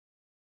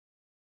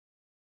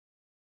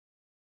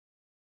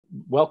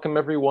welcome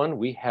everyone.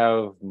 We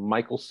have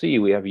Michael C,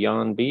 we have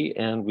Jan B,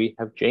 and we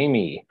have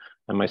Jamie,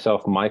 and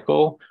myself,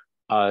 Michael.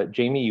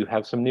 Jamie, you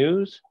have some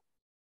news?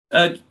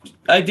 Uh,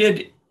 I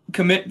did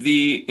commit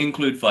the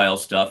include file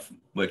stuff,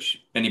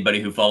 which anybody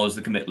who follows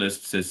the commit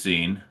lists has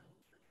seen.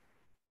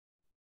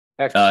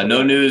 No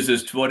Excellent. news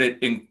as to what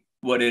it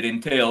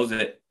entails.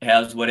 It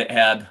has what it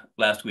had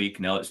last week.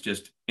 Now it's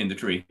just in the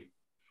tree.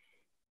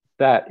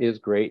 That is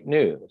great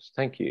news.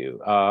 Thank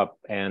you.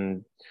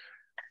 And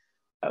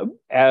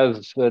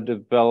as a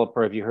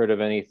developer, have you heard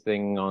of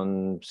anything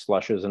on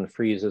slushes and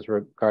freezes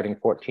regarding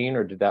 14,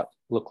 or did that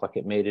look like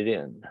it made it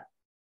in?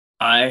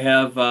 I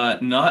have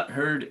not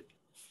heard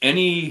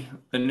any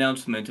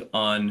announcement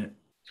on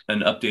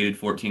an updated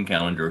 14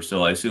 calendar,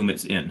 so I assume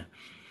it's in.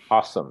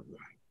 Awesome.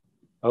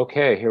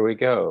 Okay, here we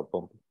go.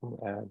 Boom, boom,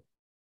 boom,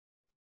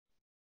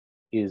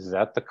 is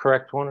that the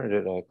correct one, or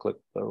did I click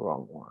the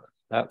wrong one?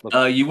 That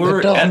looks You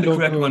were at the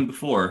correct one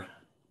before.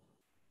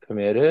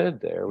 committed.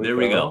 There we There go.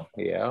 we go.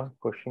 Yeah,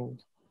 pushing.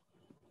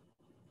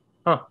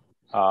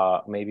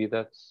 Maybe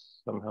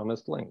that's somehow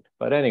mislinked.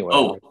 But anyway.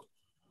 Oh,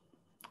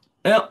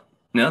 yeah.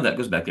 No, that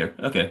goes back there.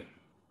 Okay.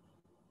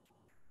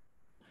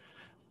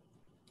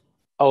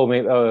 Oh,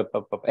 maybe.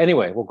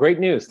 Anyway, well, great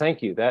news.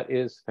 Thank you. That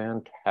is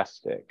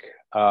fantastic.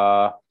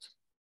 I'll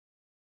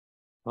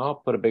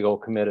put a big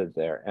old committed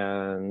there,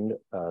 and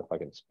if I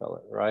can spell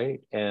it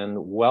right. And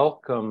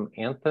welcome,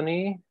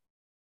 Anthony,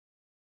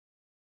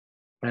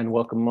 and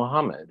welcome,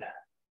 Mohammed.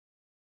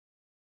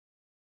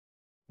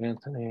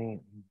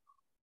 Anthony.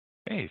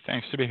 Hey,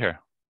 thanks to be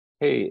here.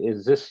 Hey,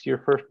 is this your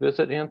first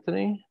visit,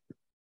 Anthony?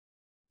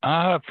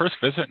 First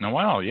visit in a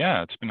while.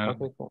 Yeah, it's been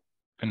Okay, cool.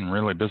 been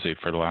really busy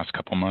for the last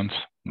couple months,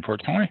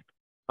 unfortunately.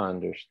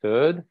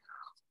 Understood.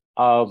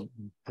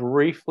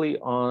 Briefly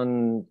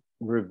on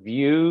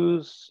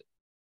reviews,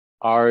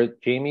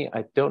 Jamie,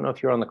 I don't know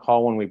if you're on the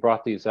call when we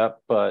brought these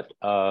up, but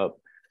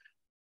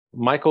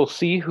Michael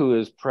C, who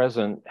is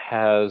present,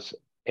 has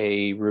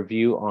a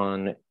review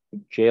on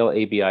jail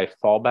ABI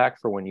fallback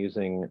for when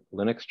using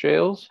Linux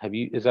jails.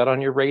 Is that on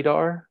your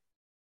radar?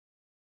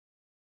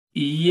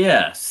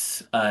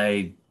 Yes,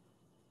 I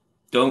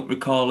don't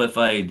recall if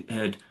I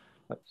had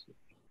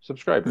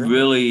subscribed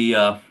really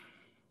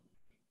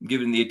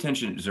given the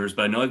attention it deserves,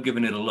 but I know I've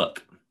given it a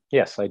look.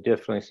 Yes, I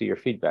definitely see your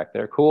feedback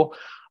there. Cool.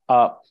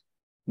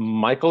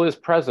 Michael is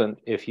present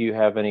if you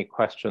have any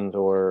questions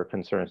or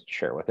concerns to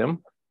share with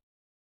him.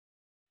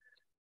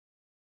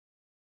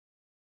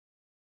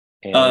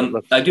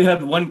 I do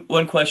have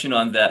one question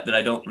on that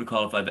I don't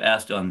recall if I've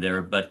asked on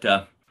there, but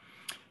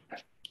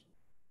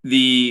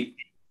the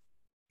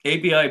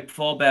ABI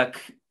fallback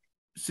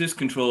sys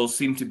controls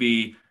seem to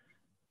be,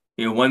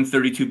 one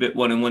 32-bit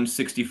one and one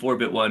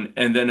 64-bit one,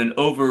 and then an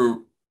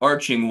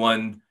overarching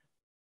one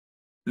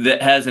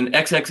that has an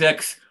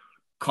XXX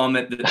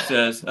comment that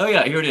says, "Oh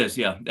yeah, here it is.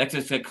 Yeah,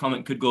 XXX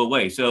comment could go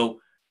away."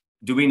 So,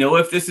 do we know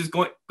if this is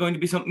going to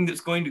be something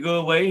that's going to go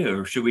away,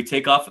 or should we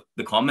take off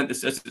the comment that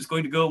says it's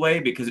going to go away?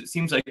 Because it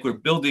seems like we're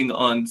building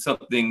on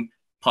something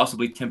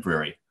possibly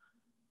temporary.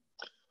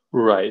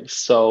 Right.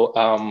 So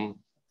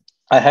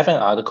I have an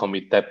article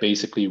that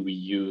basically we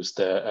use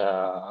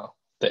the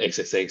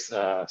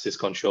XXX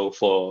syscontrol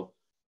for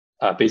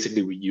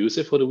basically we use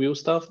it for the wheel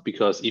stuff,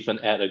 because even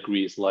Ed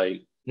agrees,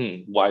 like,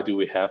 why do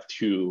we have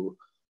two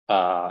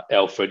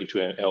L32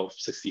 and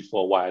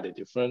L64? Why are they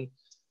different?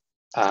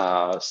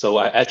 So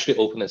I actually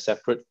opened a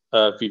separate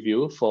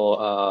review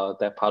for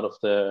that part of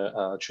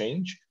the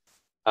change.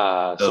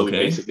 So we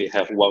basically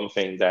have one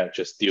thing that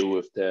just deal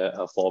with the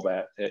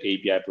fallback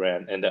ABI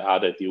brand, and the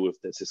other deal with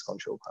the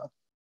syscontrol part.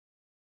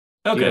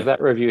 Okay. Do you have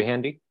that review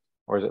handy,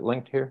 or is it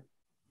linked here?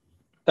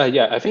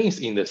 Yeah, I think it's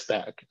in the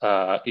stack.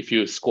 If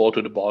you scroll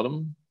to the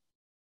bottom.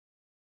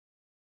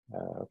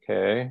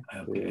 Okay.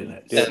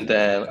 And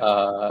then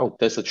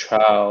there's a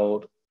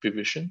child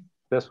revision.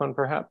 This one,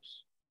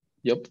 perhaps?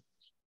 Yep.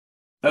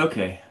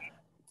 Okay.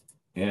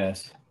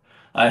 Yes.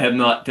 I have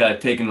not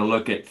taken a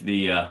look at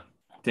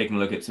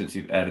since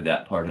you've added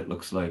that part, it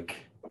looks like.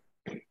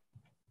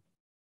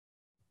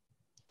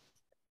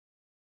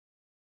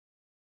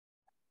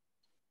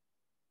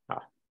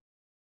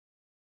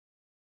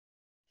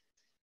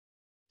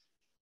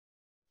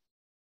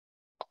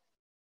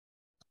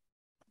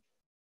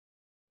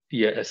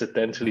 Yeah,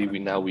 accidentally we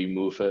now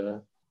remove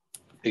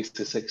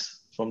x6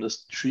 from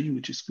this tree,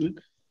 which is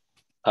good.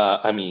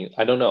 I mean,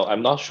 I don't know.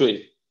 I'm not sure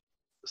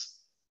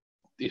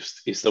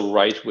if it's the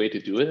right way to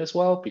do it as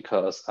well,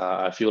 because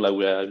I feel like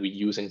we're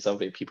reusing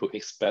something people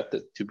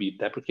expected to be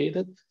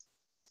deprecated.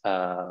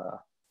 And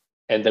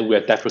then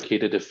we're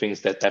deprecated the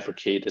things that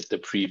deprecated the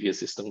previous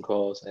system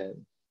calls.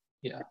 And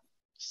yeah,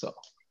 so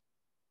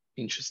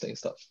interesting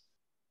stuff.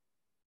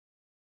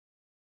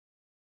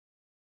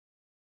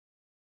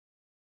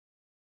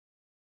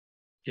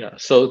 Yeah,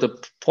 so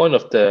the point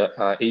of the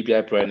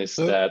ABI brand is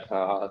that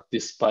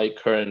despite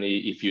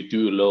currently, if you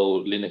do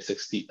load Linux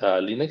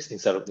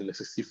instead of Linux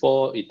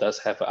 64, it does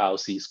have an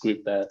RC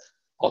script that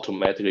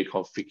automatically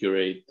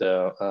configure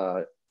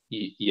the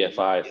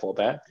EFI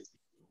fallback.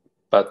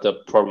 But the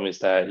problem is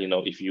that,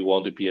 if you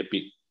want to be a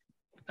bit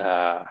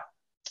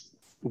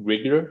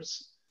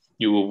rigorous,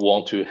 you will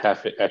want to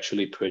have it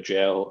actually per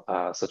jail,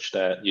 such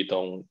that you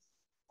don't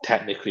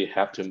technically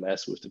have to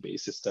mess with the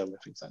base system and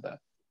things like that.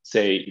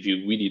 Say if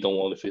you really don't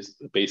want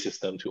the base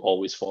system to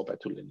always fall back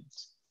to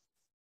Linux.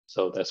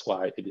 So that's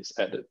why it is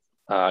added.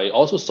 It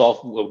also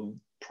solved a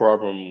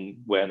problem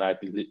when I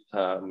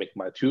make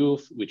my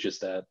tool, which is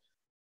that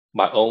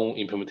my own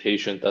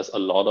implementation does a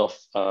lot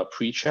of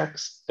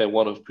pre-checks. And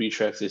one of the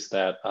pre-checks is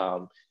that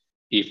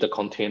if the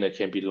container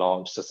can be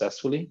launched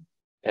successfully,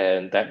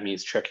 and that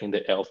means checking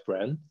the ELF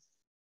brand.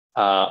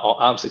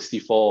 On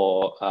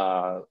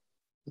ARM64,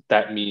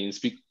 that means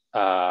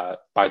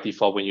by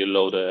default, when you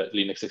load a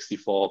Linux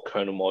 64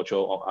 kernel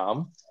module on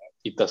ARM,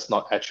 it does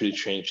not actually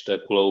change the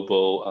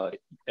global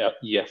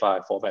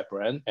EFI fallback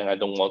brand, and I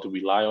don't want to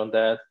rely on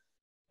that.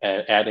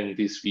 And adding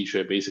this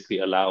feature basically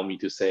allow me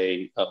to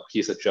say,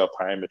 here's a jail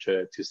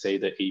parameter to say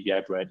the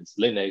ABI brand is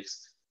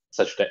Linux,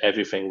 such that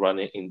everything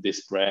running in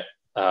this brand,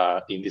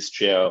 in this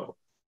jail,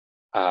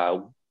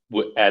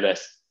 would add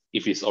as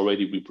if it's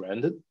already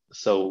rebranded.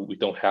 So we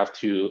don't have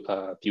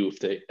to deal with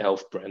the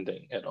ELF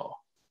branding at all.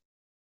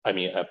 I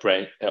mean, a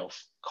brand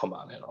ELF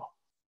command at all.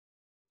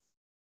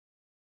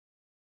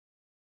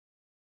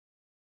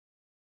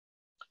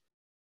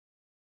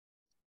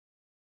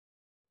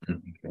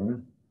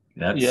 Okay.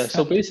 Yeah,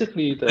 so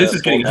basically this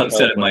is getting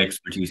outside of my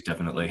expertise,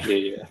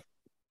 definitely.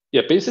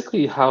 Yeah.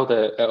 Basically, how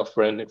the ELF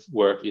branding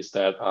work is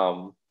that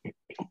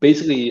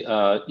basically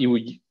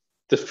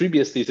the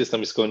FreeBSD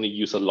system is going to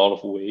use a lot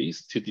of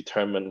ways to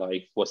determine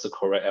like what's the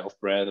correct ELF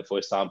brand. For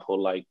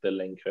example, like the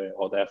linker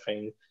or that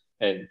thing,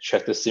 and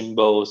check the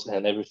symbols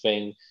and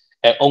everything.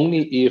 And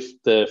only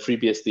if the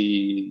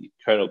FreeBSD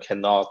kernel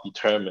cannot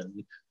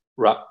determine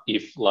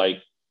if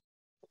like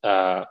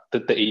the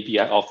API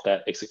of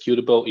that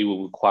executable, it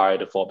will require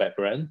the fallback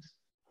brand.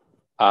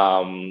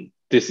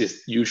 This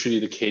is usually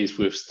the case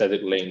with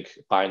static link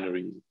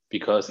binary,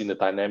 because in the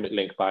dynamic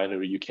link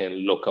binary, you can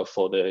look up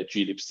for the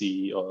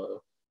glibc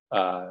or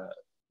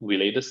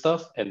related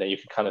stuff, and then you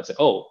can kind of say,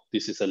 oh,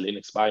 this is a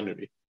Linux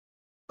binary.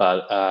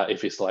 But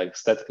if it's like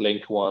static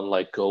link one,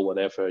 like Go,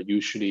 whatever,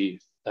 usually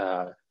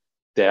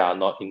there are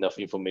not enough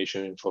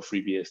information for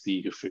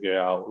FreeBSD to figure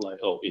out like,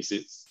 oh, is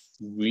it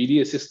really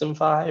a System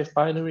 5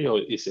 binary, or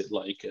is it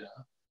like a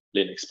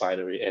Linux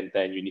binary? And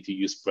then you need to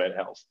use brand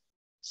ELF.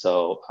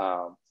 So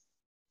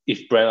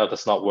if brand ELF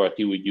does not work,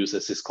 you would use a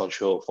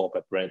syscontrol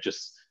fallback brand.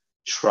 Just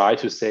try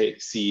to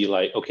see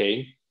like,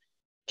 okay,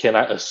 can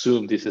I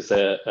assume this is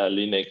a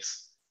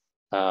Linux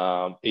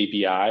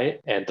API,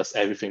 and does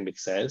everything make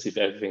sense? If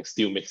everything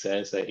still makes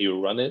sense, then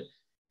you run it.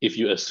 If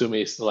you assume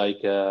it's like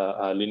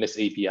a Linux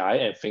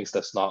API and things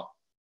does not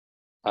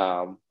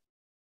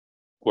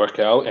work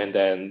out, and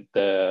then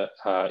the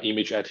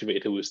image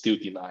activator will still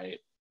deny it.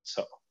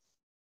 So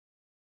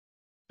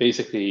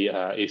basically,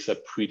 it's a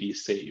pretty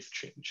safe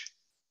change.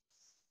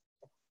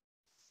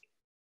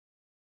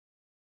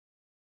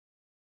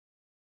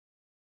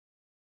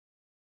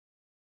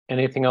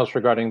 Anything else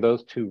regarding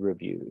those two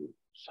reviews?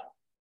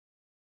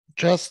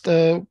 Just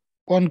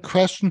one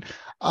question.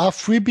 Are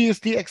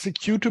FreeBSD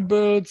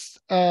executables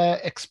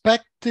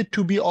expected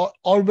to be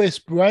always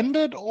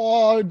branded,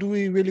 or do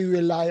we really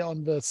rely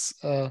on this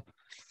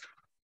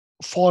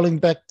falling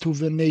back to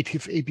the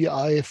native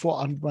API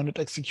for unbranded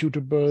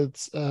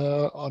executables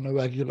on a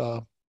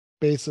regular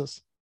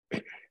basis?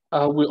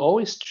 We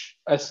always,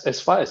 as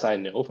far as I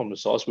know from the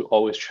source, we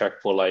always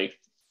check for like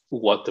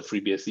what the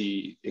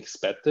FreeBSD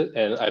expected.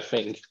 And I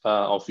think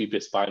on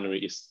FreeBSD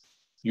binary is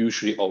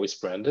usually always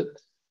branded.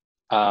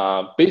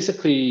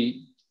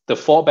 Basically, the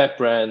fallback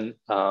brand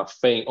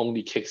thing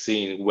only kicks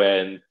in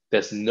when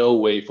there's no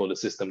way for the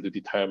system to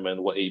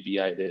determine what API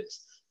it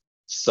is.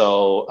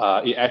 So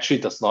it actually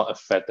does not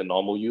affect the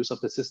normal use of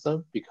the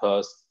system,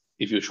 because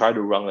if you try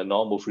to run a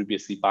normal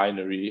FreeBSD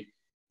binary,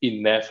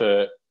 it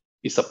never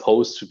is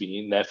supposed to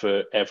be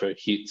never ever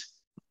hit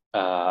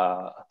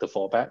the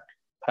fallback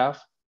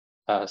path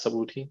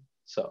subroutine.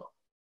 So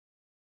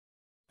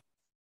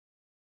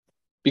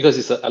because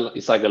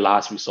it's like a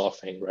last resort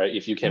thing, right?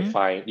 If you can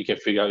you can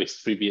figure out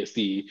it's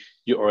FreeBSD,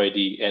 you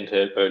already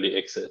entered early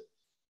exit,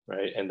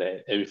 right? And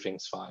then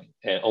everything's fine.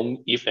 And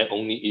only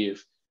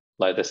if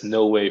like there's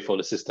no way for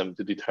the system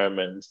to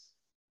determine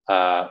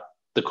the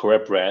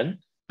correct brand.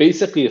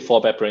 Basically, the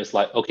fallback brand is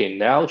like, okay,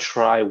 now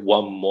try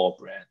one more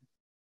brand.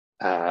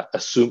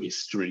 Assume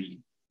it's 3,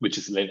 which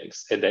is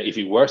Linux, and then if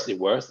it works, it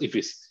works.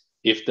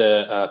 If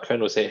the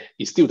kernel say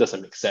it still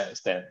doesn't make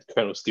sense, then the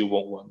kernel still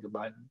won't run the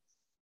binary.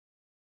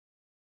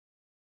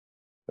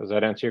 Does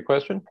that answer your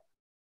question?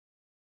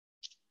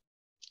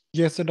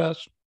 Yes, it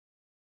does.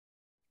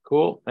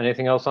 Cool.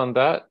 Anything else on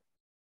that?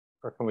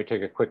 Or can we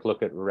take a quick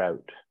look at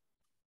route?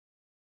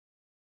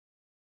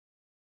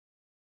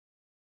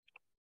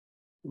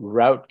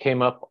 Route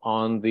came up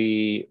on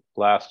the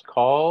last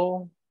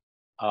call.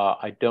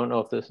 I don't know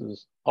if this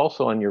is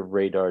also on your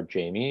radar,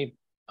 Jamie.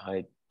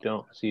 I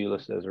don't see you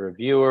listed as a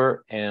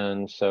reviewer.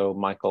 And so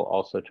Michael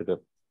also took a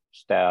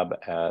stab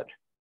at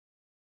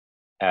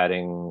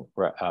adding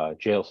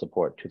jail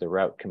support to the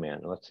route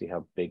command. Let's see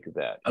how big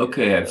that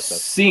Okay, is. I've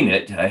seen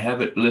it. I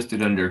have it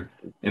listed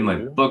in my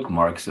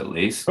bookmarks at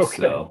least.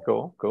 Okay, so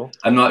cool.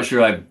 I'm not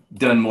sure I've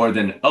done more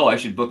than, I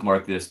should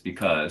bookmark this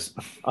because.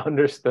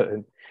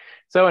 Understood.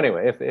 So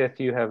anyway, if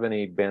you have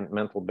any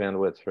mental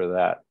bandwidth for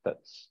that,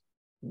 that's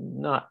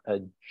not a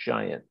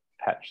giant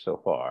patch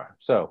so far.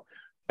 So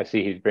I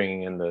see he's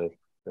bringing in the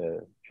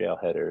jail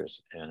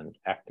headers and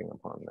acting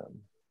upon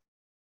them.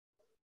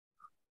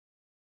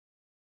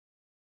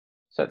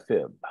 Set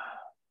fib.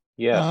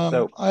 Yeah,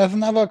 so I have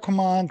another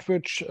command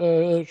which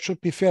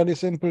should be fairly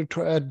simple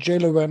to add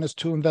jail awareness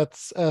to, and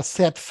that's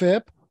set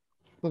fib,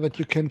 so that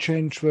you can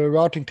change the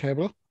routing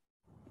table.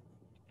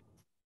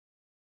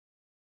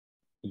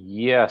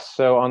 yes,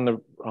 so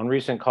on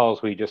recent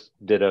calls we just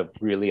did a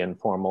really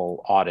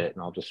informal audit,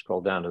 and I'll just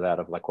scroll down to that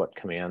of like what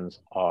commands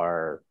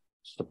are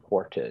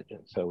supported.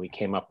 And so we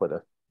came up with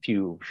a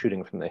few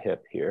shooting from the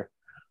hip here.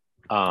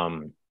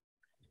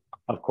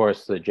 Of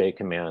course, the J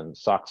command,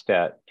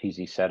 sockstat,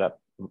 tz setup.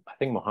 I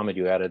think Mohammed,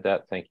 you added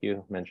that. Thank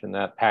you. Mentioned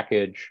that.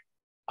 Package,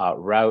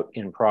 route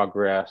in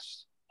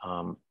progress,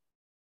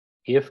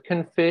 if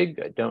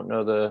config. I don't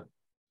know the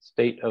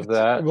state of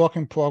that. Work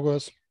in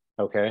progress.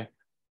 Okay.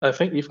 I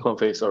think if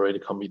config is already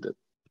committed.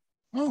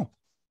 Oh.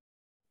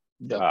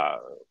 Yeah.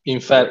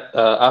 In fact,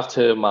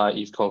 after my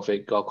if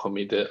config got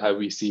committed, I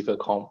received a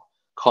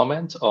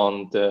comment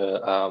on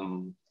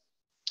the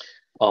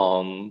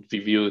on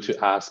View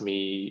to ask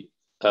me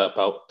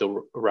about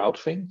the route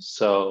thing.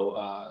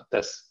 So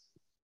that's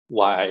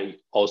why I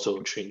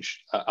also changed.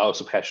 I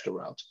also patched the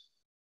route.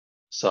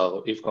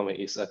 So if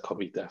config is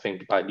committed, I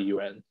think by the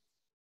UN.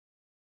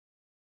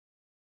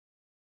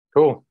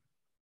 Cool.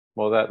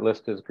 Well, that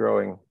list is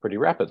growing pretty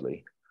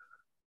rapidly.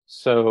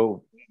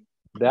 So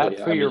that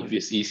yeah, for your, if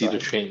it's easy to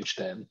change,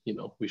 then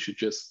we should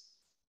just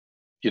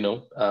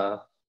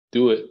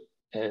do it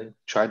and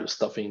try to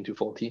stuff it into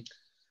 14.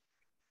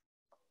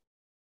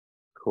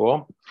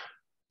 Cool.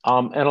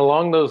 And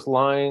along those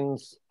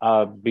lines,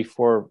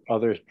 before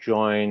others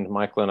joined,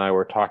 Michael and I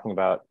were talking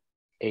about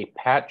a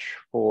patch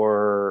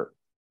for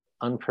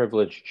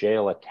unprivileged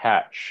jail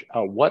attach.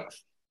 What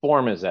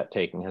form is that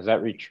taking? Has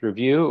that reached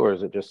review, or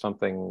is it just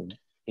something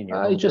in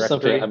your own It's just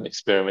directory? something I'm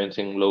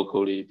experimenting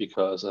locally,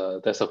 because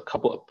there's a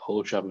couple of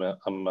approach I'm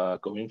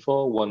going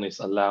for. One is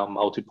allow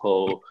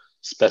multiple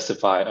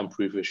specify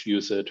unprivileged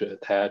user to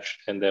attach,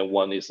 and then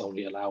one is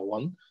only allow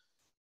one.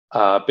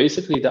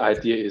 Basically, the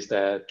idea is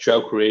that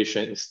jail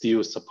creation is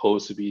still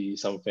supposed to be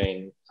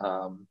something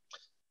a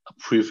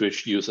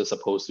privileged user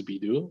supposed to be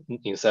do,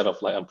 instead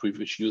of like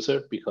unprivileged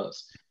user,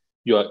 because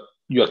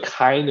you're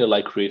kind of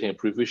like creating a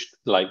privileged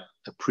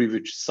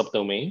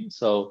subdomain.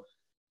 So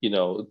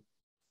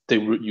the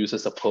root user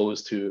is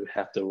supposed to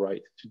have the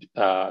right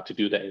to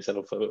do that instead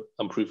of an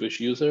unprivileged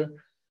user.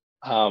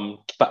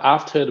 But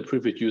after the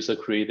privileged user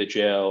create the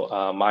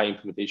jail, my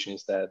implementation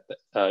is that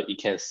it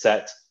can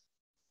set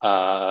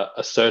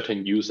a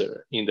certain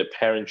user in the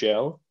parent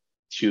jail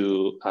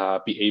to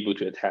be able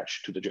to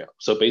attach to the jail.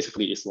 So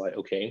basically, it's like,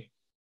 okay,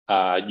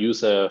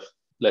 user,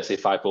 let's say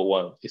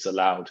 501 is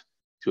allowed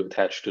to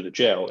attach to the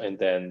jail, and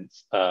then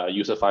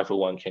user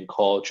 501 can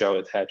call jail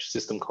attach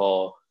system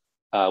call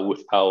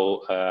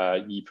without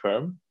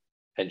EPERM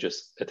and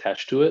just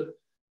attach to it.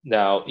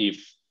 Now, if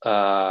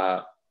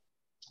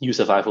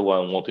user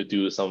 501 want to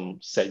do some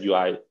set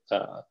UI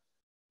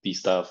these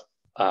stuff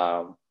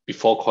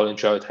before calling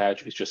jail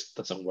attach, it just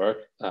doesn't work.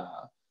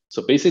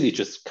 So basically,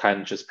 just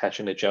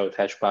patching the jail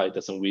attach, but it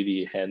doesn't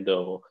really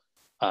handle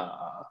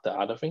the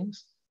other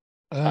things.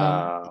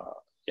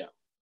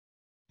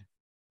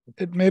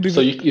 It may be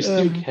so you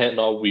still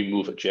cannot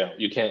remove a jail.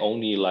 You can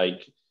only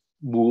like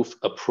move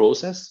a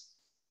process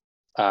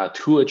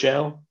to a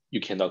jail. You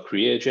cannot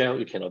create a jail.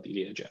 You cannot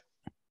delete a jail.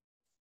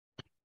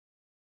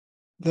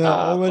 There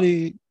are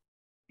already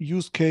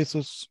use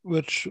cases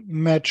which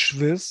match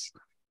this,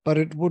 but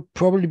it would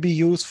probably be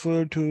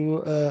useful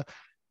to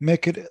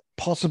make it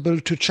possible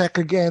to check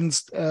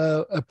against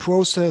a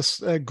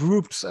process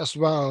groups as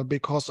well,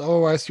 because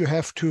otherwise you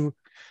have to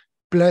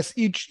bless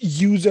each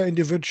user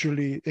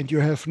individually, and you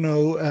have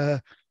no,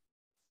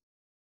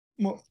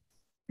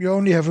 you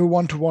only have a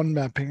one-to-one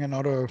mapping and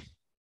not a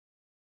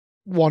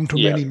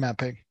one-to-many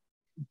mapping.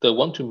 The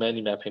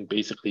one-to-many mapping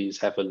basically is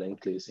have a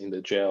linked list in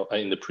the jail,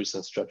 in the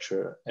prison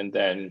structure, and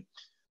then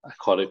I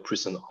call it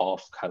prison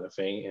off kind of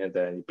thing, and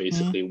then you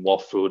basically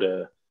walk through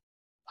the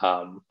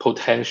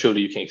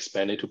potentially you can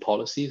expand it to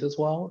policies as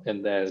well,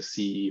 and then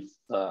see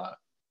if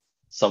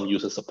some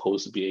users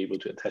supposed to be able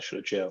to attach to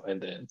the jail,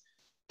 and then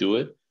do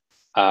it.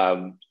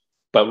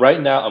 But right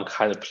now I'm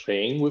kind of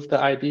playing with the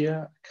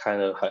idea,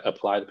 kind of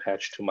apply the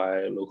patch to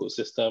my local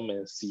system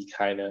and see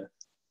kind of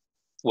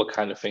what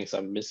kind of things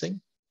I'm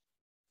missing.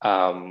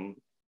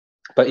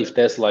 But if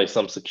there's like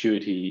some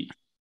security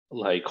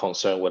like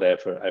concern,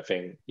 whatever, I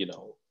think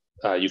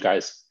you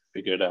guys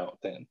figure it out,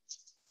 then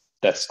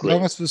that's great. As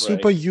long as the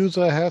super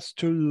user has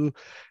to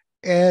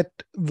add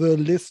the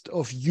list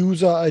of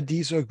user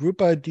IDs or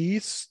group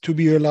IDs to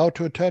be allowed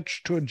to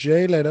attach to a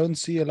jail, I don't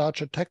see a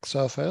large attack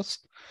surface.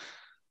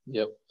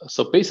 Yep.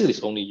 So basically,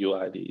 it's only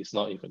UID. It's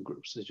not even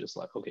groups. It's just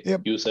like, okay,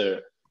 Yep.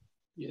 user,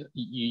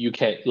 you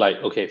can like,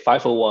 okay,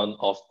 501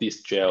 of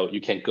this jail, you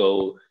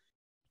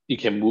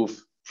can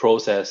move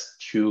process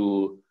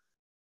to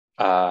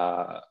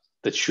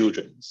the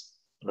children's,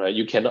 right?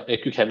 You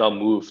cannot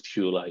move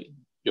to like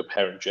your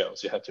parent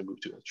jails. You have to move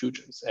to the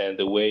children's. And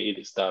the way it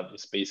is done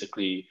is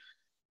basically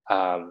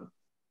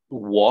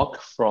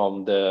walk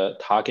from the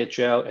target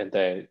jail and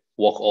then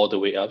walk all the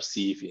way up,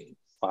 see if it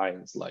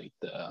finds like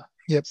the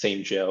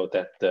same jail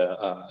that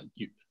the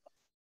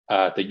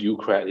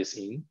UCRAD is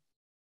in.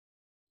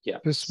 Yeah.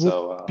 This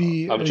would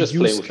be I'm a just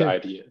playing use with the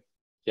case. idea.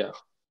 Yeah.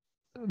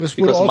 This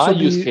would Because also my be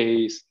use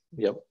case,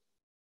 yep.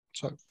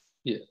 sorry.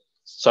 Yeah.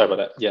 Sorry about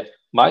that. Yeah.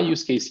 My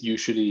use case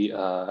usually in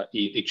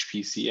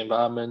HPC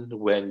environment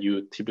when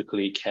you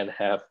typically can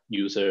have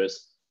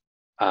users.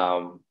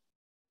 So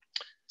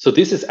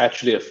this is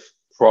actually a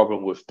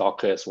problem with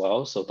Docker as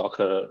well. So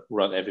Docker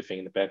run everything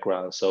in the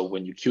background. So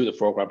when you queue the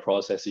program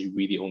process, you're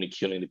really only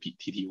queuing the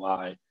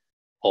TTY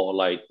or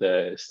like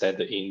the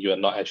standard in. You are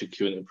not actually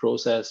queuing the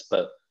process,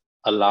 but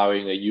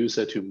allowing a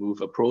user to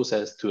move a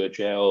process to a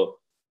jail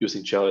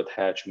using jail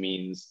attach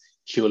means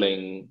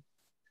killing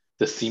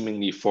the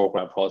seemingly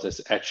foreground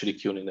process, actually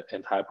killing the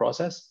entire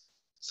process.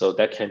 So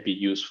that can be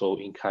useful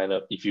in kind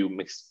of if you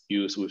mix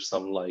use with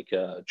some like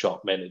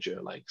job manager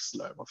like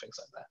Slurm or things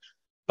like that.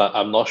 But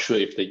I'm not sure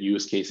if the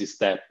use case is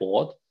that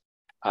broad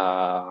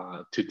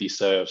to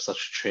deserve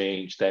such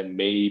change that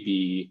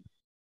maybe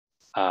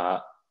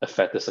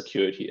affect the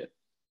security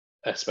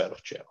aspect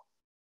of jail.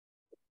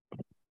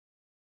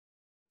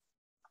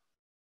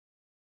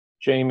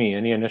 Jamie,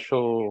 any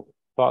initial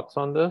thoughts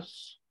on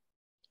this?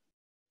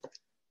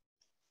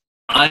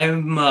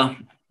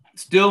 I'm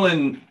still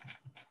in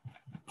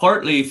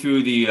partly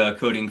through the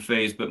coding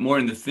phase, but more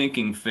in the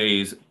thinking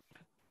phase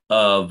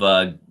of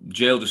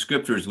jail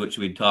descriptors, which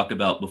we talked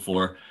about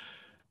before,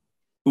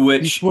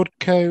 which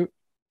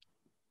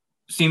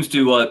seems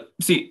to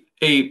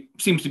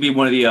seems to be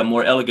one of the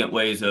more elegant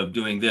ways of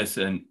doing this.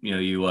 And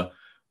you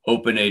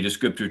open a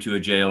descriptor to a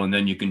jail, and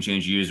then you can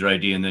change the user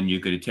ID, and then you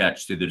could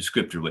attach to the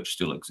descriptor, which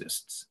still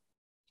exists.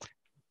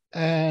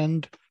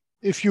 And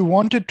if you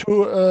wanted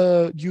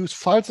to use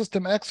file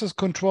system access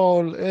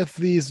control, if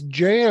these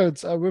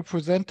jails are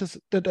represented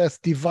as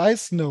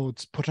device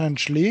nodes,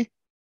 potentially,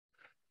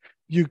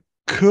 you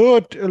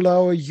could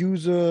allow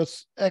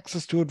users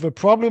access to it. The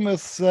problem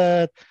is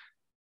that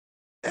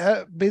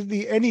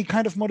basically any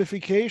kind of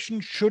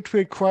modification should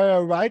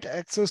require write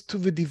access to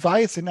the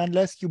device, and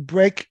unless you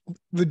break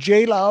the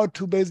jail out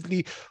to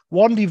basically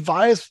one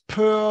device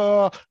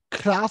per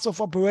class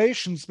of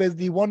operations,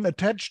 basically one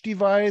attached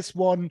device,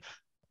 one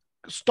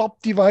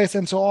stop device,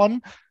 and so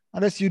on,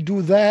 unless you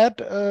do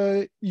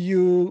that,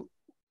 you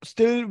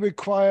still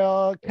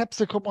require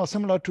capsicum or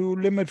similar to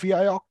limit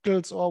VI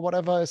octals or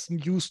whatever is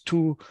used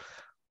to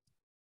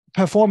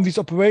perform these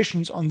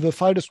operations on the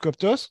file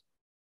descriptors.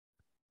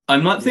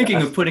 I'm not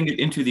thinking of putting it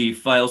into the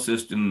file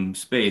system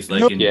space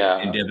like in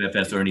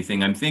DevFS or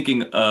anything. I'm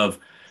thinking of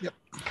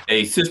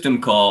a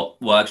system call,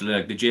 well, actually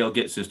like the jail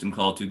get system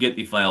call to get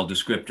the file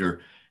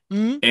descriptor,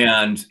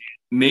 and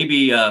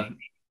maybe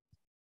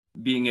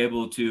being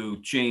able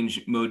to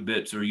change mode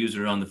bits or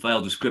user on the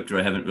file descriptor.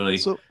 I haven't really,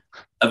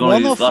 I've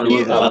only thought a little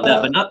bit about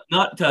that, but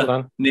not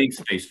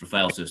namespace for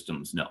file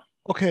systems, no.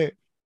 Okay.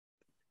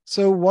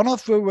 So one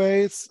of the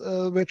ways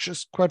which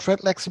is quite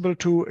flexible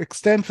to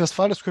extend this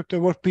file descriptor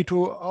would be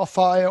to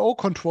offer I/O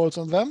controls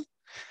on them.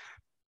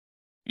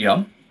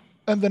 Yeah.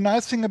 And the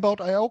nice thing about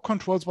I/O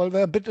controls, while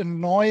they're a bit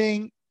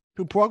annoying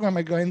to program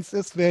against,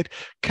 is that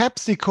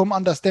Capsicum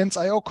understands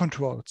I/O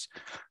controls.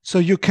 So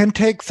you can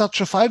take such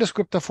a file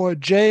descriptor for a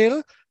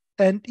jail,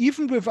 and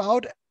even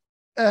without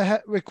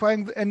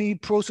requiring any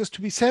process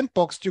to be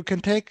sandboxed, you can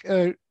take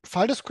a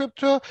file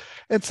descriptor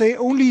and say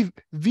only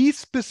these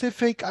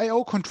specific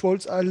I/O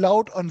controls are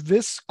allowed on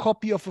this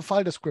copy of a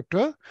file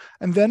descriptor,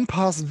 and then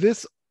pass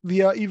this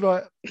via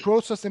either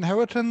process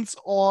inheritance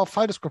or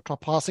file descriptor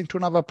passing to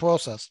another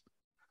process.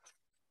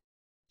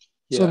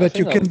 So that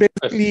you can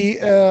basically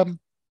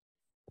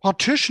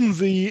partition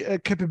the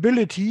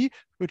capability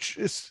which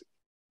is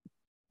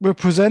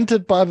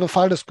represented by the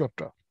file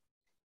descriptor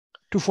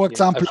to, for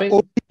example,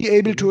 only be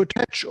able to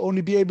attach,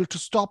 only be able to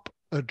stop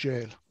a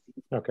jail.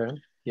 Okay.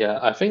 Yeah,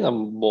 I think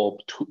I'm more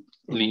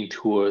lean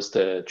towards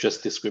the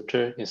just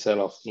descriptor instead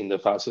of in the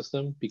file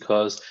system,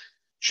 because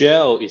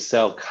jail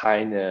itself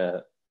kind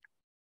of,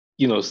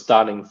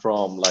 starting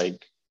from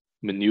like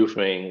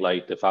maneuvering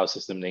like the file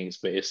system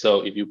namespace.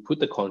 So if you put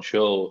the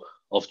control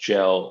of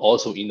jail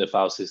also in the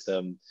file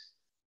system,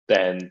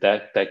 then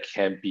that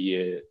can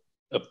be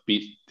a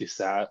bit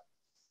disastrous.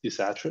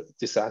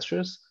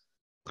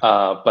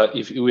 But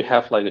if we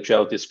have like a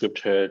jail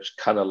descriptor,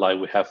 kind of like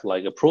we have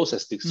like a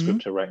process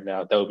descriptor right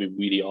now, that would be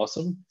really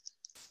awesome.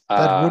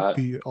 That would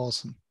be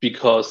awesome.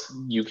 Because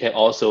you can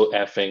also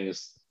add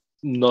things,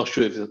 not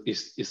sure if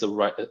it's the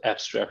right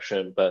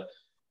abstraction, but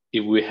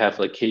if we have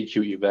like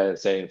KQ event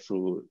saying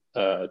through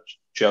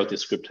jail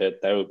descriptor,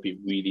 that would be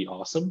really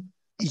awesome.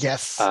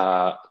 Yes.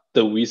 The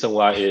reason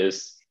why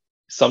is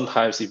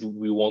sometimes if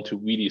we want to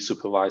really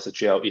supervise a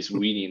jail, it's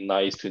really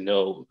nice to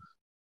know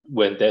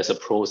when there's a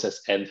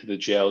process enter the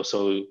jail.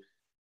 So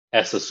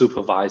as a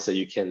supervisor,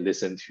 you can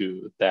listen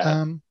to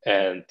that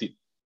and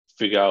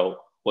figure out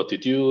what to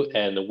do.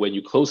 And when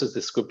you close the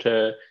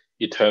descriptor,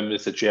 it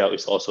determines the jail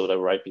is also the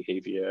right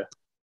behavior.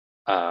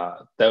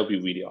 That would be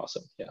really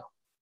awesome. Yeah.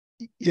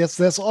 Yes,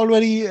 there's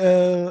already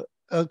a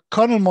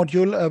kernel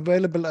module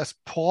available as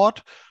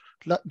port,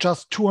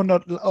 just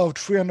 200 or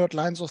 300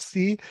 lines of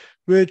C,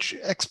 which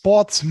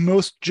exports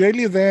most jail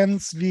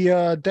events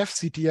via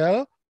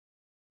devctl.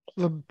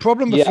 The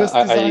problem with this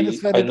design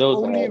is that it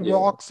only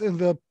works in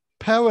the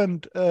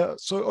parent,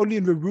 so only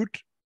in the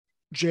root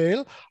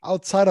jail,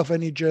 outside of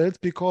any jails,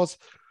 because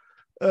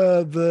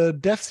the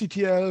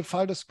devctl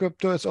file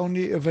descriptor is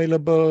only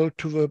available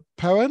to the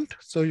parent,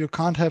 so you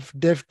can't have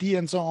devd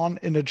and so on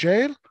in a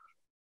jail.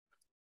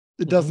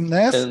 It doesn't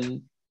nest.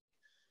 And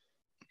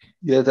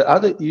yeah, the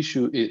other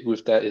issue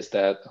with that is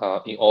that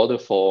in order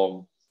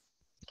for,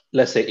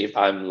 let's say if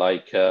I'm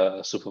like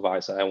a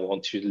supervisor, I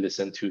want to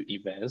listen to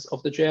events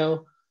of the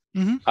jail,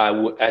 I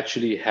would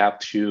actually have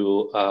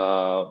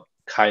to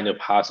kind of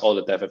pass all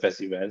the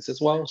DevFS events as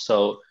well.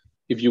 So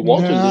if you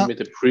want to limit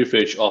the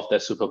privilege of the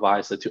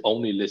supervisor to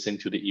only listen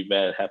to the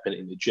event happen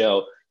in the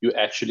jail, you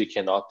actually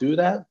cannot do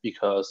that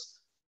because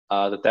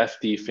the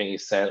devd thing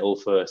is sent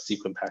over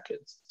sequence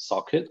packets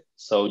socket.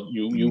 So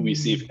you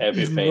receive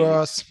everything. Even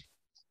worse.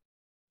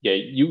 Yeah,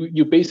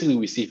 you basically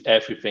receive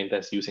everything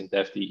that's using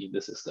devd in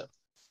the system.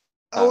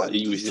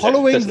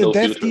 Following the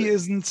devd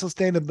isn't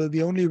sustainable.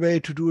 The only way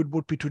to do it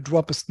would be to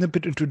drop a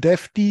snippet into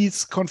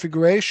devd's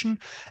configuration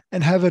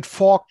and have it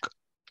fork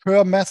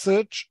per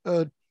message,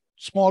 a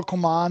small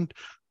command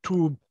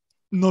to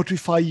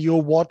notify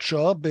your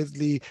watcher,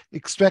 basically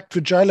extract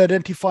the jail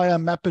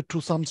identifier, map it to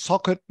some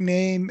socket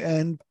name,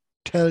 and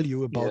tell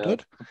you about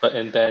it.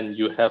 And then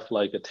you have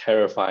like a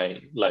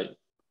terrifying, like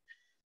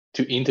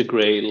to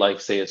integrate, like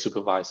say a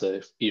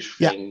supervisor each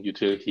thing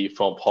utility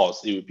from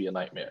pods, it would be a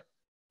nightmare.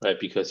 Right,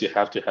 because you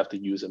have to have the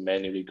user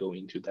manually go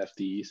into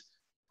devd's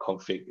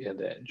config and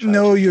then.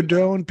 No, you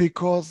don't,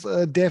 because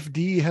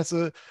devd has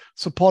a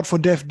support for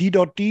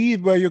devd.d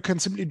where you can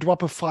simply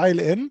drop a file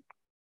in.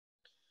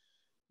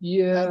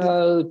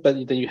 Yeah,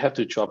 but then you have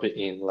to drop it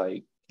in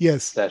like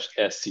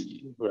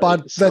 /sc. Right?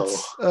 But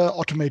that's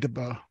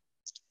automatable.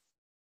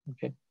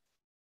 Okay.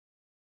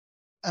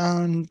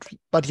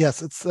 But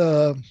yes, it's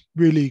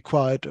really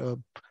quite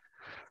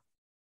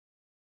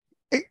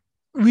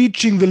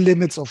reaching the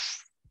limits of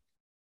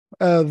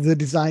the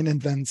design and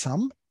then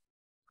some.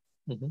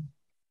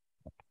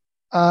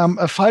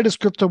 A file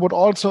descriptor would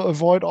also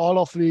avoid all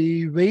of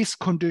the race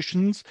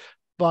conditions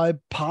by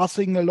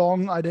passing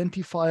along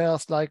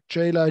identifiers like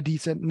jail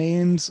IDs and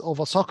names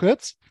over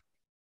sockets.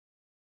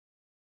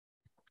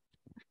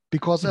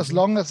 Because as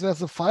long as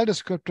there's a file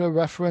descriptor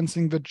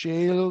referencing the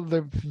jail,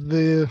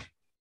 the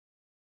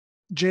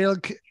jail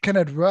can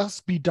at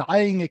worst be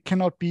dying. It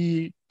cannot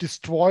be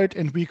destroyed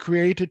and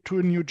recreated to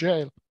a new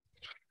jail.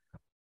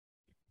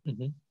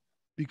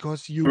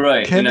 Because you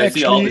can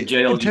actually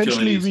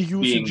intentionally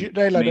reuse the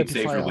jail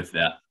identifier. With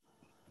that.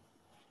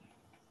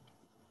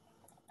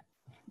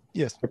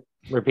 Yes.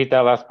 Repeat that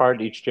last part.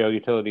 Each jail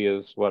utility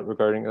is what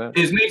regarding that?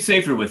 Is made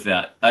safer with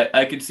that.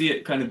 I could see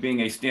it kind of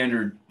being a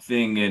standard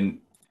thing in,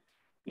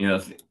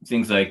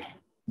 things like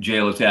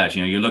jail attach.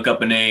 You look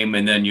up a name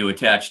and then you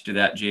attach to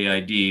that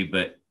JID,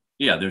 but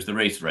yeah, there's the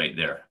race right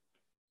there.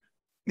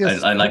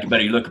 Yes. I like it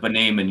better. You look up a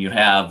name and you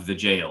have the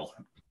jail,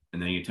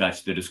 and then you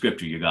attach the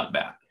descriptor you got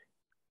back.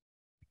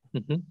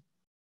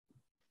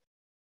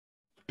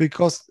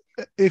 Because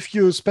if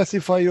you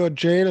specify your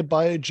jail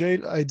by a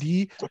jail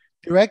ID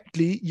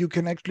directly, you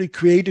can actually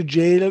create a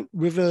jail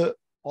with a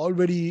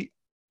already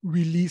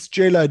released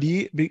jail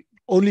ID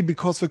only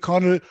because the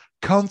kernel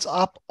counts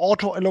up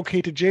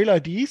auto-allocated jail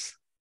IDs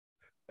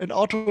and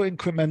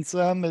auto-increments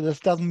them.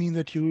 This doesn't mean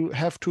that you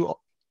have to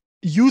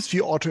use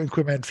the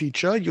auto-increment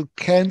feature. You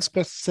can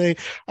say,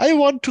 I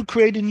want to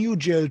create a new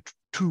jail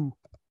too.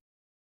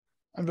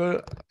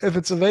 And if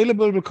it's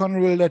available, the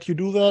kernel will let you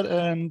do that,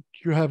 and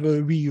you have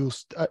a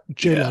reused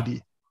jail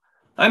ID.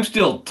 I'm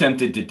still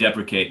tempted to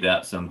deprecate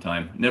that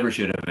sometime. Never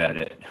should have had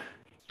it.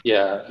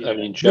 Yeah, I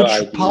mean, jail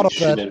ID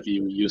shouldn't be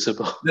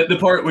reusable. The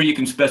part where you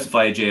can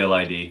specify a jail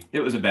ID,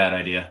 it was a bad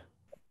idea.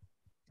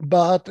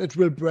 But it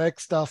will break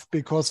stuff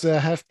because there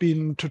have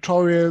been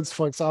tutorials,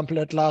 for example,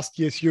 at last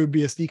year's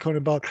EuroBSDCon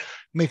about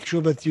make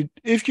sure that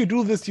if you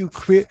do this, you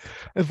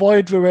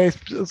avoid the race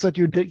so that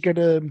you get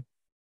a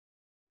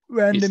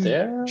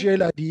random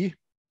jail ID.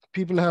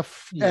 People have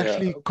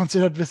actually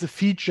considered this a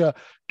feature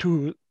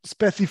to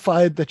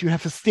specify that you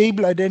have a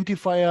stable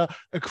identifier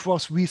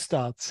across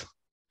restarts.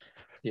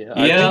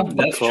 Yeah,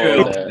 that's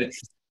true.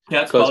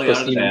 That's probably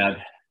out of the bag.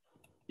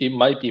 It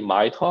might be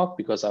my talk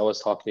because I was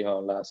talking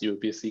on last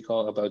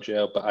EuroBSDCon about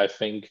jail, but I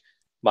think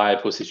my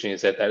position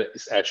is that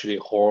is actually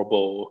a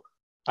horrible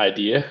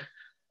idea.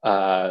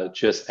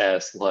 Just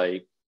as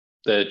like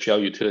the jail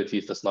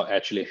utilities does not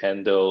actually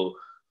handle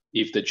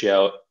if the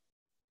jail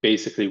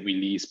basically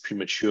released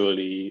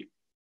prematurely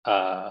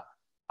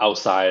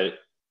outside,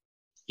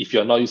 if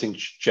you're not using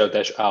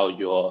gel-out,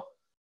 your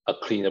a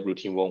cleanup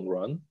routine won't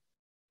run.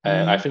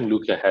 And I think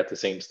Luca had the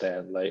same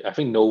stand. Like, I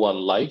think no one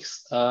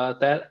likes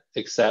that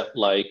except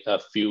like a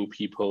few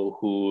people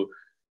who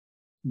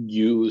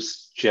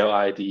use gel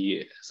ID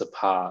as a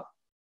part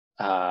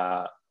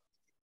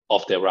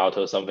of their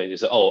router or something. They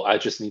say, oh, I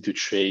just need to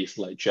trace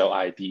like gel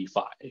ID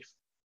 5.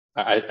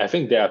 I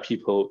think there are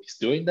people is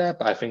doing that,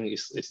 but I think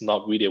it's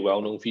not really a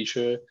well-known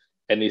feature.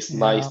 And it's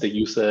nice the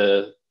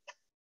user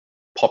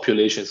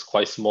population is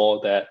quite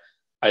small that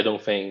I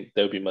don't think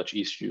there'll be much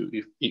issue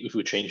if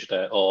we change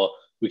that, or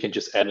we can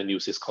just add a new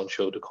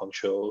syscontrol to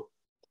control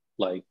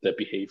like the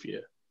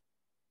behavior.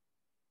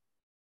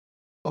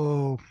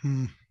 Oh,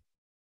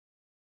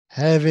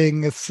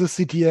 having a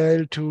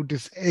sysctl to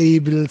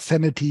disable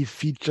sanity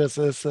features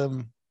is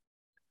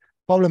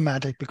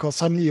problematic because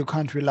suddenly you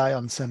can't rely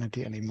on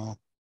sanity anymore.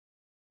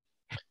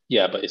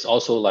 Yeah, but it's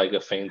also like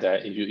a thing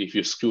that if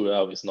you screw it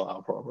up, it's not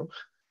our problem.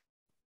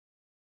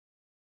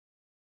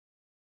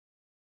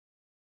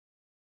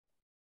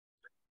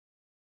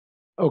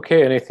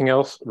 Okay, anything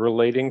else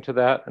relating to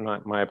that? And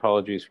my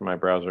apologies for my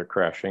browser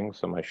crashing,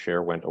 so my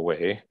share went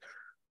away.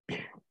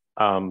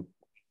 And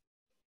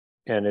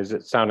is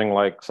it sounding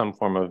like some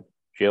form of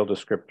jail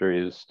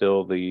descriptor is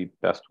still the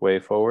best way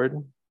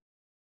forward?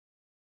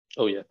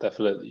 Oh yeah,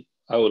 definitely.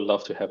 I would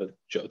love to have a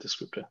jail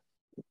descriptor.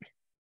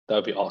 That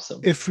would be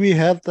awesome. If we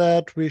have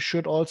that, we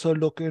should also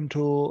look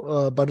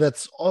into, but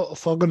that's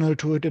orthogonal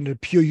to it in the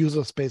pure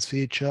user space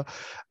feature,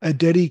 a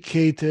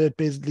dedicated,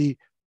 basically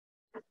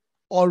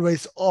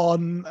always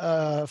on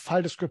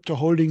file descriptor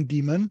holding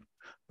daemon,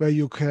 where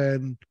you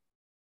can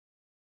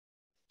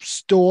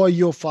store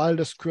your file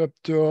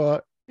descriptor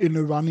in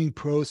a running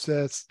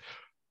process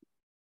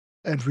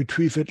and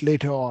retrieve it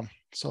later on.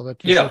 So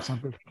that, for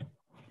example.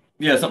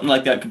 Yeah, something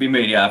like that could be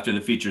made after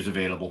the feature's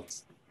available.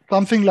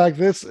 Something like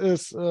this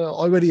is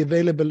already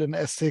available in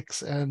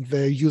S6, and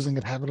they're using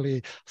it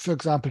heavily, for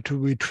example, to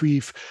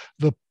retrieve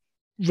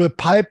the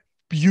pipe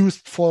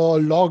used for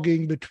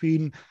logging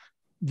between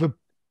the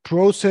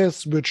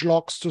process which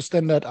logs to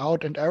standard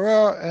out and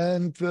error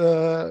and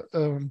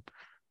the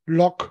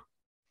log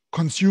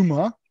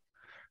consumer,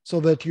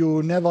 so that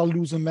you never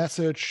lose a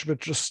message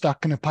which is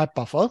stuck in a pipe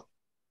buffer,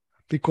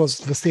 because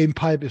the same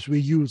pipe is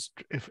reused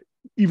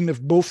even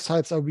if both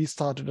sides are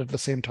restarted at the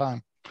same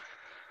time.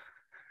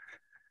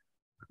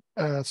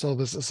 So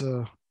this is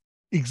a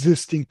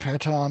existing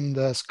pattern.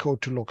 There's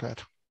code to look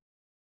at.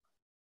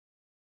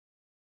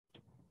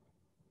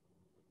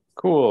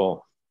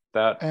 Cool.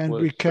 And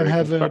we can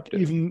have it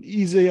even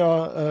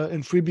easier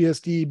in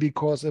FreeBSD,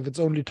 because if it's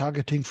only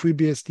targeting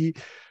FreeBSD,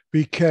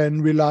 we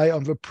can rely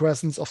on the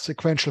presence of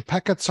sequential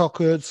packet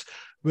sockets,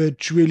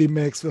 which really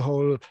makes the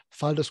whole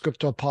file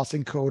descriptor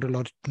parsing code a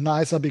lot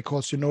nicer,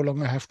 because you no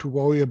longer have to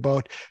worry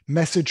about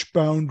message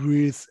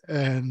boundaries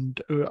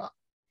and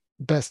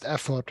best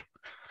effort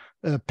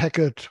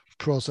packet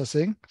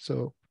processing.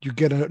 So you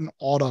get an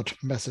ordered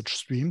message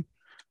stream,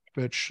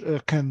 which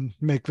can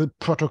make the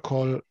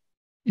protocol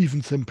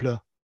even simpler.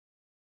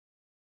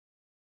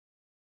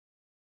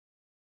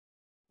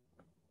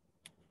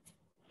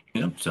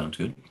 Yeah, sounds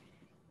good.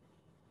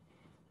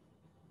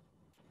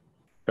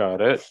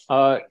 Got it.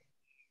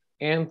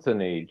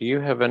 Anthony, do you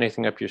have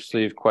anything up your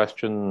sleeve,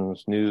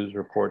 questions, news,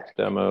 reports,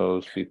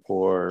 demos,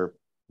 before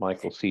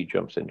Michael C.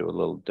 jumps into a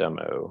little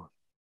demo?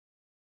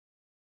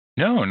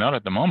 No, not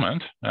at the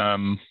moment.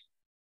 The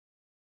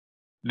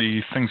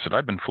things that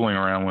I've been fooling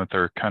around with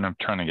are kind of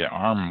trying to get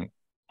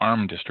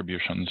ARM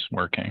distributions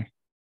working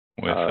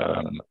with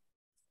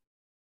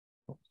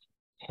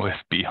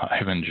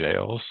Beehive and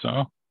Jails,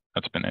 so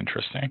that's been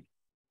interesting.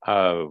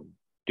 Tell.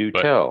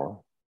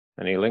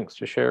 Any links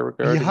to share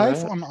regarding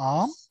Beehive that? on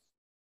ARM?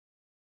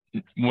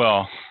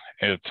 Well,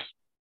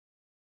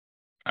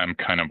 I'm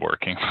kind of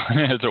working on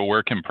it. It's a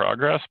work in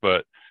progress,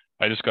 but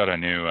I just got a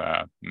new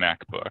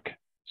MacBook.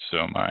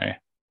 So my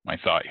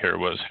thought here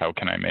was, how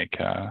can I make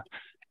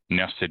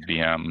nested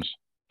VMs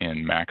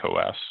in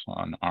macOS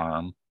on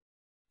ARM?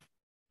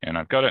 And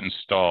I've got it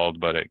installed,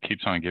 but it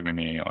keeps on giving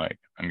me, like,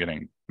 I'm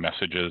getting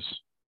messages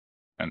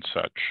and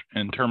such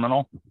in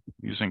terminal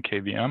using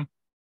KVM.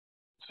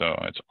 So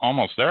it's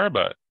almost there,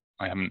 but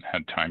I haven't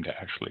had time to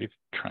actually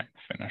try and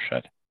finish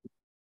it.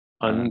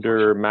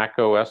 Under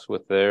macOS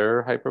with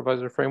their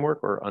hypervisor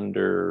framework, or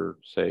under,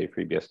 say,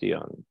 FreeBSD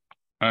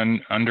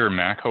on? Under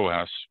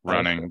macOS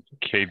running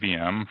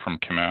KVM from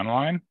command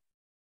line,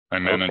 I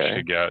managed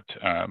to get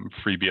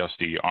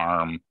FreeBSD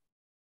ARM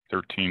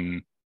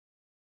 13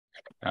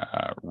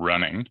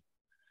 running.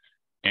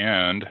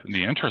 And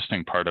the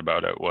interesting part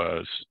about it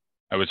was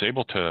I was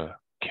able to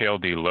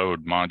KLD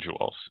load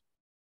modules.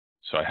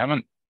 So I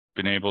haven't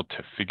been able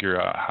to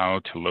figure out how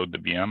to load the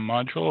VM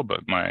module,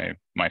 but my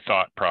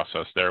thought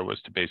process there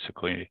was to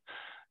basically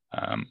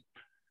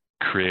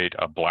create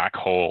a black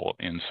hole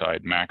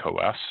inside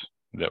macOS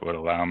that would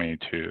allow me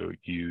to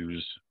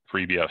use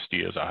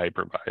FreeBSD as a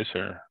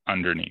hypervisor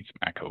underneath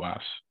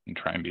macOS and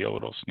try and be a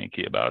little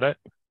sneaky about it.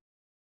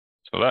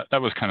 So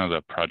that was kind of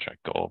the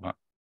project goal.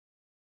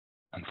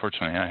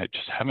 unfortunately, I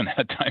just haven't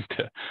had time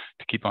to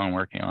keep on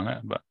working on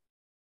it, but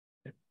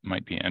it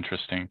might be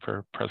interesting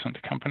for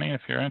present company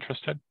if you're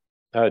interested.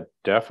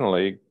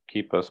 Definitely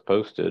keep us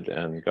posted,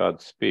 and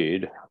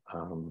Godspeed.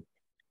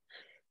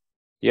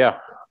 Yeah,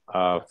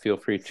 feel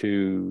free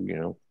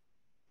to,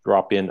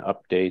 drop in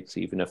updates,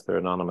 even if they're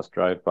anonymous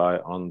drive-by,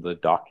 on the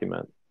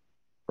document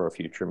for a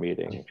future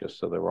meeting, just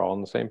so that we're all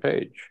on the same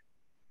page.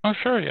 Oh,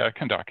 sure. Yeah, I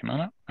can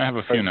document it. I have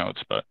a few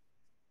notes, but.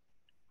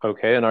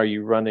 Okay, and are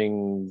you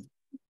running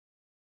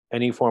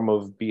any form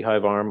of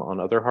Beehive ARM on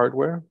other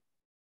hardware?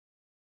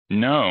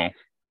 No,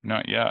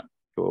 not yet.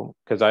 Cool,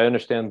 because I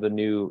understand the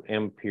new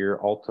Ampere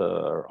Alta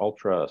or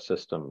Ultra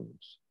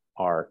systems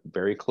are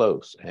very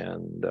close,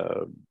 and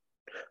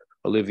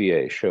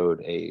Olivier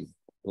showed a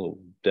little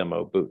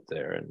demo boot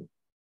there,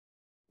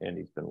 and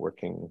he's been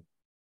working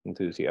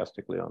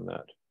enthusiastically on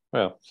that.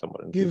 Well,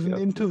 somewhat enthusiastic.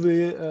 Given into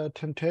the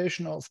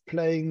temptation of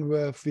playing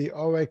with the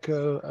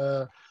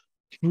Oracle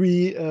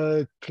free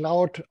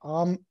cloud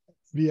ARM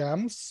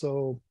VMs.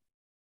 So,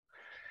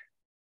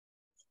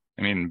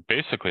 I mean,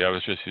 basically, I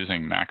was just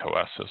using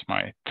macOS as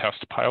my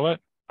test pilot.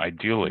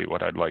 Ideally,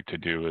 what I'd like to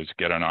do is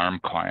get an ARM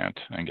client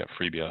and get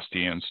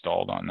FreeBSD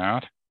installed on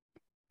that,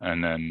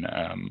 and then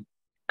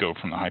go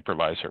from the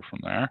hypervisor from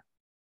there,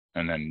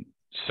 and then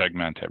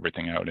segment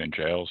everything out in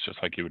jails, just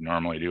like you would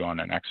normally do on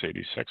an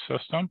x86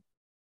 system.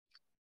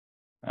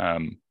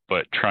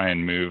 But try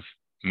and move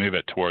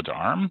it towards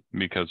ARM,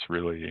 because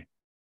really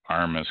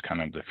ARM is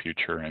kind of the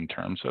future in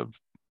terms of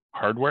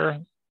hardware.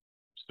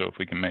 So if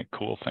we can make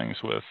cool things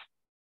with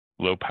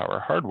low power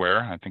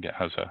hardware, I think it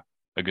has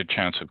a good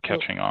chance of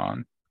catching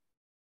on.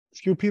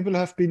 Few people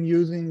have been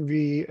using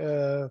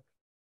the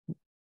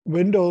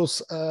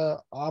Windows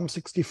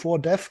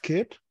ARM64 dev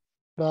kit,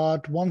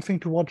 but one thing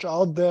to watch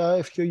out there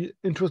if you're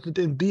interested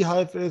in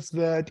Beehive is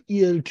that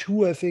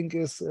EL2, I think,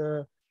 is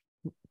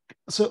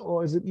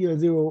or is it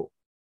EL0,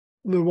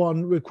 the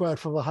one required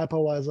for the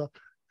hypervisor,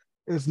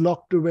 is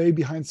locked away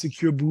behind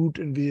secure boot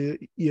in the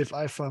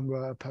EFI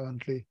firmware,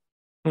 apparently.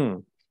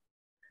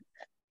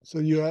 So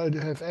you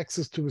have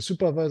access to the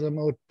supervisor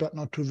mode, but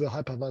not to the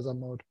hypervisor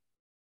mode.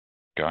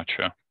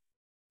 Gotcha.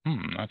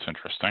 That's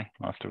interesting.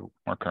 I'll have to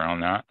work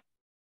around that.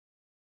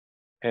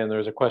 And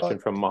there's a question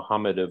from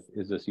Mohammed of,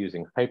 is this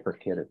using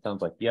HyperKit? It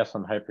sounds like yes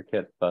on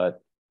HyperKit,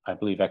 but I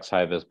believe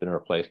Xhive has been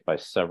replaced by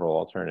several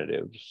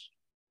alternatives,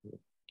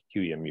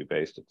 QEMU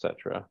based,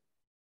 etc.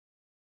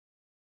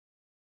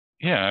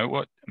 Yeah,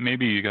 what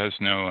maybe you guys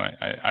know,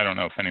 I don't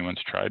know if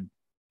anyone's tried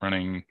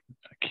running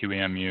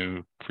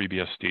QEMU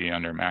FreeBSD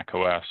under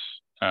macOS.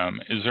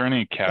 Is there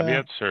any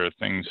caveats or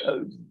things?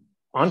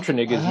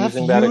 Ontranig is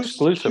using that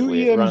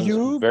exclusively. QEMU. It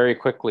runs very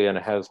quickly and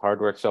it has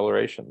hardware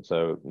acceleration,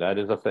 so that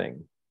is a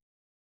thing.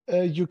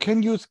 You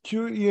can use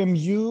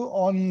QEMU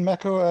on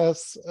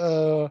macOS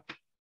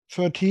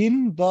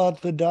 13,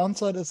 but the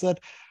downside is that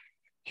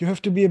you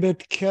have to be a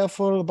bit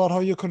careful about how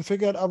you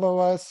configure it.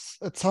 Otherwise,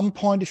 at some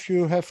point, if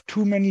you have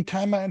too many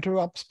timer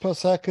interrupts per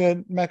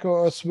second,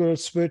 macOS will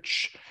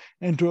switch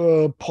into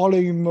a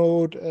polling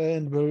mode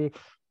and will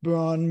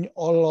burn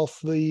all of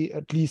the,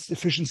 at least,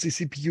 efficiency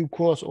CPU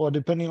cores, or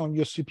depending on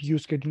your CPU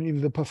schedule,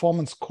 even the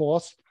performance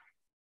cores,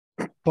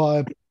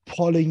 by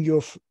polling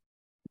your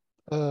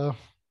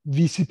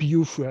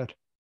vCPU thread.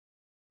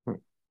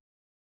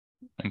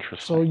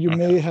 Interesting. So you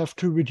may have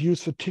to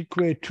reduce the tick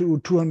rate to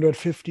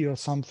 250 or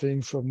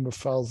something from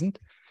 1,000.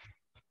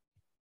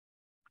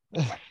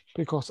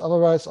 Because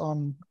otherwise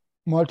on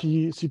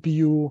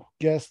multi-CPU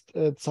guest,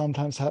 it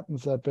sometimes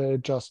happens that they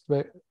just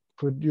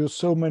produce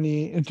so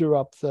many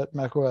interrupts that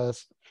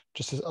macOS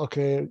just says,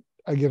 okay,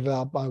 I give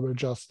up, I will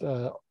just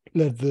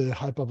let the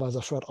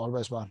hypervisor thread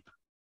always run.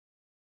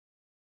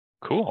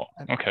 Cool.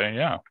 Okay,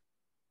 yeah.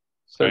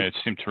 So I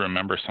seem to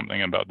remember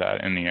something about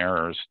that in the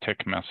errors.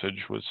 Tick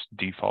message was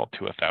default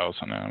to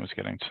 1,000, and I was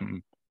getting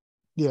some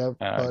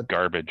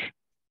garbage.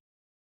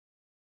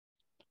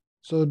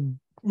 So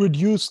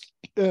reduce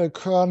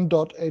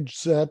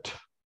kern.hz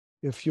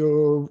if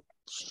you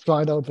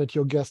find out that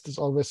your guest is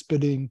always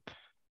spinning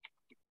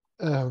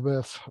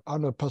with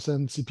 100%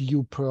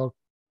 CPU per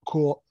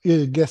core,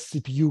 guest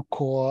CPU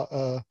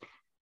core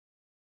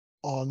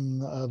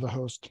on the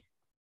host.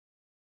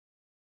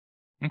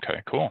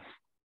 Okay, cool.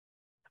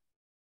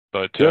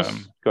 But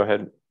yes, go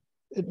ahead.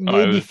 It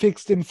may be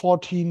fixed in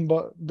 14,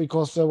 but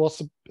because there was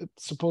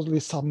supposedly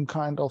some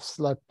kind of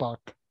slight bug.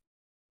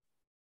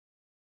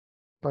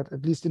 But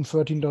at least in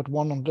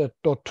 13.1 on that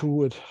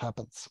 .2, it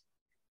happens.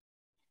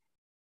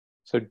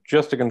 So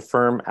just to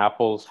confirm,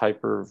 Apple's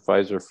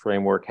hypervisor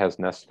framework has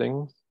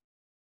nesting. Is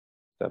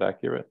that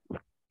accurate?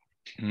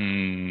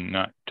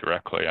 Not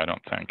directly, I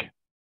don't think.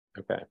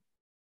 Okay.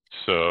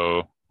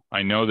 So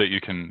I know that you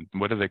can,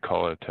 what do they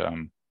call it?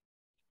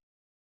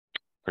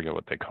 Forget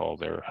what they call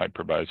their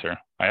hypervisor.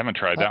 I haven't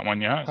tried that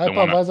one yet.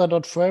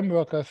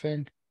 Hypervisor.framework, I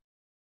think.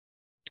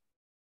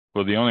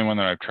 Well, the only one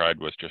that I've tried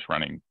was just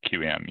running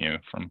QEMU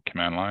from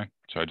command line.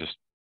 So I just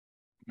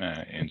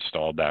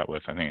installed that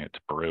with, I think it's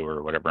Brew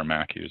or whatever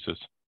Mac uses.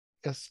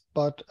 Yes,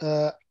 but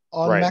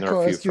On Right, and there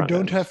are a few macOS, you front don't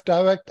ends. have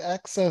direct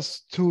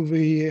access to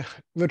the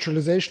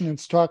virtualization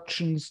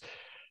instructions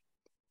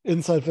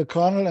inside the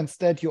kernel.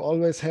 Instead, you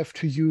always have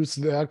to use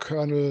their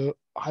kernel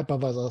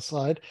hypervisor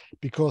side,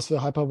 because the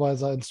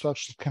hypervisor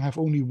instructions can have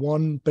only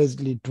one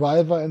basically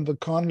driver in the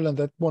kernel, and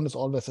that one is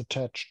always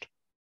attached.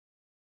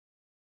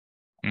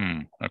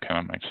 Okay,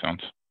 that makes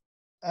sense.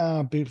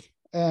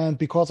 And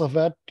because of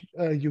that,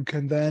 you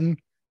can then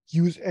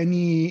use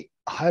any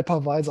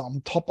hypervisor on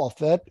top of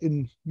that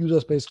in user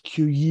space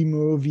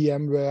QEMU,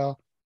 VMware,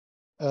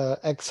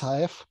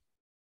 Xhive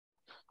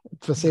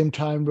at the same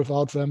time,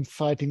 without them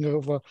fighting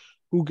over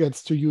who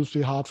gets to use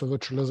the hardware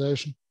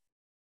virtualization.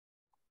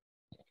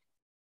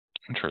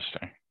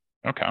 Interesting.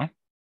 Okay.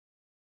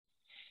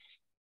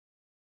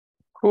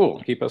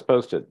 Cool. Keep us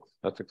posted.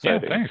 That's Yeah,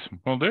 exciting. thanks.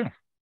 Will do.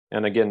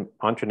 And again,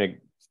 Antonig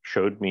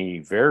showed me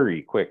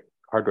very quick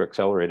hardware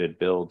accelerated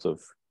builds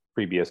of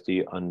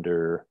FreeBSD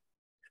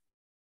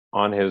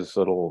on his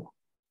little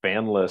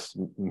fanless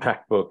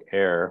MacBook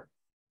Air,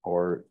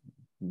 or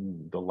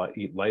the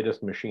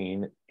lightest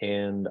machine.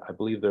 And I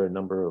believe there are a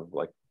number of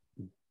like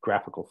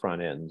graphical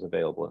front ends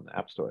available in the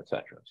App Store,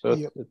 etc. So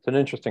it's an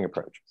interesting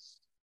approach.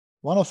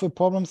 One of the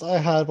problems I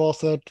had was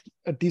that,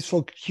 at least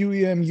for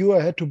QEMU,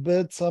 I had to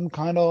build some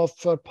kind of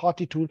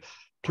third-party tool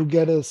to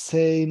get a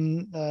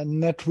sane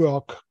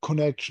network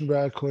connection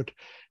where I could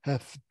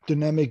have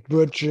dynamic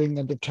bridging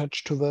and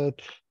attach to that.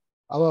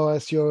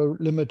 Otherwise, you're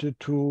limited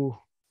to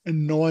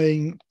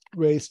annoying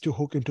ways to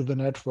hook into the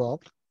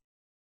network.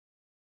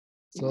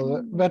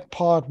 So that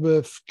part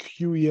with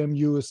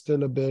QEMU is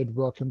still a bit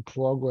work in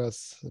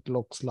progress, it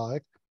looks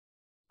like.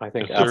 I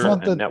think It's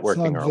not Apple and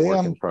networking are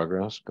work in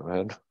progress. Go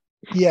ahead.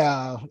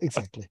 Yeah,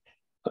 exactly.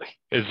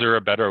 Is there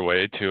a better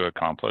way to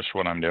accomplish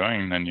what I'm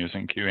doing than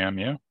using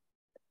QEMU?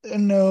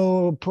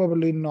 No,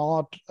 probably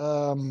not,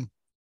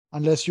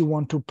 unless you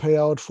want to pay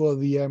out for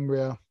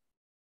VMware.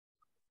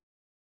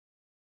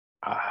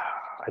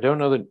 I don't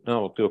know that.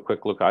 No, we'll do a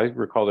quick look. I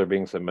recall there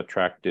being some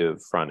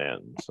attractive front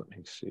ends. Let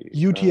me see.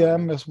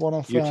 UTM is one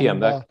of them. UTM,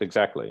 that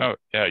exactly. Oh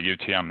yeah,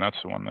 UTM. That's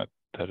the one that.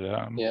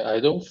 Yeah, I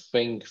don't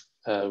think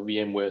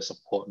VMware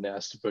support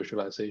NAS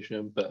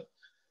virtualization, but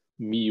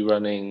me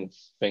running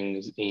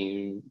things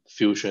in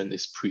Fusion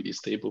is pretty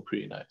stable,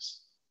 pretty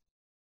nice.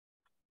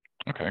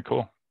 Okay,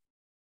 cool.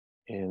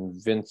 And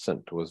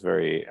Vincent was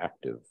very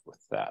active with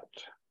that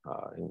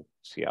in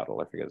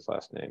Seattle. I forget his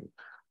last name.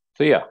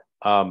 So yeah,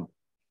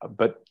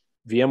 but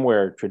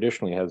VMware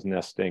traditionally has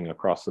nesting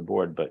across the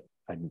board, but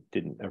I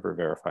didn't ever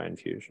verify in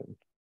Fusion.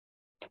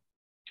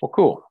 Well,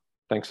 cool.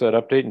 Thanks for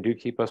that update, and do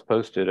keep us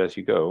posted as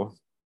you go.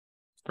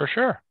 For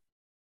sure.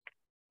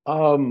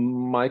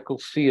 Michael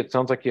C., it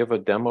sounds like you have a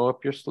demo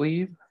up your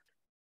sleeve.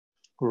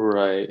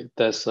 Right.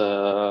 That's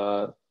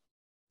how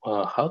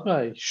do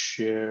I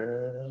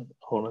share?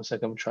 Hold on a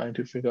second. I'm trying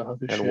to figure out how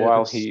to share. And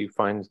while this. he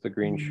finds the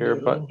green share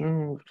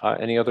button,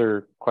 any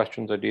other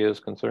questions, ideas,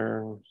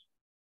 concerns?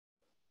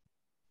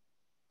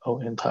 Oh,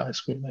 entire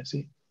screen, I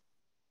see.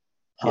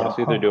 Yes,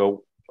 either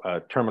do a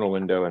terminal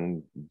window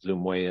and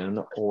zoom way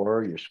in,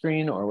 or your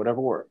screen, or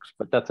whatever works.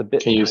 But that's a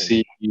bit. Can you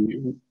see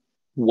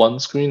one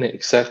screen,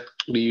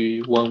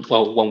 exactly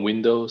one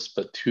Windows,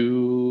 but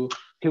two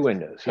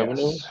windows?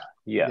 terminals?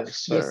 Yes,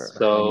 sir. Yes.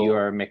 So and you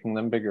are making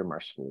them bigger,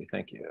 mercifully.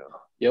 Thank you.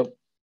 Yep.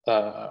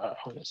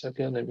 Hold on a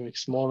second. Let me make it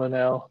smaller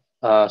now.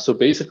 So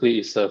basically,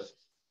 it's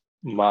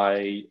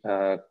my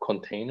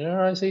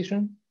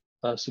containerization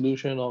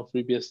solution on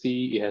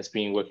FreeBSD. It has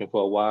been working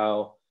for a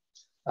while.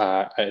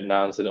 I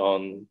announced it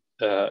on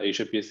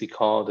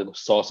AsiaBSDCon. The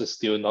source is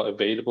still not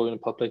available in the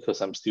public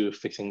because I'm still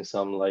fixing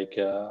some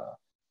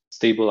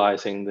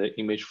stabilizing the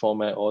image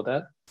format, all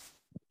that.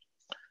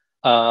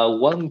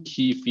 One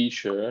key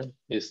feature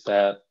is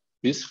that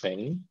this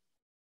thing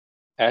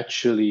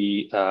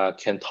actually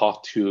can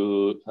talk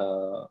to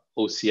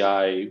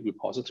OCI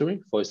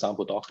repository, for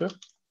example, Docker.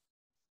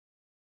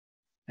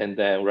 And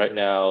then right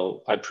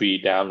now I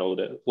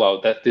pre-downloaded.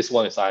 Well, this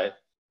one is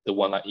the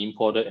one I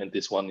imported, and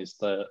this one is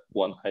the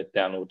one I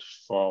downloaded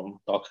from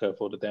Docker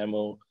for the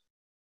demo.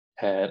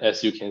 And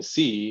as you can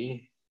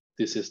see,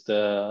 this is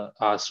the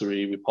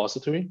R3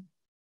 repository.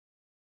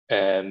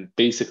 And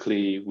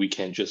basically, we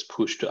can just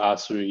push to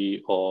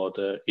R3 or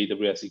the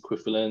AWS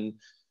equivalent.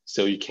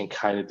 So you can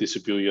kind of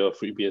distribute your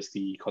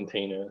FreeBSD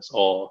containers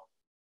or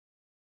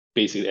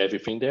basically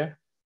everything there.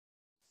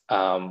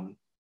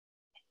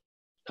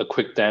 A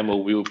quick demo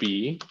will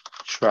be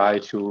try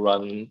to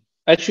run.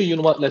 Actually, you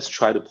know what? Let's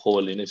try to pull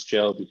a Linux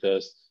gel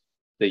because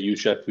they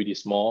usually are pretty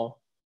small.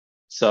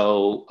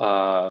 So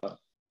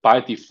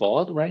by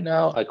default, right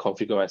now, I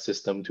configure my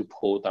system to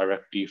pull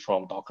directly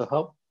from Docker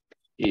Hub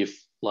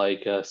if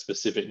like a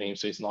specific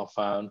namespace is not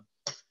found.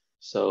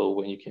 So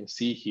when you can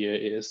see here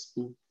is,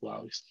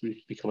 wow, it's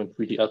becoming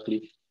pretty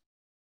ugly.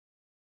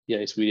 Yeah,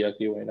 it's really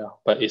ugly right now.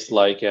 But it's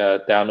like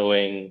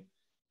downloading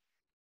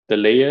the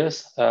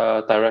layers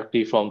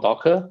directly from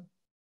Docker.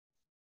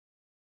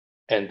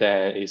 And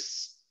then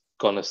it's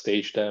gonna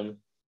stage them.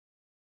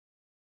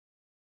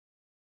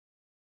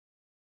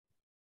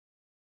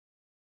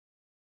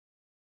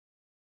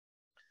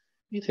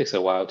 it takes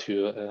a while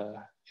to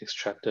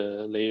extract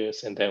the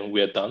layers, and then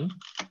we're done.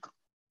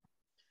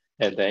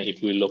 And then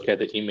if we look at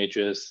the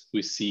images,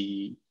 we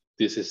see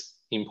this is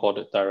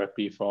imported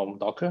directly from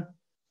Docker.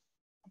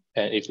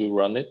 And if we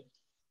run it,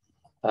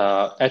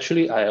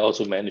 actually, I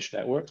also manage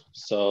network.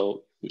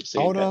 So we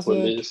say How does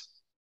network it list.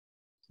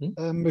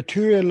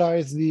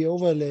 materialize the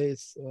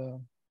overlays?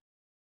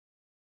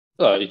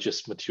 It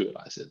just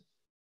materializes it.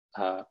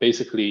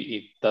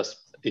 Basically,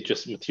 it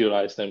just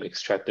materializes them,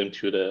 extract them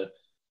to the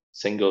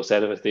single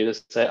set of a data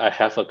set. I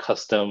have a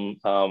custom,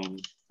 I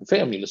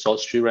think I'm in the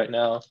source tree right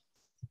now.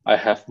 I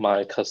have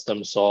my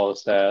custom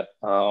source that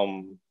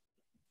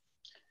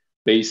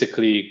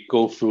basically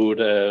go through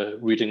the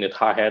reading the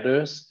tar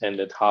headers and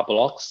the tar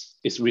blocks.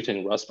 It's written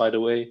in Rust, by the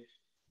way.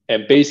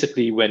 And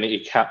basically, when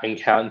it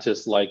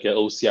encounters like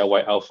OCI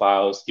whiteout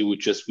files, it would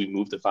just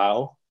remove the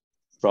file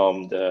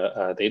from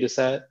the data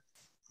set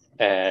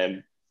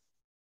and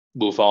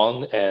move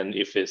on. And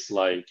if it's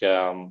like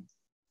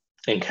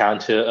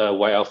encounter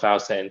whiteout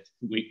files and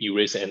we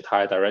erase the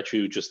entire directory,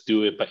 you just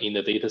do it but in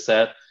the data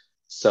set.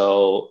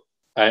 So,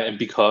 and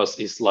because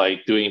it's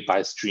like doing it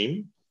by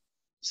stream,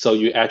 so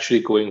you're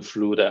actually going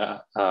through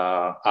the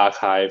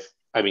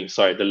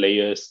the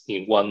layers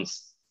in one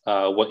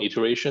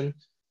iteration.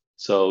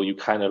 So you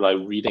kind of like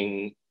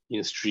reading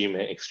in stream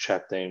and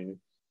extracting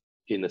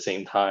in the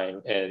same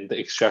time. And the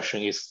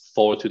extraction is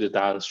forward to the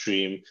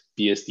downstream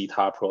BSD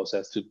tar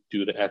process to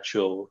do the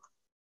actual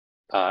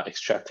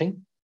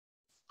extracting.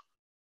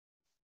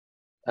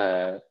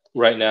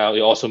 Right now,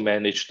 it also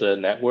manages the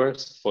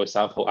networks. For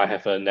example, I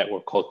have a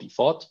network called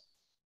default,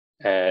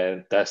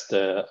 and that's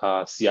the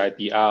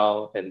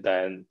CIDR, and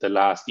then the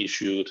last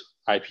issued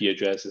IP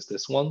address is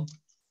this one.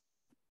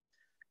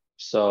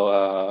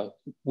 So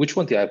which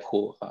one did I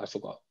pull? I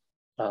forgot.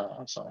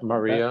 Sorry.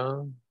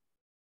 Maria.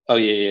 Oh,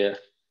 yeah.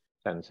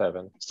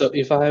 10.7. So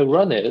if I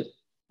run it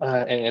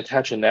and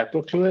attach a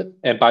network to it,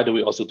 and by the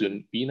way, also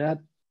do VNet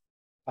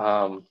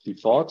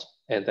default,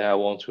 and then I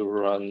want to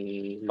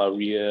run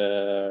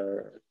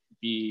Maria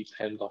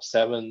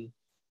B10.7, I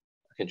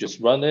can just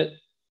run it.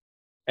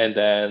 And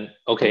then,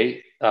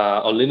 okay,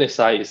 on Linux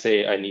side, you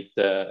say I need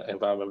the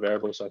environment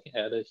variable, so I can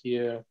add it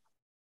here.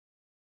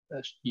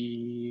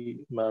 -e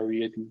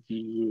MariaDB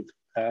root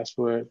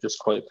password, just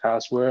call it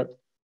password.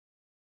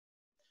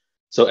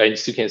 So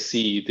as you can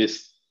see,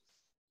 this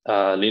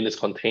Linux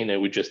container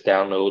we just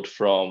download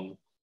from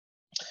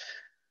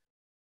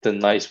the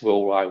nice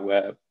World Wide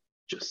Web,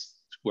 just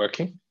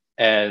working.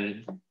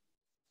 And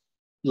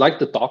like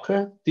the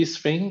Docker, this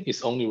thing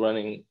is only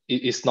running,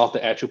 it's not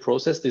the actual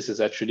process. This is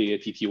actually a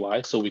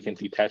TTY, so we can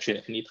detach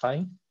it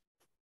anytime.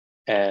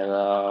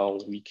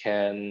 And we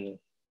can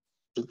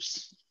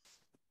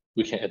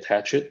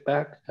attach it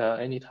back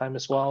anytime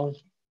as well.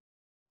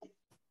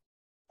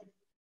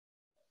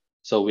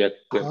 So we're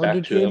How back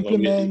did to you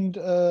implement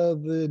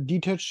the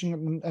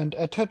detaching and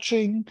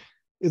attaching?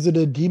 Is it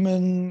a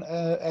daemon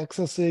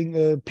accessing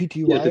a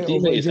PTY yeah, the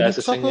daemon over a is Unix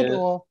accessing socket, it.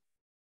 or?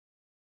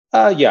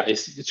 Yeah,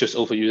 it's just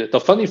overused. The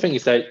funny thing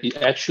is that it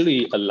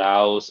actually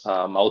allows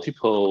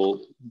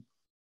multiple.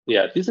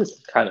 Yeah, this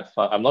is kind of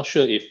fun. I'm not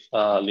sure if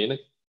Linux,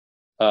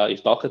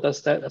 if Docker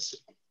does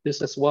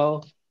this as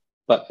well,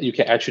 but you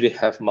can actually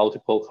have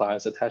multiple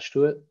clients attached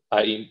to it.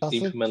 I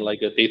implement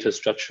like a data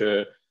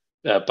structure,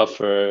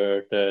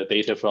 buffer the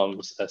data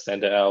from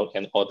sender out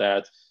and all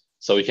that,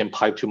 so you can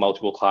pipe to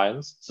multiple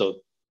clients.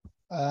 So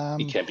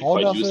it can be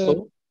quite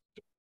useful.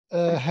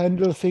 It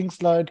handle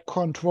things like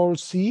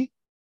Control-C?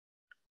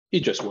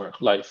 It just works.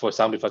 Like for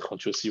example, if I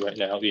Control-C right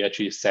now, we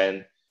actually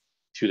send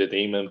to the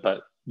daemon,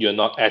 but you're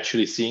not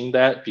actually seeing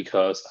that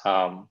because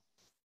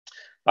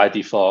by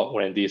default,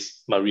 when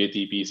this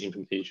MariaDB's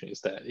implementation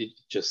is that it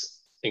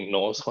just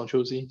ignores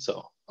Control-C.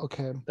 So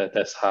okay,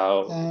 that's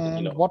how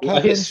what I can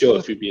happens show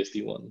a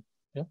FreeBSD one.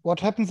 Yeah. What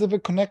happens if a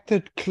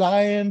connected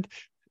client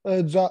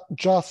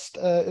just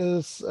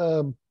is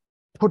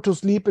put to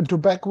sleep into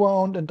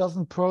background and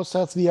doesn't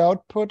process the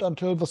output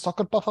until the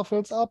socket buffer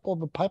fills up or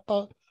the pipe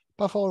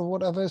buffer or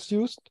whatever is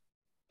used?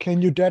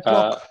 Can you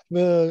deadlock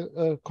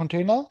the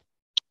container?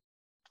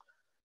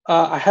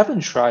 I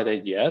haven't tried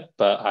it yet,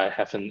 but I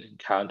haven't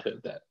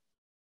encountered that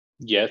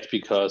yet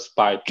because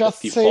by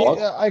just default,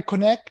 say I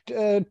connect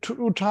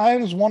 2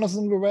 times, one is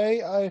in the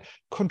way, I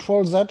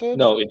control Z it.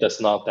 No, it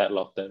does not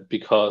deadlock them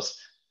because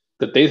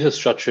the data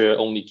structure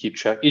only keep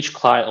track. Each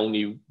client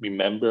only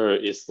remember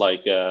is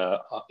like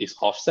is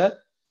offset.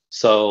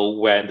 So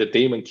when the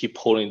daemon keep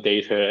pulling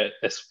data,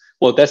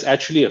 that's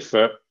actually a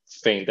third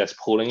thing that's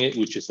pulling it,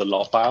 which is the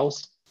log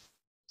files.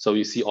 So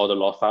you see all the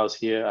log files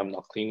here. I'm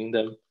not cleaning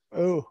them.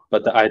 Oh.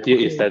 But the idea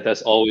is that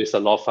there's always a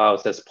log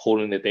files that's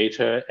pulling the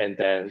data and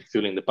then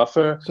filling the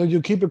buffer. So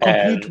you keep a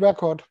complete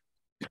record.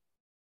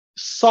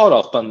 Sort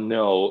of, but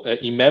no.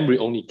 In memory,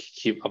 only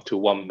keep up to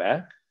 1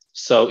 meg.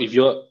 So if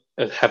you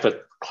have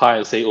a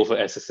client say over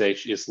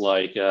SSH is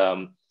like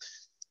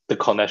the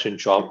connection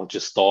drop or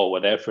just store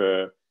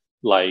whatever,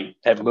 like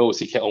at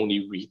most you can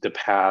only read the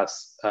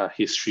past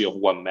history of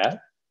 1 meg,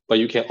 but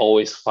you can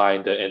always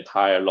find the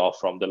entire log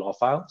from the log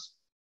files,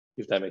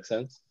 if that makes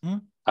sense.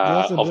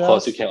 Yes, it Of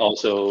course, you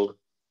does.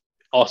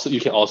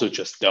 can also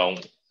just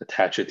don't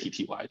attach a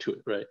TTY to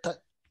it, right? Do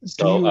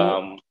So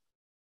you,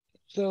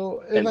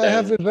 so if and I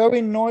have then a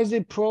very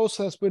noisy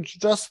process which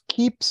just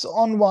keeps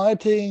on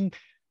writing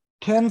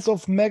tens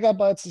of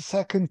megabytes a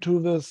second to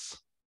this,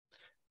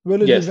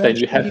 will it yes, then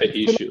you have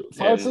eventually an fill up issue, the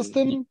file and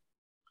system,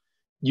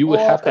 you would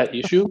or have that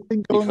is issue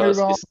something going because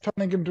around it's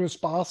turning into a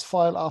sparse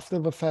file after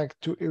the fact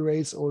to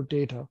erase old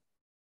data?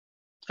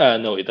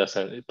 no, it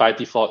doesn't. By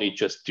default, it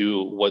just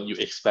do what you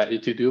expect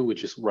it to do,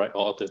 which is write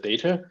all the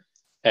data.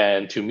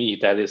 And to me,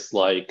 that is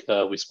like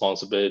a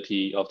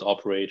responsibility of the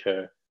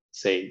operator.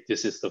 Say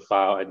this is the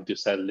file, I need to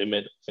set a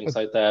limit, things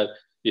like that.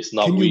 It's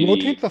not Can you really.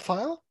 rotate the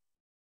file?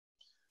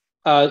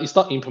 It's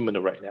not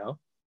implemented right now,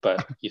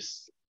 but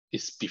it's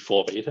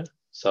before beta,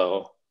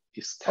 so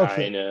it's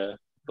kind of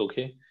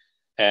okay.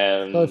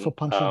 And Sorry for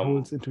punching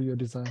holes into your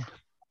design.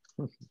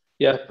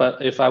 yeah,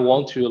 but if I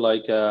want to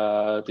like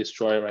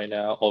destroy it right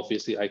now,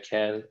 obviously I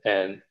can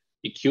and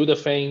EQ the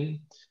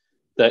thing.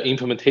 The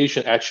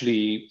implementation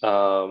actually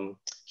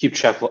keep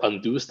track of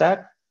undo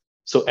stack.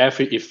 So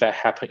every effect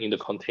happen in the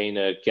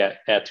container get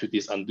add to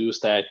this undo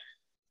stack.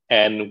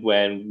 And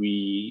when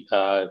we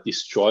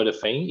destroy the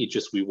thing, it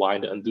just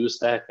rewind the undo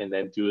stack and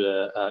then do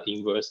the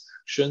inverse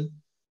action.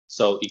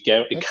 So it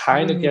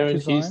kind of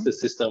guarantees the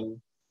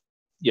system.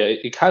 Yeah,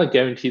 it kind of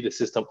guarantees the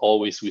system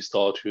always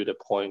restore to the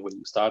point when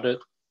you started.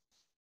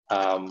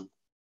 And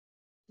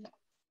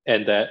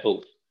that,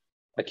 oh,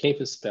 I can't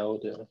even spell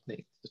the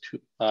name.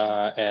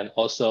 And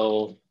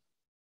also,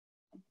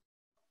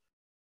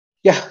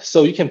 yeah,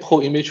 so you can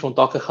pull image from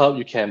Docker Hub.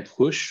 You can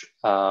push.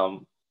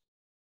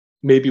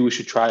 Maybe we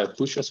should try a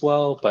push as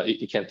well, but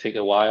it can take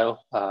a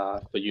while.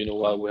 But you know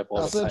what? We have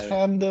all Does the it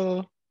time.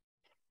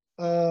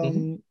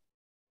 handle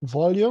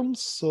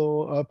volumes,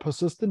 so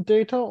persistent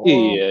data? Or?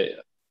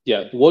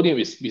 Yeah. Volume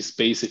is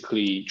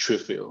basically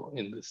trivial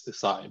in this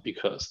design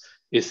because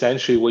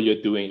essentially what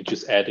you're doing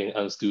just adding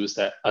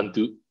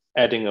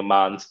adding a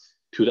mount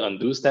to the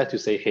undo stack to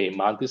say, hey,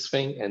 mount this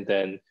thing, and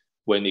then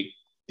when it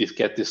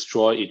get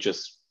destroyed, it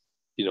just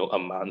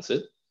unmounts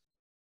it.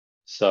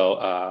 So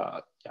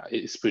yeah,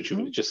 it's pretty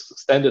trivial. Just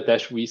standard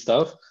 -v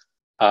stuff.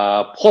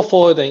 Port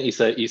forwarding is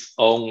its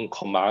own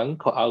command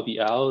called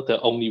RDL. The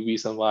only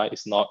reason why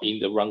it's not in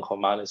the run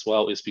command as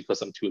well is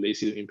because I'm too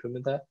lazy to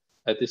implement that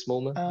at this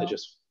moment. I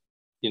just,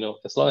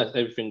 as long as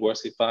everything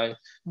works, it's fine.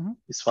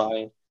 It's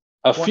fine.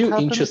 A few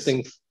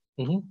interesting.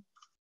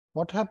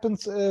 What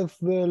happens if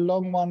the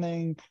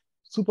long-running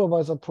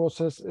supervisor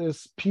process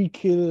is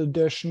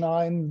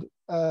pkill-9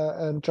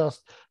 and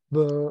just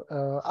the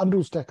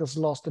undo stack is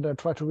lost and I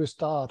try to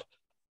restart?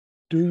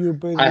 Do you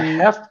basically... I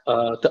have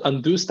the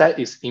undo stack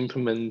is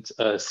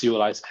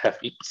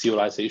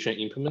serialization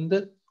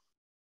implemented.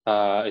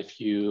 If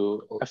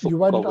you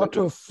write it out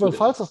to a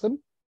file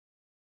system?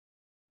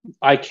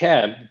 I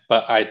can,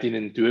 but I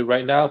didn't do it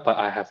right now, but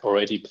I have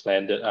already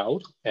planned it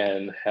out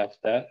and have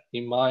that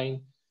in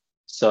mind.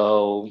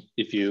 So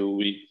if you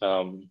read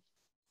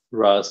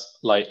Rust,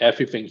 like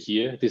everything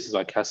here, this is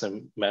my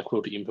custom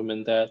macro to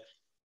implement that.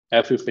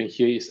 Everything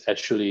here is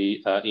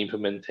actually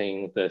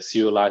implementing the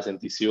serialize and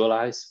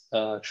deserialize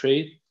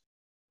trait,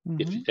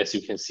 as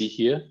you can see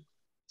here.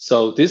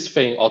 So this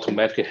thing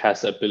automatically has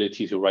the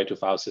ability to write to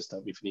file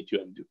system if you need to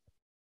undo.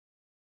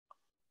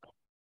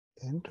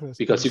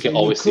 Interesting. Because you can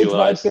always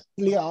serialize.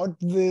 Basically out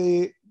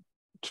the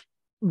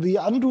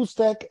undo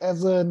stack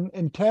as an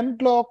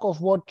intent log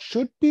of what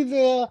should be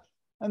there,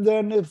 and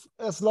then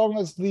as long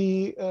as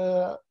the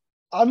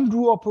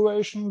undo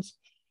operations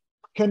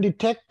can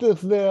detect if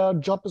their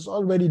job is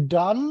already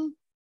done,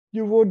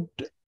 you would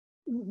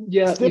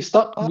it's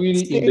not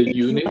really in the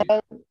unit,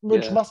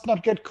 which must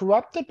not get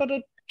corrupted, but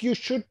you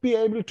should be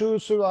able to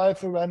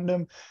survive a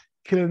random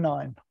kill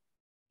 9.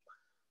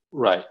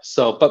 Right.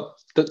 So, but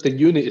the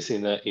unit is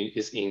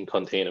in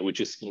container, which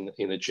is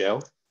in a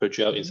jail per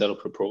jail instead of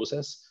per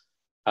process,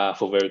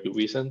 for very good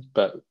reason.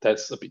 But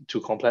that's a bit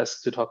too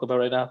complex to talk about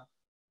right now.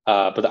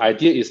 But the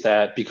idea is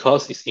that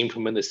because it's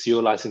implemented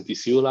serialize and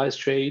deserialize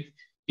trait,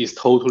 it's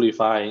totally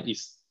fine.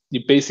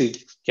 You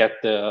basically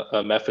get the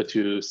method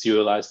to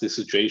serialize this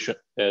situation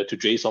to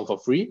JSON for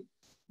free.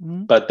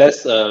 But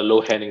that's a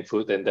low-hanging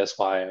fruit, and that's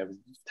why I'm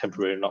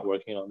temporarily not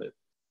working on it.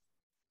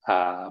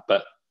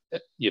 But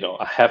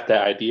I have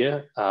that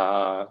idea.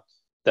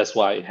 That's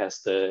why it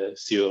has the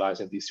serialize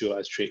and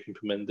deserialize trait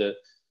implemented.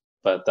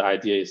 But the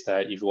idea is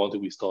that if you want to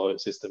restore a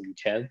system, you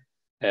can.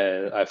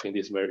 And I think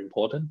this is very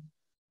important.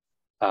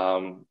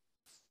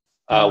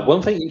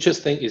 One thing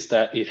interesting is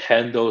that it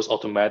handles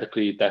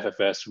automatically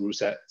DefFS rule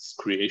sets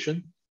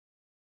creation.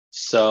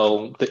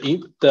 So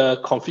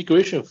the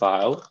configuration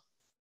file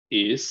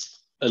is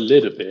a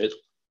little bit,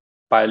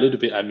 by a little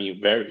bit, I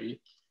mean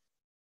very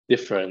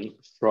different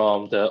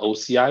from the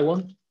OCI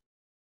one.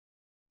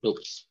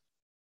 Oops.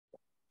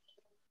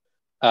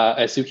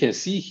 As you can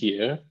see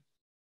here,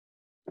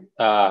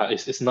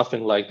 it's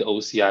nothing like the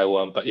OCI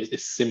one, but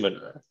it's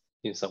similar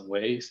in some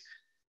ways.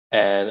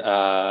 And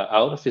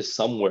out of it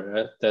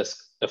somewhere, there's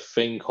a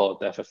thing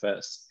called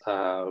FFS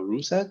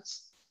rule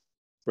sets,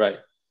 right?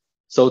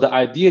 So the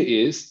idea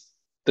is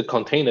the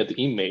container, the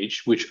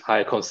image, which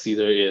I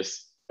consider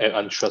is an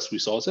untrusted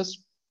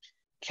resources,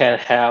 can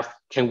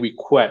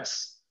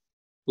request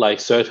like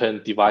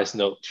certain device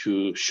node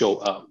to show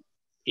up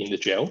in the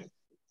jail.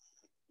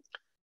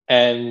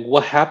 And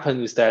what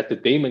happens is that the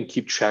daemon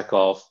keep track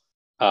of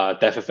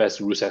DevFS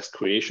rule set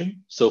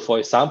creation. So for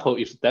example,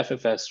 if the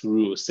DevFS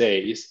rule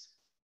says,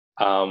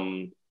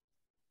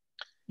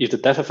 if the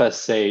DevFS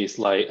says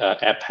like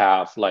app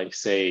path, like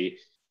say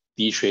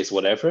dtrace,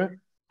 whatever,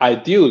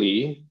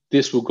 ideally,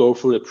 this will go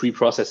through the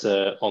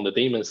preprocessor on the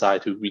daemon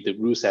side to read the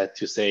rule set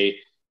to say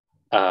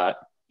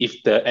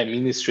if the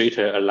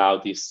administrator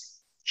allowed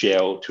this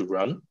jail to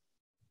run.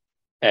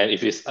 And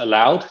if it's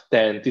allowed,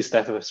 then this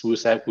DevFS rule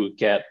set will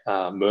get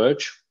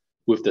merged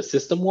with the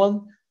system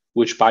one,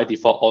 which by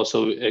default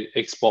also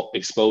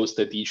expose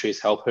the dtrace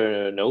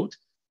helper node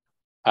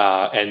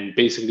and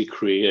basically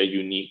create a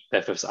unique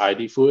DevFS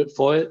ID for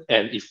it.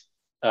 And if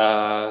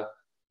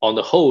on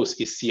the host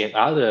is seeing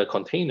another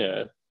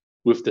container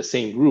with the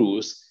same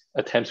rules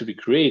attempt to be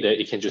created,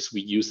 it can just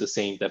reuse the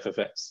same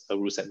DevFS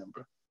rule set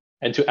number.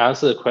 And to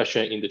answer the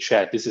question in the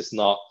chat, this is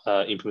not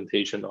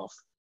implementation of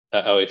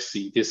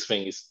LXC. This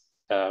thing is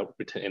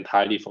written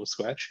entirely from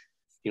scratch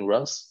in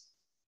Rust,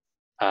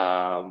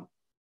 kind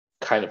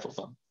of for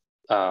fun.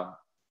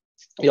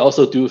 We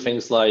also do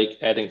things like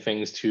adding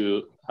things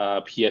to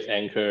PF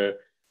anchor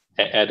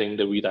and adding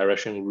the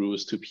redirection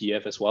rules to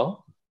PF as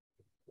well.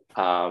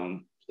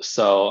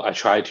 So I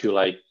try to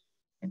like,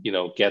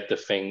 get the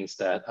things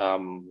that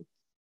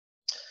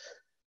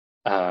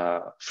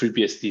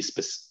FreeBSD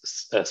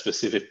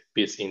specific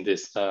bits in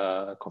this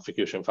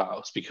configuration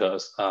files,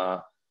 because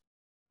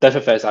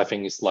DevFS, I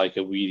think, is like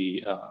a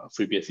really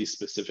FreeBSD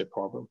specific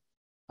problem.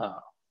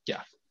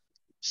 Yeah.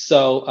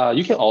 So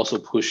you can also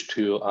push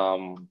to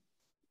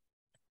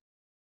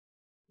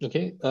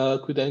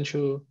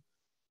credential.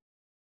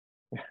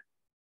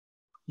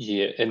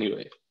 Yeah.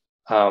 Anyway,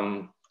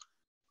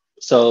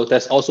 so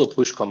there's also a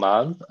push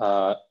command.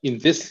 In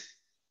this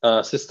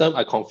system,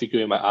 I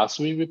configure my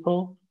R3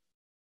 repo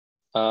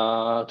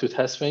to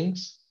test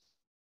things.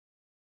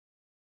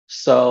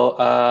 So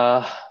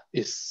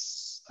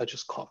I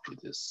just copy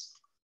this,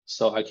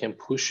 so I can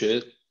push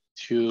it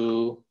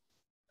to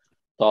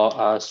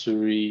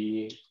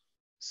 .r3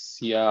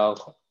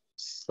 CL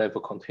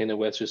level container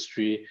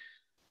registry.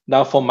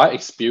 Now, from my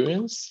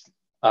experience,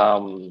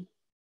 the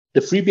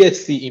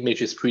FreeBSD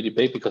image is pretty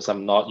big because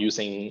I'm not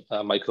using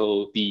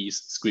Michael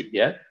D's script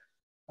yet.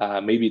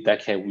 Maybe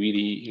that can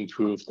really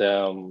improve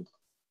the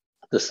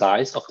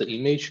size of the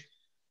image.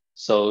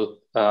 So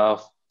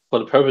for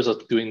the purpose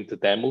of doing the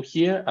demo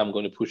here, I'm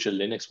going to push a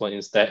Linux one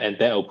instead, and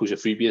then I'll push a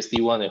FreeBSD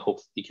one and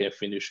hope it can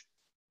finish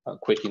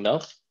quick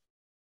enough.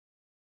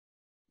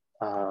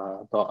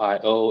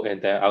 .io,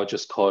 and then I'll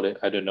just call it,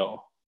 I don't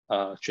know,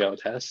 gel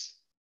test.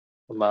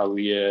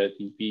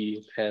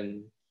 MariaDB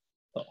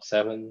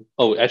 10.7.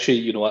 Oh, actually,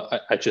 you know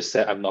what? I just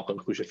said I'm not going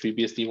to push a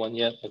FreeBSD one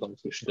yet. I'm going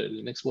to push the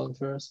Linux one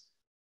first.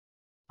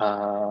 So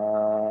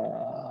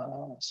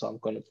I'm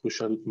going to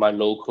push my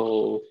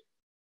local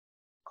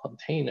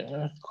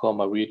container called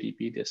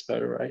MariaDB. That's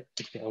better, right?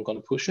 Okay, I'm going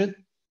to push it.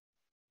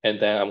 And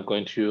then I'm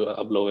going to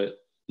upload it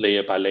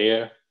layer by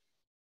layer.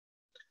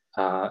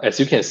 As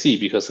you can see,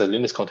 because the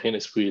Linux container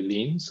is pretty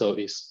lean, so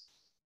it's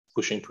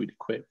pushing pretty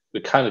quick.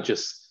 We kind of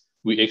just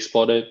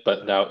re-export it,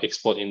 but now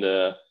export in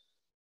the,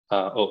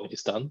 oh,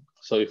 it's done.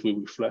 So if we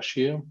refresh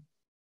here,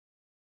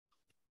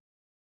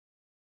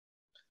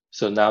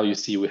 so now you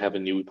see we have a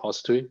new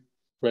repository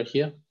right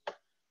here.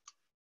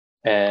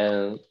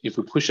 And if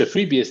we push a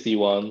FreeBSD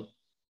one,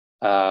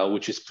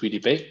 which is pretty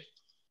big,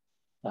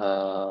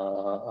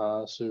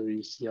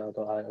 sorry,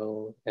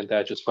 cl.io, and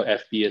that just for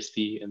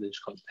FBSD and then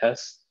just call it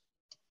test.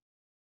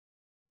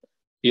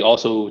 You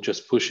also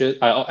just push it.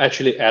 I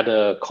actually add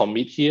a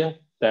commit here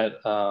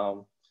that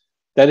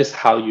that is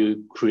how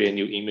you create a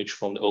new image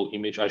from the old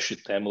image. I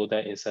should demo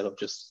that instead of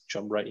just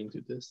jump right into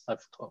this. I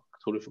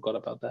totally forgot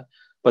about that.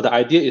 But the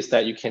idea is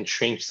that you can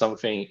change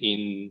something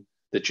in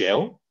the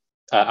jail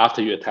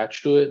after you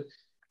attach to it,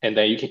 and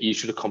then you can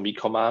issue the commit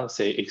command,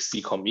 say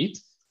xc commit,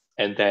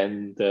 and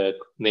then the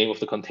name of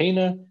the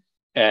container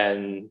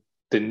and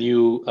the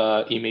new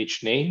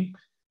image name,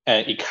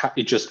 and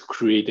it just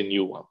create a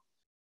new one.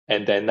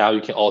 And then now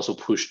you can also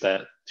push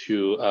that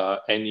to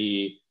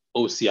any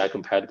OCI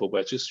compatible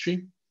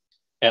registry.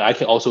 And I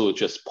can also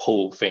just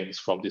pull things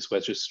from this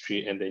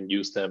registry and then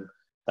use them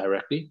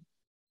directly.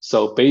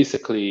 So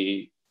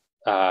basically,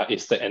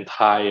 it's the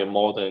entire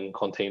modern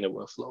container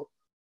workflow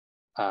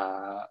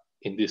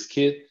in this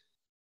kit.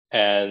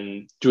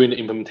 And during the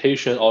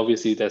implementation,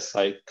 obviously, there's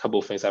like a couple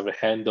of things I have to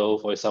handle,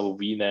 for example,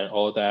 VLAN,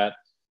 all that.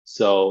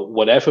 So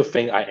whatever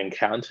thing I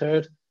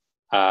encountered,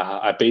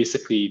 I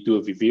basically do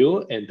a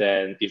review. And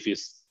then if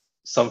it's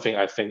something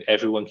I think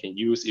everyone can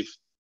use, if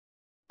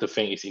the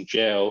thing is in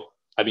jail,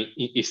 I mean,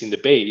 it's in the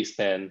base,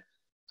 then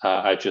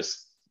I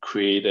just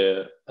create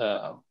a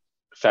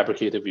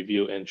fabricated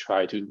review and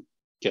try to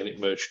get it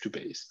merged to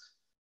base.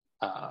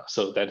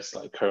 So that is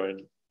like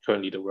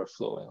currently the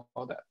workflow and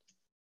all that.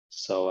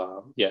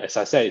 So yeah, as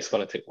I said, it's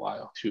going to take a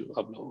while to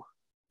upload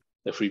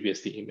the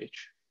FreeBSD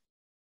image.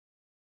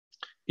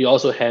 He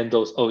also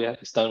handles, oh yeah,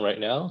 it's done right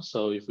now.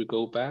 So if we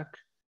go back,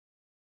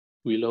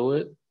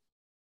 reload it,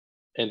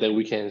 and then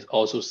we can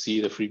also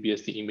see the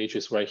FreeBSD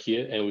images right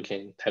here, and we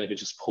can technically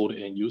just pull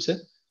it and use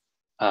it.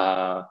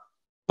 But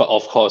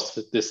of course,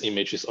 this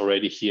image is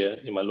already here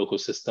in my local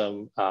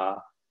system.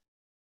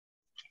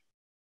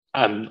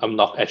 I'm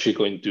not actually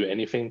going to do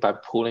anything by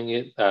pulling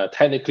it.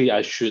 Technically,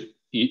 I should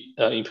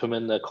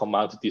implement a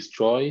command to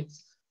destroy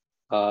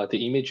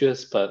the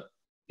images, but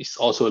it's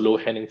also a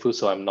low-hanging fruit,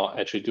 so I'm not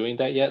actually doing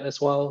that yet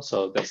as well.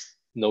 So there's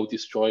no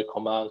destroy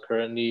command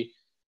currently,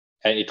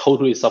 and it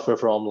totally suffers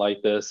from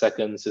like the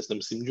second system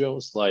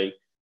syndromes. Like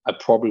I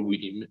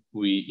probably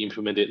we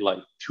implemented like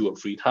 2 or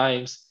 3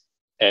 times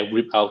and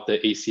rip out the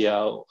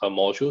ACL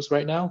modules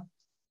right now.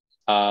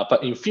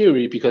 But in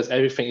theory, because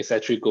everything is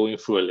actually going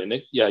through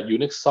a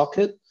Unix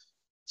socket,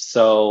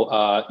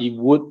 so it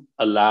would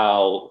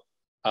allow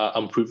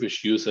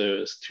unprivileged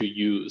users to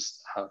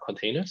use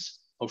containers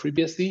on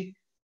FreeBSD.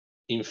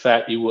 In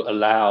fact, it will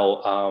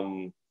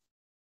allow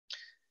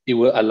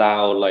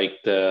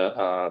like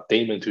the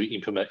daemon to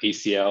implement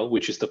ACL,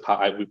 which is the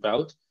part I rip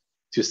out,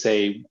 to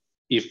say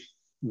if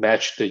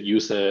match the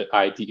user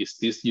ID is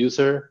this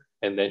user,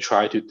 and then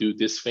try to do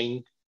this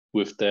thing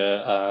with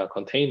the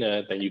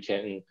container, then you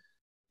can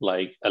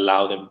like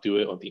allow them to do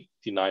it or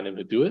deny them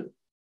to do it.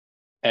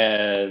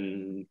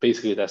 And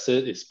basically that's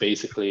it. It's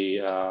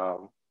basically,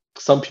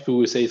 some people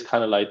will say it's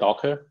kind of like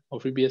Docker on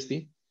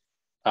FreeBSD.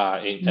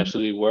 It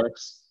absolutely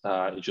works.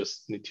 You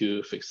just need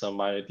to fix some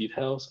minor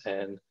details,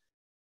 and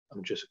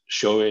I'm just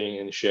showing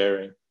and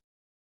sharing.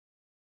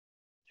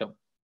 Yep.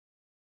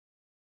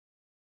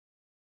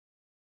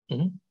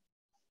 From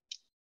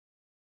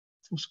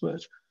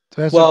scratch.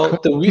 Well,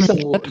 the reason,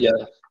 yeah.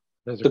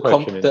 There's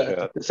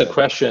a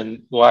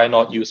question, why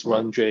not use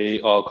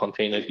runj or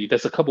containerd?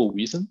 There's a couple of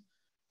reasons.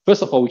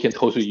 First of all, we can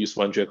totally use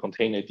runj or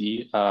containerd.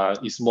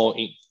 It's more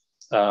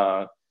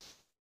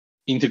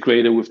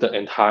integrated with the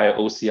entire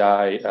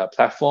OCI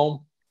platform.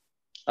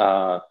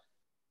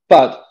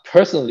 But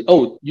personally,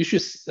 you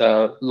should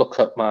look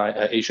up my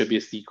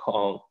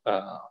AsiaBSDCon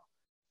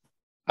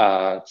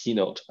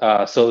keynote.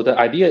 So the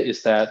idea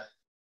is that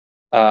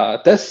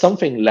there's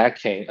something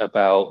lacking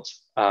about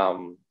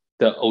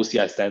the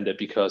OCI standard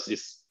because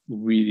it's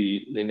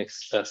really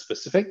Linux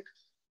specific.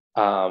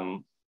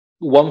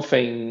 One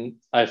thing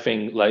I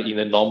think, like in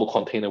a normal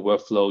container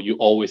workflow, you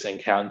always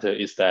encounter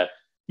is that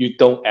you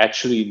don't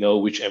actually know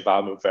which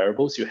environment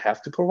variables you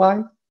have to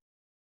provide.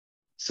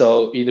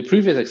 So in the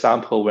previous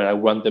example, when I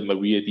run the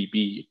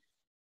MariaDB,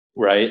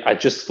 right, I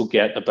just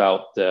forget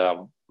about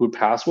the root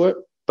password,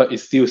 but it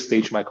still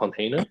staged my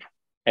container,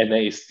 and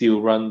then it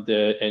still run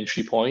the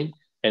entry point.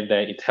 And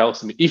then it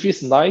tells me, if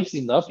it's nice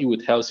enough, it will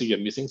tell you you're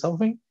missing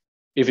something.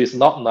 If it's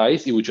not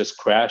nice, it will just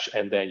crash,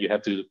 and then you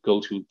have to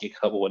go to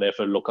GitHub or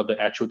whatever, look up the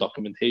actual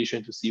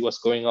documentation to see what's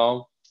going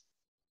on.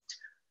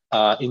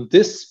 In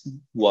this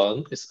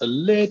one, it's a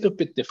little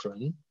bit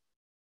different.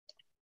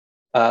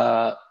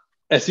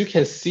 As you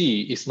can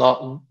see, it's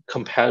not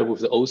compatible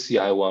with the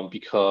OCI one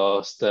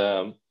because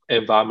the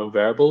environment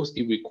variables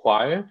it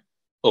required,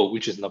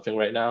 which is nothing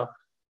right now,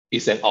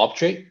 is an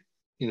object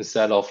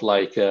instead of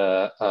like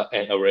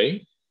an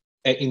array.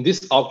 And in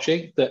this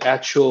object, the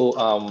actual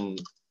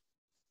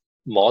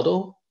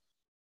model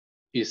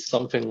is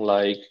something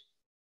like,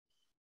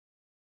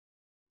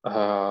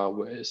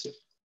 where is it?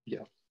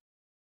 Yeah.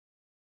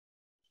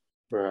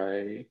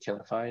 Right, can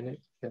I find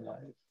it? Can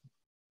I?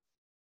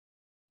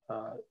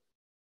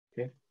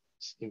 Okay,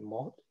 it's in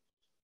mod.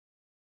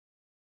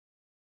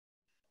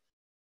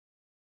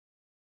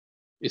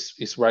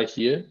 It's right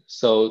here.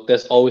 So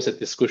there's always a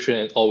description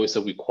and always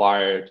a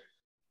required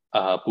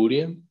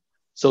Boolean.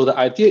 So the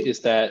idea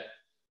is that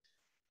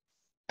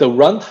the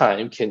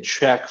runtime can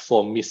check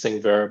for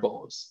missing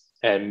variables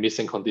and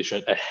missing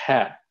condition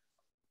ahead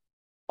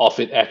of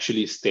it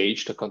actually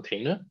staged the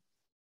container.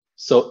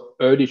 So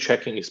early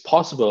checking is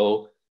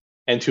possible.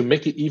 And to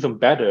make it even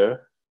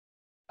better,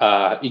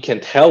 it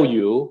can tell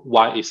you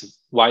why is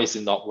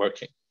it not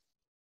working.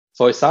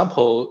 For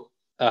example,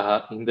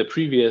 in the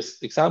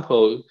previous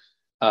example,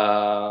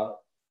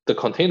 the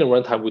container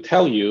runtime will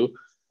tell you,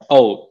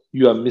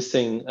 you are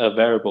missing a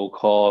variable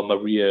called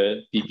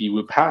MariaDB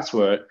root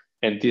password,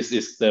 and this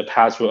is the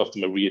password of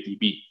the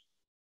MariaDB,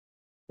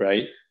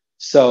 right?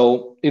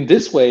 So in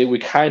this way, we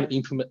kind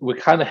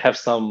of have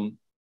some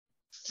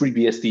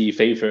FreeBSD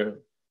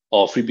favor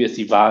or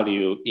FreeBSD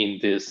value in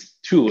these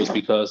tools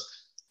because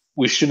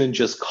we shouldn't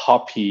just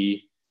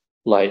copy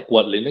like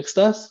what Linux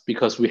does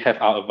because we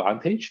have our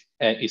advantage,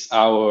 and it's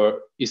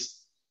good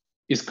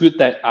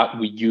that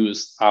we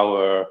use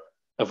our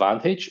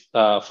advantage.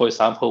 For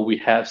example, we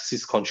have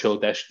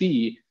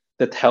syscontrol-d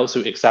that tells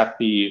you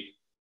exactly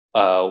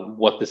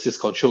what the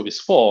syscontrol is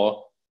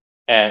for,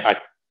 and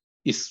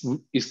it's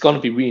going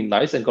to be really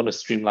nice and going to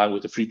streamline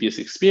with the FreeBSD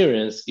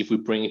experience if we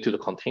bring it to the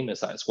container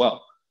side as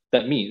well.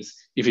 That means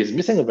if it's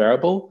missing a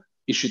variable,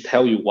 it should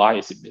tell you why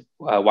is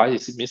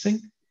it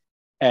missing,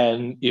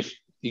 and if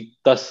it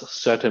does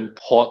certain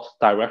port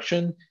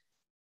direction,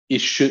 it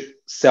should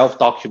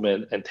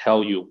self-document and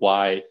tell you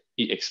why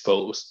it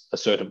exposed a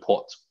certain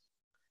port.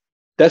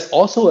 There's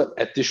also an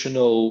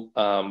additional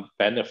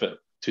benefit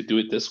to do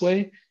it this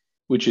way,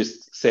 which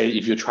is, say,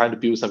 if you're trying to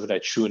build something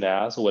like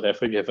TrueNAS or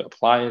whatever, you have an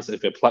appliance,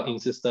 if you have a plugin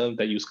system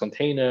that use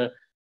container,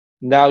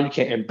 now you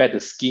can embed the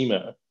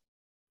schema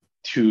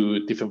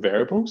to different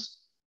variables.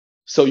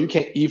 So you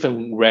can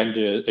even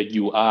render a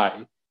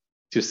UI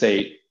to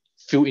say,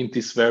 fill in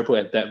this variable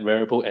and that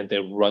variable, and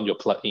then run your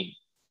plugin,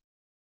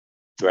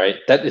 right?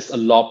 That is a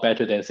lot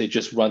better than, say,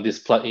 just run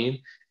this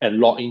plugin and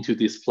log into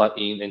this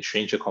plugin and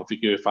change your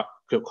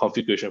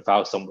configuration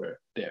file somewhere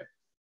there.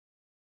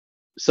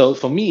 So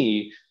for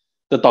me,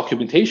 the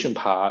documentation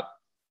part,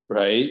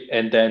 right,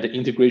 and then the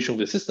integration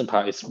with the system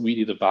part is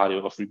really the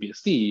value of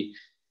FreeBSD.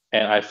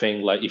 And I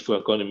think, like, if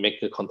we're going to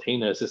make a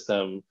container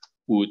system,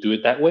 we would do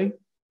it that way.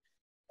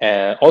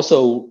 And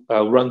also,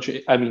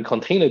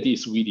 Containerd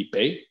is really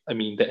big. I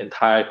mean, the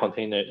entire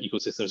container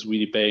ecosystem is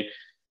really big.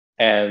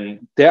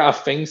 And there are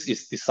things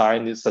it's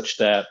designed such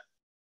that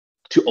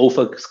to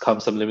overcome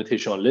some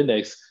limitation on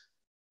Linux.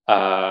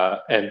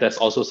 And that's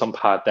also some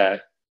part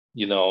that,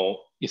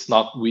 it's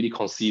not really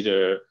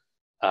considered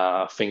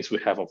things we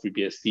have on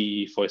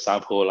FreeBSD. For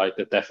example, like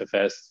the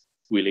DevFS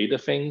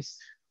related things,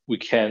 we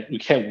can't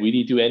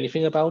really do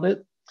anything about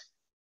it.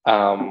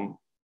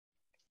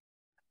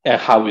 And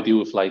how we deal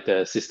with like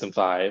the System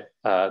 5,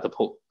 the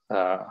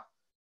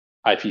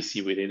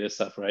IPC related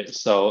stuff, right?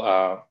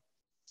 So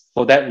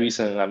for that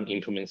reason, I'm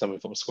implementing something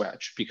from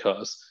scratch,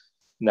 because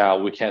now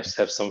we can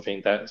have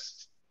something that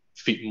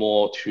fit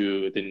more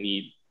to the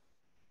need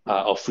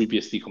of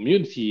FreeBSD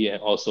community,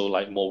 and also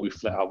like more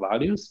reflect our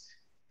values,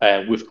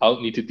 and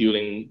without need to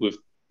dealing with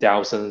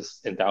thousands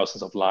and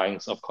thousands of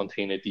lines of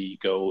Containerd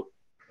Go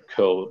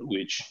code,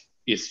 which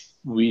is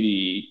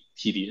really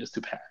tedious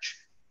to patch.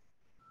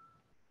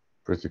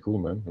 Pretty cool,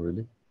 man.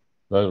 Really,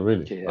 no,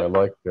 really. Okay, yeah. I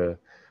like.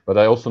 But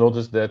I also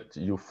noticed that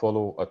you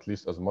follow, at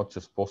least as much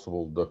as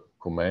possible, the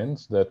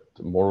commands that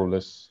more or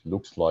less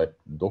looks like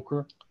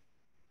Docker.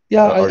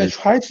 Yeah, I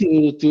try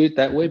to do it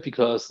that way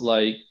because,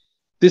 like,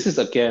 this is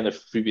again a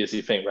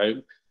FreeBSD thing,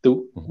 right?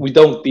 We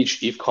don't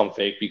ditch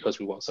ifconfig because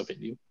we want something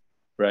new,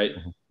 right?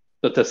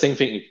 But the same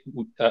thing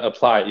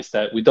apply is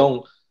that we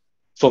don't.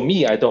 For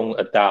me, I don't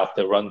adapt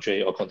the runj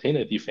or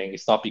Containerd thing.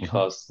 It's not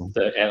because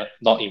the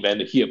not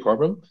invented here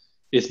problem.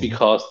 It's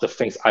because the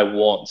things I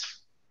want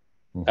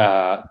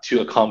to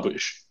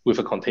accomplish with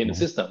a container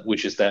system,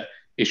 which is that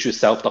it should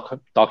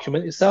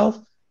self-document itself.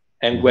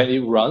 And when it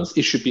runs,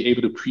 it should be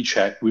able to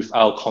pre-check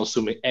without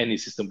consuming any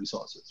system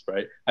resources,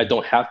 right?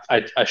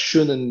 I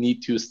shouldn't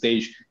need to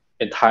stage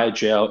entire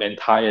jail,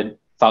 entire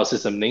file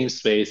system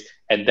namespace,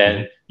 and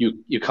then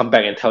you come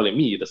back and telling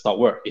me it does not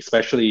work.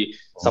 Especially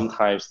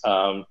sometimes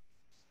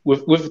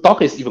with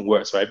Docker, it's even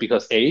worse, right?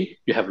 Because A,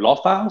 you have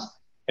log files,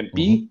 and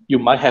B, you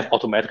might have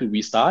automatically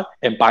restart.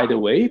 And by the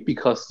way,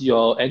 because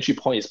your entry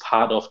point is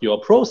part of your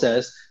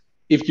process,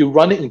 if you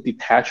run it in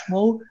detached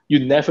mode,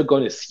 you're never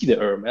going to see the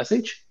error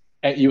message.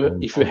 And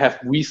if you have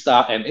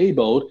restart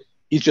enabled,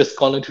 it's just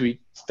going to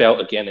fail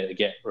again and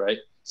again, right?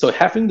 So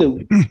having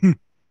the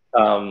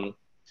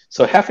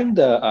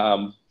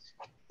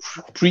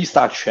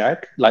pre-start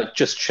check, like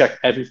just check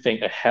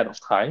everything ahead of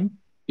time,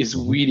 is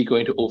really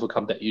going to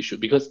overcome that issue.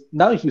 Because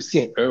now if you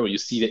see an error, you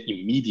see that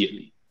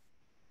immediately,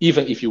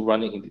 even if you're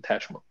running in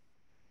detached mode,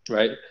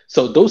 right?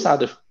 So those are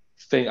the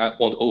things I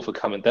want to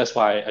overcome, and that's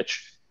why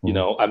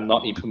I'm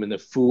not implementing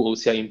full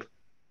OCI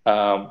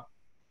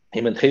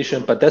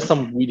implementation, but that's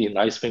some really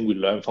nice thing we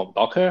learned from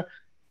Docker.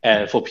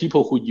 And for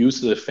people who use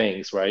the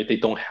things, right, they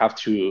don't have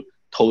to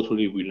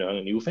totally relearn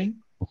a new thing.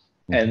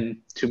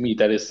 And to me,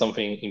 that is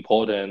something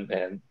important.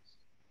 And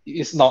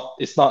it's not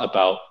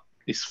about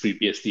it's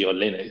FreeBSD or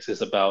Linux.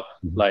 It's about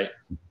like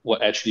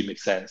what actually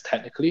makes sense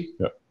technically.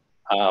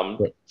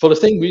 For the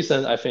same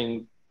reason, I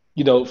think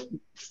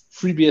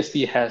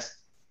FreeBSD has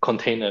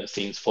container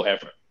scenes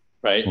forever,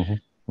 right?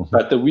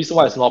 But the reason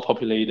why it's not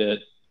populated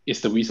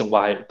is the reason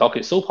why Docker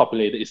is so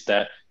populated is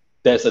that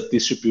there's a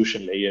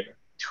distribution layer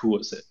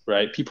towards it,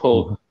 right?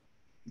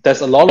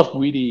 There's a lot of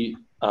really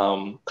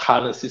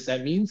common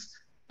sysadmins,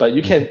 but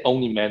you can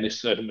only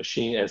manage certain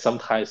machine, and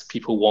sometimes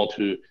people want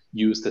to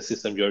use the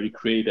system you already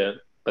created,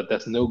 but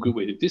there's no good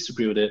way to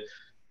distribute it.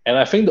 And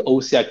I think the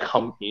OCI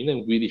come in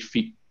and really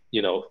fill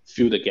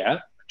the gap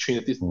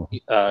between this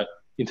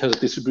in terms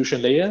of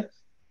distribution layer.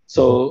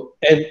 So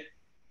and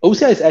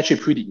OCI is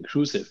actually pretty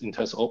inclusive in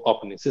terms of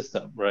operating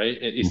system, right?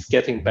 It's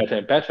getting better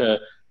and better,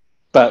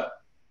 but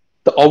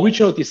the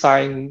original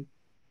design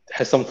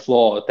has some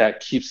flaw that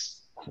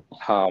keeps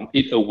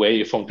it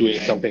away from doing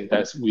something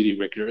that's really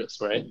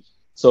rigorous, right?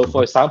 So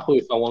for example,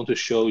 if I want to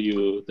show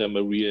you the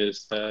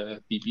Maria's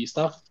DB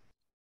stuff,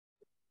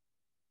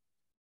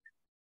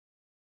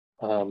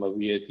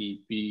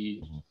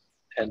 MariaDB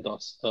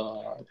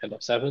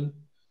 10.7,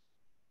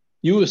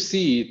 you will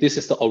see this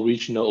is the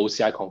original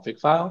OCI config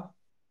file.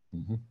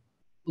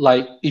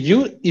 Like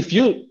if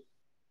you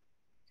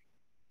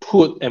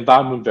put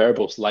environment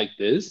variables like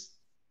this,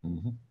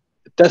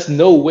 there's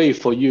no way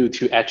for you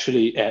to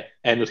actually add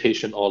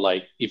annotation or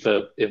like if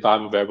an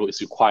environment variable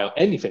is required,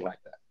 anything like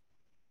that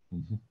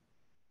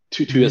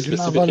to You a need another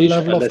specification.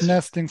 level of unless-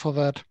 nesting for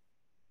that.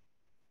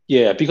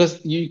 Yeah,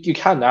 because you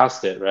can't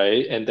ask it,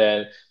 right? And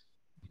then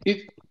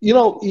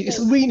it's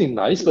really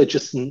nice, but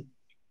just,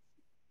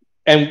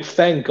 and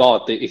thank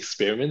God they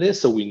experimented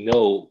so we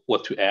know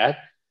what to add.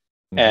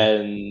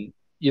 And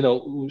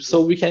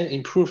so we can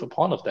improve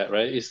upon of that,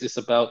 right? It's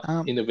about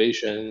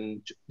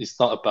innovation. It's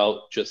not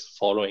about just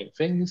following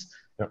things.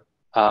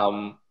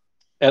 And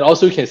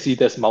also you can see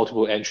there's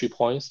multiple entry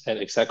points and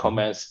exec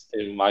commands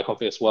in my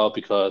config as well,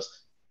 because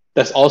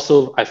that's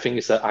also, I think,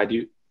 is the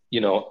idea.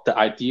 The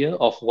idea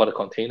of what a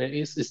container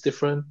is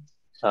different.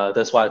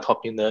 That's why I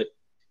talk in the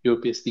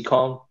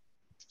EuroBSDCon.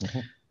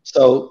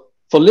 So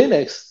for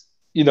Linux,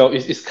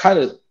 it's kind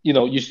of,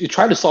 you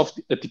try to solve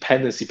a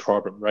dependency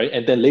problem, right?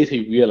 And then later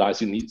you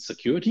realize you need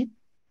security.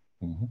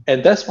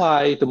 And that's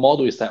why the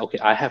model is that, okay,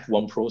 I have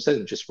one process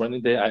and just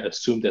running there. I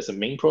assume there's a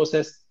main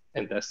process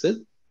and that's it.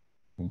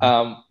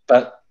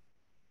 But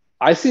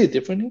I see it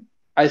differently.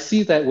 I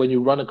see that when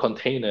you run a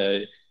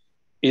container,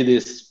 it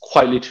is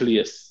quite literally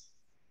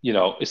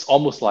it's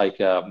almost like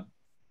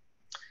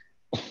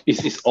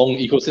it's its own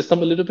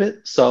ecosystem a little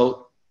bit.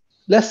 So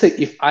let's say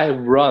if I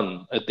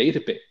run a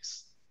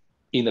database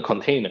in a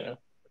container,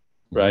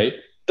 right?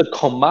 The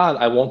command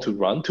I want to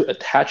run to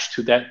attach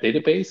to that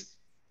database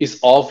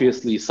is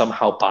obviously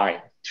somehow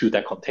bind to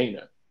that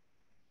container.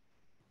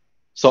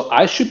 So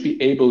I should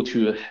be able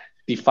to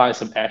define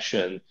some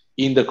action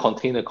in the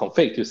container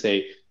config to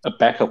say a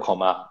backup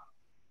command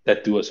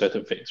that do a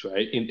certain things,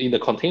 right? In the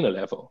container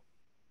level.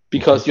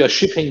 Because you're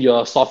shipping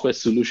your software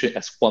solution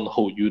as one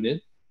whole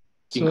unit,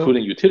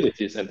 including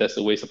utilities, and that's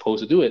the way it's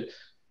supposed to do it.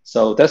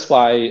 So that's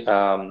why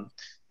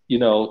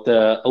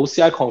the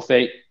OCI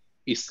config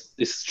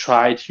is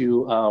try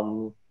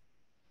to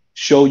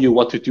show you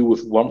what to do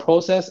with one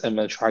process, and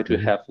then try to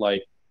have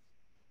like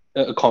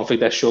a config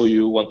that show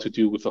you what to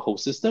do with the whole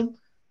system.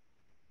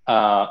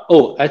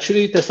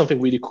 Actually, there's something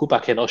really cool,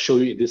 but I cannot show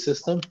you in this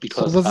system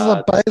because so this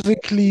is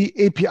basically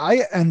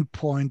API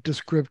endpoint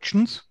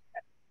descriptions.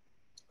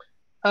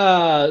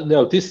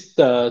 No, this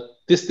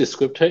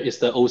descriptor is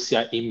the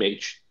OCI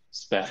image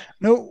spec.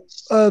 No,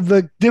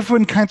 the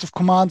different kinds of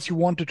commands you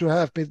wanted to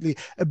have, basically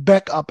a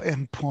backup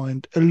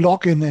endpoint, a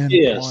login endpoint.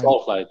 Yeah,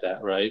 stuff like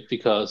that, right?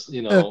 Because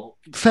a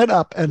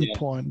setup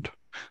endpoint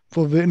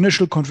for the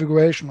initial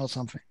configuration or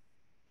something.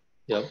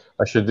 Yeah.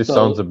 Actually, this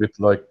sounds a bit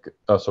like.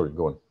 Sorry,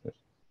 go on. Yes.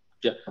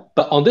 Yeah,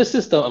 but on this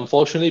system,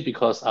 unfortunately,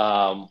 because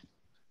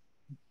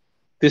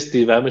this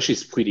development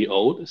is pretty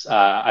old.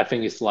 I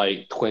think it's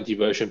like 20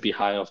 version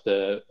behind of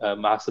the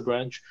master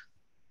branch.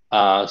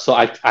 So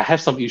I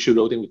have some issue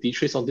loading with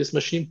dtrace on this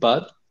machine,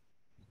 but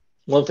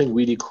one thing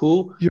really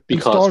cool, you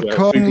because installed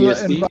kernel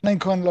and running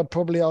kernel are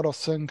probably out of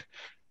sync.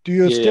 Do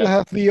you still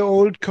have the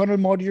old kernel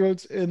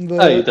modules in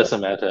the it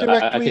doesn't matter.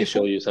 I can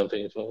show you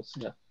something as well.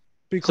 Yeah.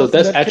 Because so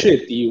that's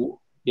actually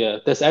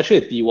there's actually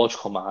a dwatch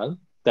command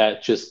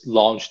that just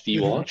launched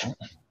dwatch.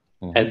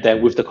 And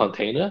then with the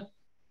container,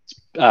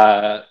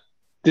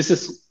 this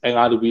is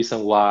another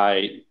reason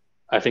why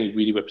I think it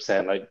really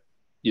represent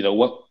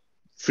what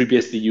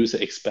FreeBSD user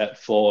expect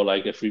for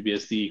like a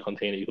FreeBSD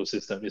container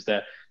ecosystem is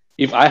that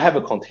if I have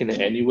a container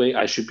anyway,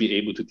 I should be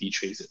able to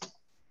detrace it,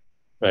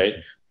 right?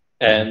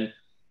 And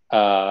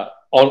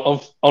on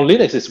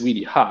Linux, it's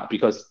really hard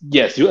because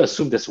yes, you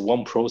assume there's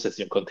one process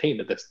in your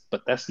container,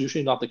 but that's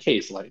usually not the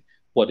case. Like,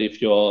 what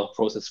if your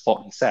process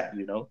fault in SAT?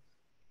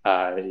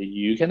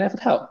 You can never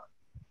tell.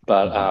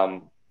 But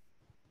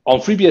on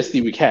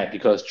FreeBSD, we can,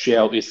 because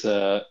GL is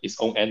its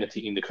own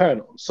entity in the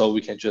kernel. So we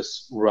can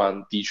just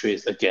run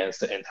dtrace against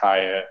the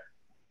entire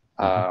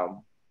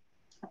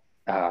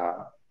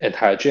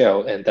entire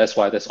GL. And that's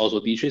why there's also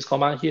dtrace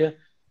command here.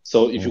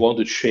 So if you want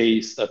to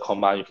trace a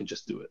command, you can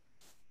just do it,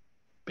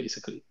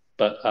 basically.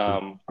 But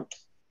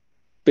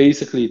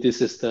basically,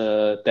 this is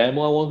the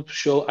demo I want to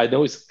show. I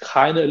know it's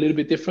kind of a little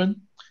bit different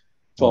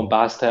from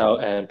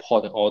Bastel and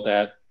Pod and all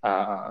that.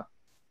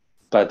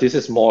 But this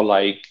is more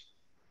like,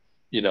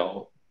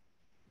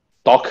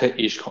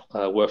 Docker-ish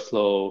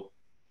workflow,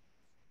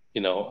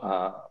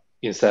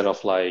 instead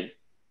of like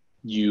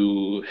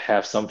you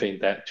have something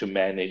that to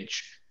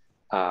manage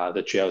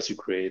the GLs you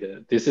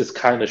created. This is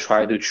kind of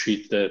trying to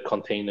treat the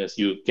containers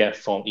you get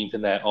from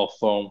internet or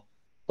from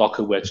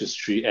Docker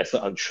registry as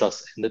an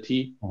untrusted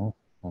entity,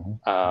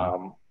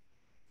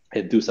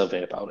 and do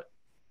something about it.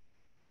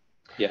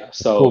 Yeah,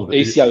 so cool.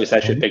 ACL is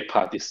actually a big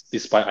part,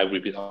 despite I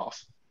rip it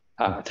off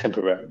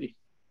temporarily.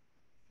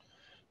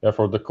 Yeah,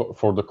 for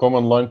the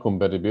command line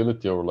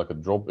compatibility or like a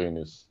drop-in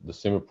is the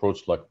same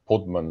approach like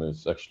Podman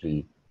is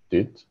actually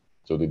did.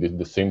 So they did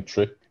the same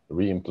trick,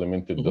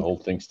 re-implemented the whole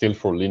thing, still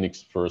for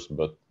Linux first,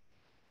 but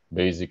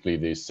basically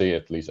they say,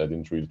 at least I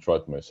didn't really try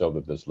it myself,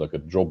 that there's like a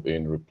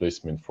drop-in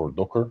replacement for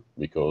Docker,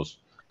 because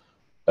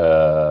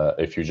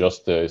if you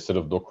just instead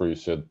of Docker you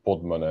said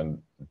Podman,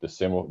 and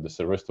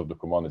the rest of the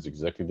command is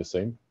exactly the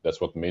same. That's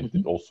what made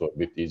it also a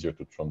bit easier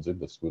to transit.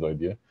 That's a good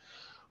idea.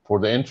 For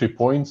the entry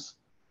points,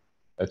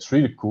 it's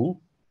really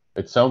cool.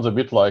 it sounds a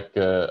bit like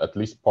at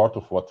least part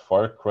of what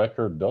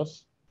Firecracker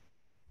does,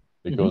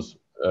 because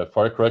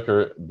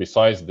Firecracker,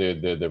 besides the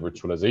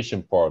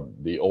virtualization part,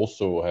 they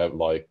also have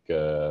like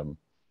a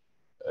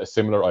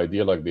similar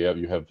idea. Like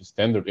you have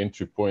standard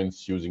entry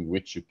points using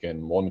which you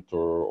can monitor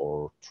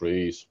or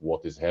trace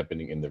what is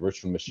happening in the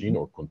virtual machine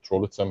or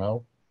control it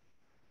somehow.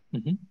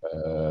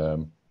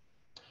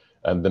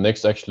 And the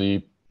next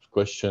actually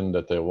question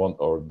that I want,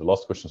 or the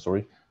last question,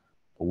 sorry,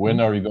 when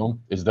are you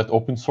going? Is that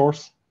open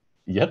source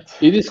yet?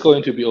 It is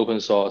going to be open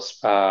source.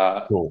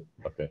 Cool.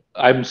 Okay.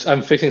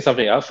 I'm fixing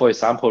something up. For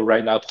example,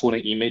 right now,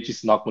 pulling image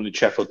is not going to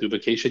check for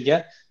duplication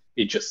yet.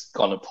 It's just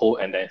gonna pull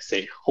and then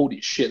say,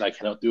 "Holy shit, I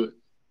cannot do it."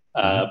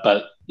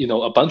 But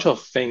a bunch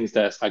of things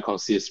that I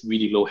consider is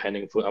really low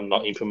hanging fruit, I'm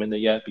not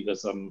implementing yet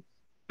because I'm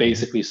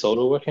basically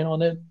solo working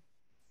on it.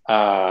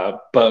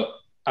 But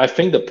I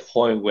think the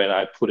point when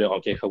I put it on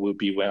GitHub will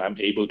be when I'm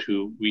able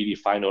to really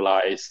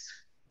finalize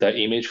the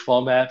image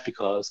format,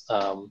 because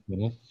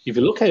if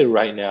you look at it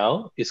right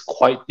now, it's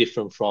quite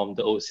different from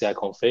the OCI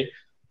config.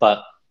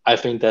 But I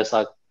think there's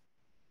like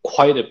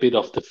quite a bit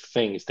of the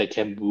things that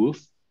can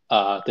move.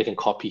 They can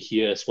copy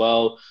here as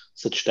well,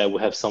 such that we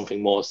have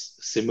something more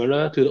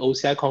similar to the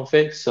OCI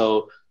config.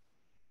 So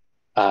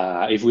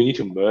if we need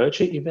to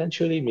merge it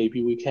eventually,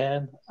 maybe we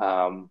can.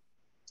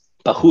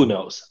 But who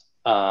knows?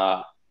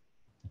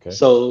 Okay.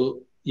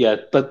 So yeah,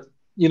 but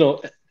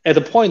at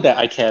the point that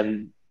I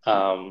can,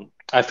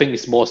 I think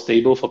it's more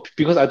stable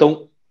because I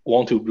don't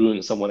want to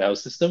ruin someone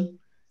else's system.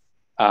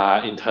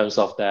 In terms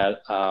of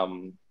that,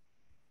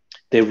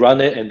 they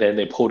run it and then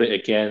they pull it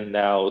again.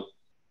 Now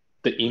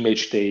the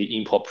image they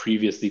import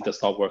previously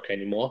does not work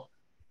anymore.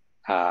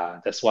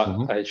 That's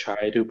what I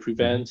try to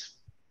prevent,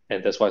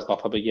 and that's why it's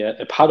not public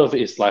yet. A part of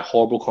it is like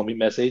horrible commit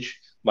message.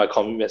 My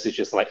commit message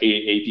is like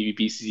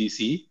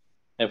AADVBCCC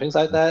and things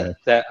like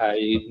that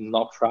I'm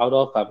not proud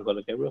of. I'm going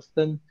to get rid of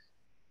them.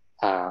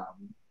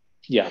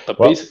 But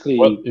basically,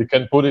 you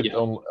can put it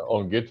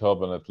on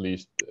GitHub and at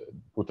least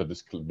put a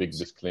big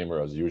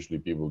disclaimer, as usually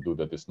people do,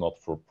 that it's not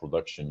for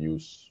production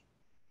use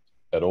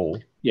at all.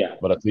 Yeah.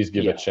 But at least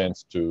give a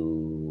chance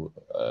to,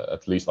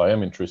 at least I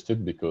am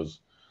interested, because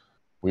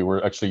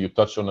you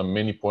touched on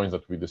many points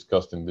that we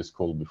discussed in this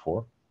call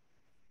before.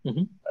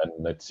 And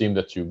it seemed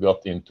that you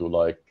got into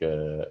like,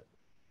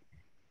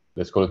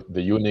 let's call it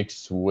the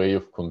Unix way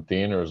of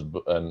containers,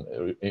 and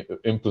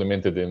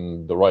implemented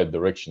in the right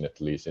direction, at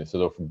least,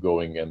 instead of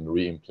going and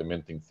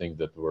re-implementing things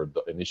that were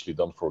initially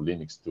done for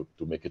Linux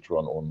to make it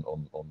run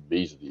on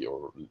BSD.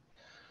 Or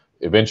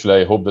eventually,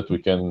 I hope that we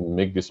can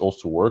make this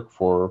also work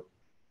for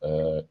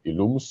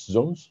Illumos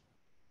zones.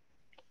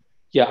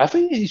 Yeah, I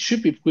think it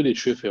should be pretty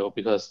trivial,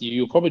 because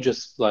you probably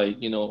just like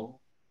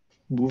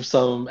move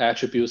some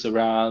attributes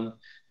around.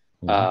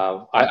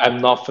 I'm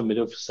not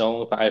familiar with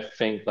Zone, but I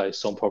think like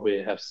Zone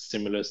probably have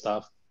similar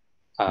stuff.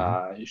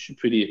 It should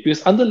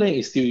because underlaying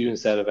is still using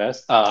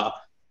ZFS.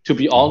 To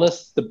be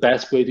honest, the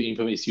best way to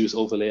implement is use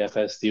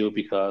OverlayFS still,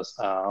 because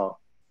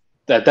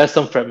that's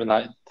some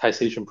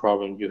fragmentization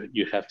problem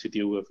you have to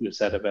deal with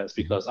ZFS,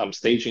 because I'm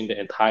staging the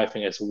entire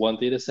thing as one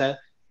data set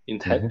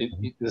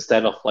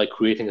instead of like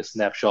creating a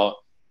snapshot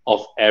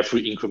of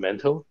every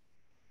incremental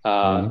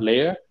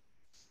layer,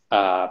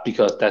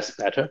 because that's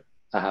better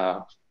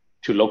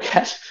to look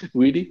at,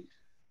 really.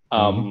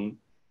 But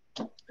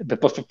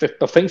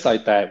things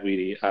like that,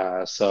 really.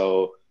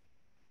 So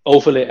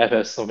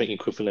OverlayFS, something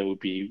equivalent would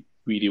be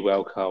really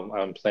welcome.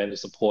 I'm planning to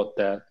support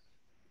that.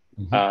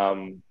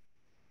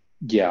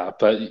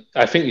 But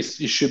I think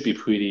it should be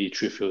pretty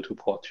trivial to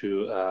port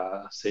to,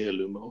 say,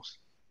 Illumos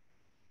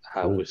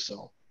with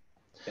Zone.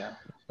 Yeah.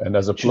 And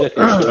as a plus,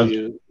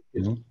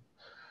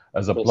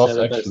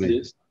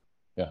 actually,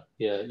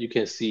 you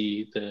can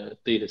see the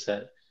data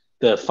set,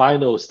 the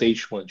final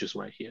stage one, just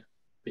right here,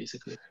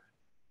 basically.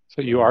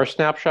 So you are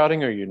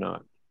snapshotting, or you're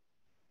not?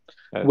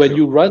 When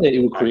you run it, it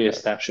will create a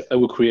snapshot. It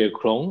will create a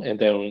clone and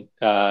then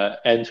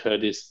enter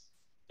this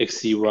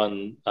XC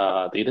run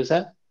data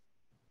set.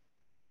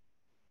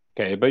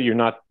 Okay, but you're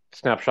not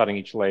snapshotting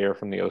each layer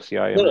from the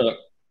OCI image? No.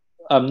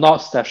 I'm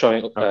not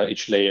snapshotting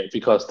each layer,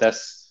 because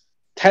that's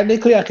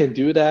technically I can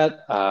do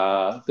that.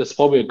 There's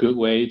probably a good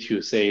way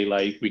to say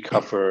like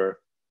recover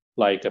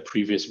like a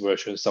previous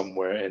version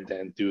somewhere and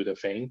then do the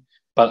thing.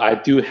 But I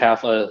do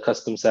have a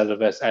custom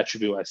ZFS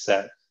attribute I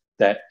set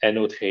that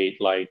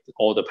annotate like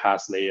all the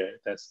past layer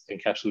that's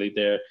encapsulated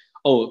there.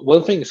 Oh,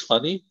 one thing is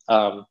funny.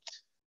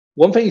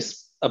 One thing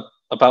is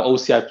about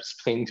OCI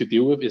planning to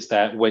deal with is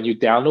that when you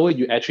download it,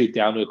 you actually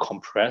download a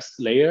compressed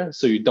layer,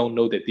 so you don't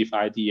know the diff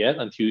ID yet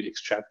until you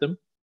extract them.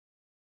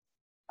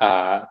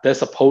 There's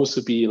supposed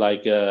to be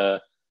like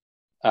a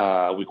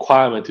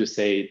requirement to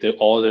say the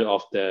order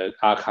of the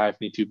archive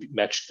need to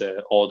match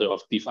the order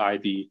of diff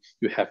ID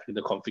you have in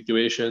the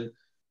configuration.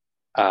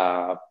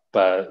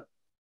 But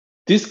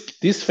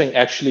this thing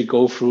actually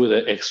go through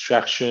the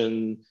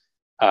extraction,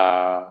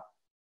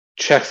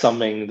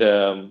 checksumming,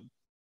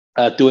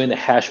 doing the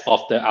hash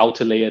of the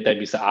outer layer, that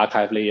means the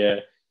archive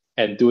layer,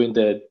 and doing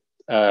the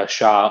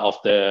SHA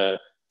of the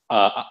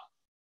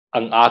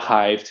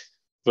unarchived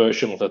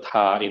version of the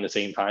tar in the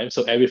same time.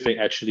 So everything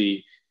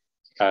actually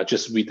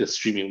just read the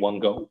stream in one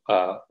go,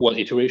 one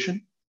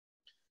iteration,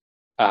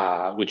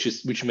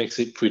 which makes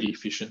it pretty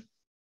efficient.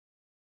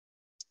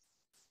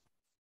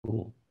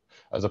 Cool.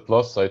 As a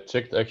plus, I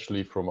checked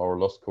actually from our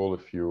last call, I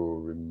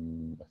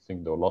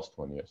think the last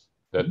one, yes,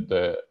 that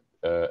the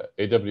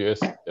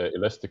AWS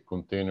Elastic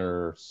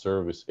Container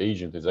Service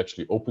agent is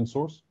actually open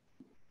source.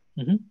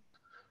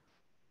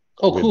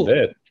 Oh, with cool.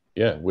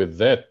 With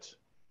that,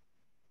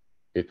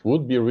 it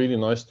would be really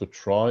nice to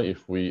try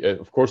if we,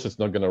 of course, it's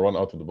not going to run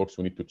out of the box.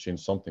 We need to change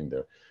something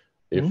there.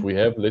 If we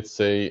have, let's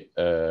say,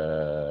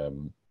 a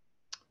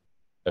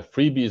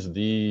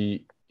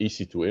FreeBSD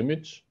EC2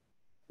 image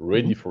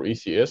ready for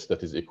ECS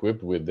that is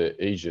equipped with the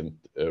agent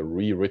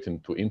rewritten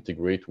to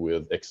integrate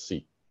with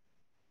XC.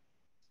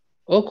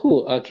 Oh,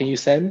 cool. Can you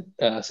send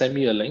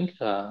me a link?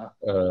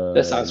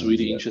 That sounds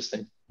really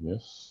interesting.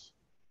 Yes.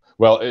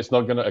 Well, it's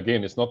not gonna,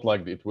 again, it's not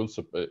like it will,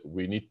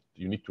 you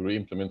need to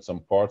re-implement some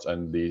parts,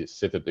 and they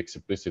set it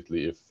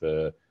explicitly if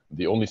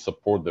they only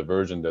support the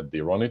version that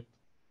they run it,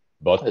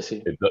 but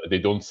they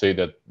don't say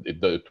that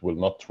it will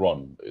not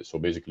run. So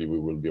basically we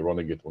will be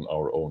running it on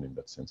our own in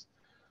that sense.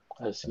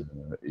 I see.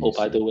 Oh,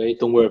 by the way,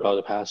 don't worry about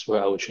the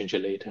password. I will change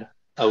it later.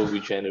 I will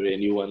regenerate a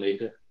new one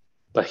later.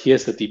 But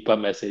here's the debug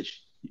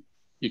message.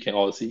 You can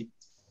all see.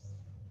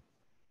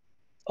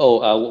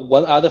 Oh,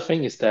 one other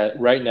thing is that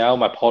right now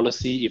my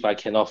policy, if I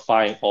cannot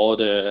find all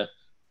the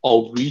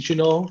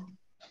original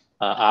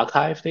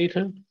archive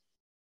data,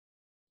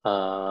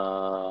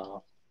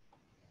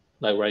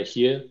 like right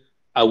here,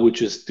 I would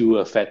just do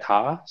a fat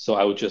tar. So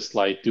I would just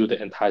like do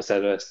the entire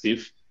ZOS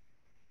diff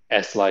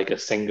as like a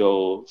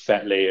single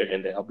fat layer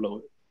and then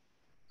upload it.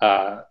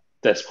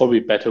 That's probably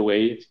a better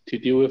way to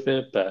deal with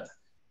it, but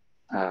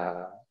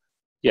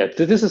yeah,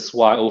 this is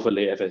why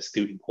overlay FS is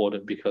still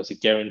important, because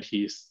it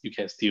guarantees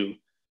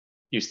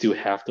you still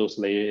have those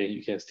layers and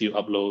you can still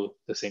upload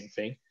the same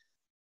thing.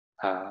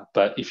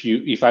 But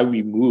if I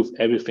remove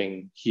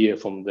everything here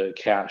from the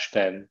cache,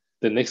 then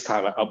the next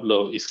time I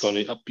upload, it's going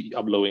to be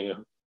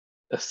uploading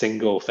a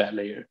single fat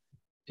layer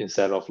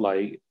instead of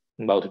like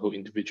multiple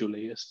individual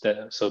layers.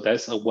 So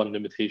that's one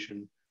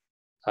limitation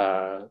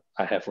I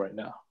have right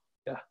now.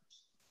 Yeah.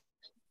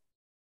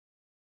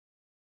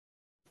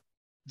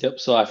 Yep.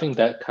 So I think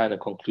that kind of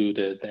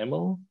concluded the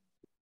demo,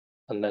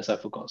 unless I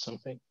forgot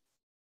something.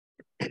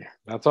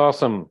 That's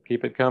awesome.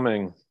 Keep it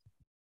coming.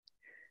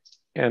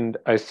 And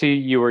I see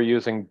you were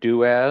using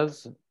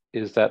DoAs.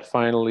 Is that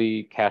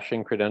finally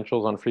caching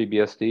credentials on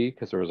FreeBSD?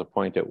 Because there was a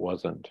point it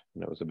wasn't,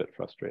 and it was a bit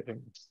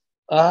frustrating.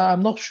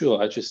 I'm not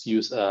sure. I just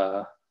use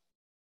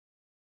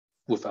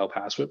without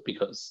password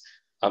because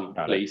I'm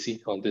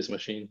lazy on this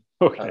machine.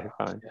 Okay,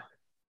 fine. Yeah.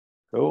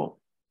 Cool.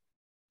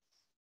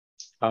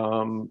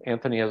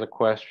 Anthony has a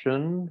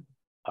question.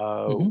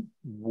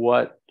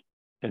 What,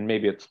 and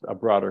maybe it's a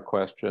broader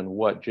question,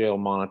 what jail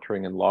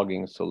monitoring and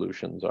logging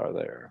solutions are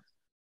there?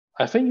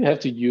 I think you have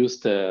to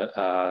use the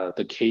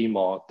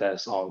KMod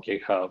that's on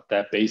GitHub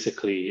that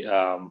basically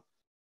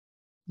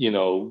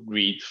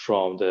read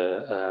from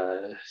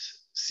the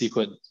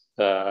secret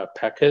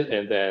packet,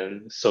 and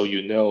then so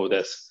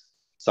there's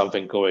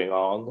something going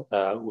on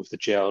with the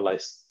jail,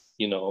 like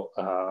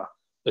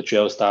a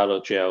jail start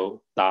or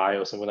jail die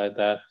or something like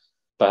that.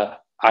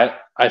 But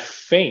I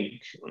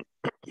think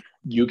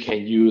you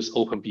can use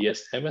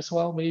OpenBSM as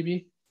well,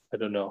 maybe. I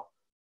don't know.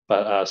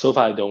 But so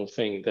far I don't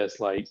think there's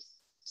like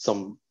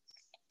some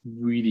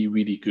really,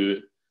 really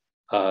good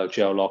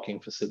jail logging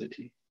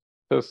facility.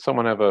 Does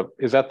someone have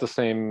is that the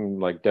same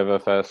like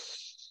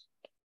DevFS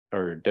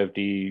or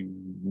DevD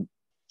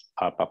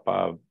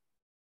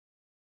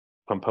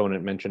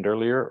component mentioned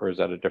earlier, or is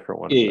that a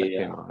different one?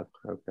 Yeah.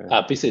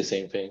 Okay. Basically the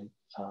same thing.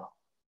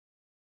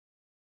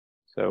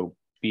 So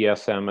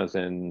BSM as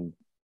in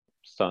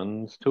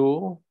Sun's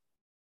tool?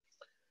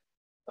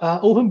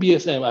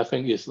 OpenBSM, I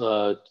think, is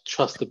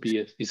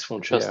TrustedBSD. It's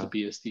from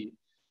TrustedBSD.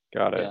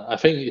 Got it. Yeah, I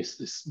think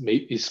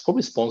it's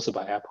probably sponsored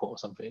by Apple or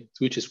something,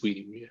 which is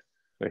really weird.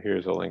 So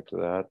here's a link to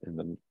that in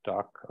the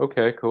doc.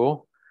 Okay,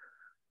 cool.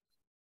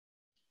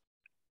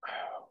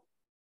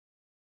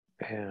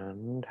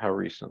 And how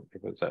recently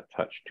was that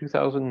touched?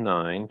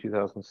 2009,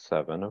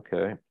 2007.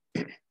 Okay.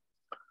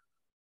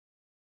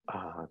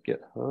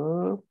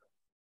 GitHub.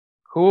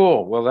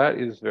 Cool. Well, that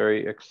is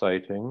very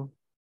exciting.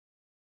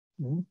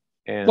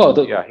 And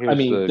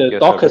the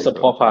Docker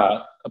support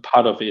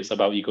part of it is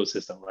about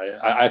ecosystem, right?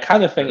 I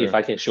kind of think if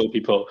I can show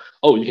people,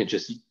 you can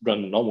just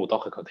run a normal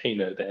Docker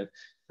container, then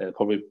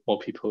probably more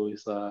people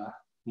is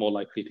more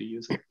likely to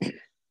use it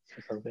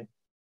or something.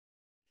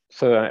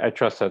 So I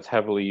trust that's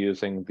heavily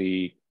using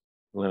the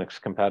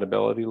Linux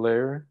compatibility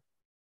layer?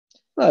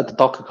 The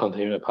Docker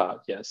container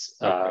part, yes.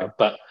 Okay.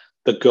 But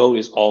the goal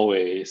is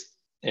always,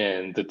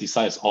 and the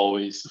design is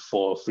always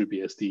for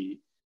FreeBSD,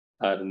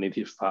 the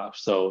native path.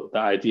 So the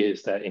idea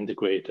is that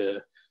integrate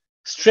the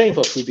strength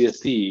of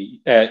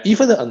FreeBSD,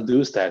 even the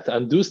undo stack. The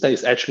undo stack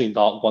is actually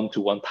not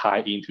one-to-one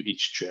tied into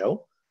each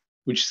jail,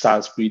 which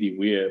sounds really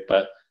weird,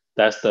 but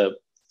that's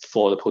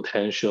for the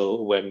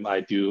potential when I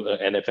do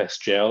an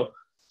NFS jail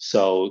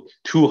So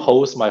two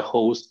hosts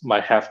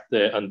might have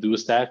the undo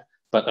stack,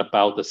 but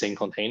about the same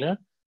container,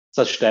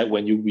 such that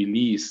when you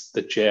release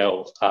the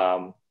jail,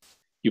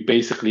 you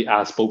basically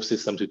ask both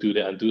systems to do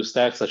the undo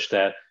stack, such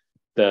that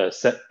the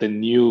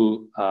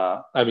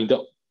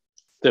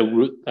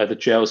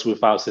jail's root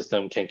file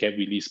system can get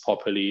released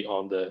properly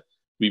on the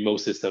remote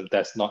system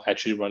that's not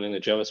actually running the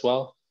jail as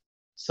well.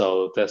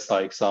 So that's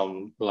like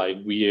some like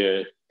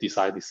weird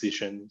design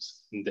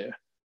decisions in there,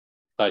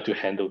 like to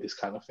handle these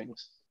kind of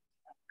things.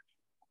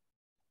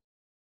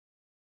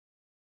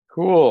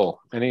 Cool.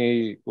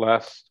 Any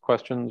last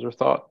questions or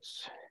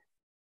thoughts?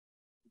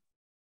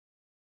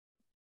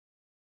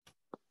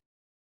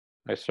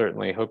 I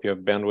certainly hope you have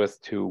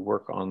bandwidth to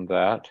work on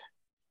that.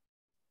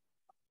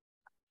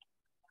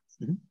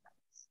 Mm-hmm.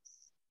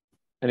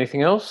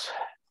 Anything else?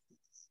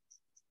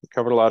 We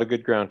covered a lot of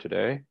good ground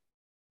today.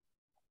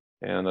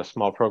 And a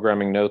small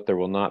programming note, there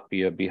will not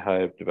be a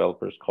Beehive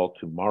developers call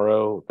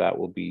tomorrow. That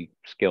will be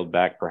scaled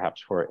back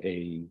perhaps for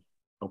a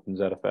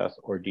OpenZFS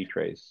or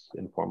dtrace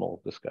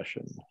informal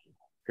discussion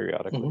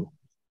periodically. Mm-hmm.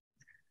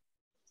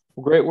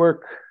 Well, great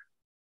work,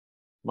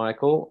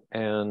 Michael.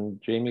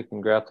 And Jamie,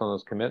 congrats on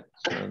those commits.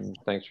 And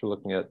thanks for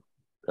looking at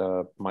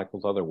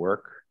Michael's other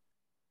work.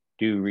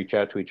 Do reach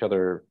out to each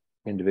other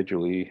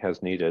individually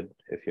as needed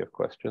if you have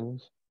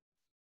questions.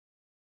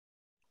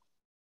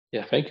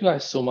 Yeah, thank you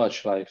guys so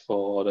much for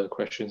all the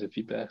questions and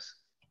feedbacks.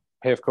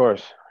 Hey, of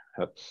course.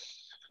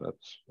 That's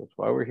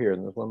why we're here.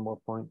 And there's one more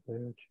point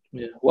there.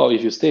 Yeah. Well,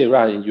 if you stay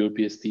around in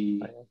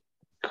EuroBSD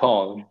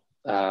Con,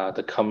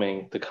 the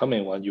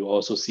coming one, you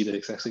also see the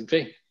exact same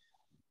thing.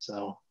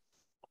 So.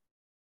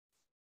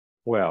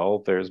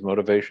 Well, there's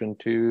motivation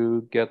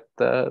to get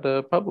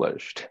that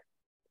published.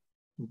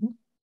 Mm-hmm.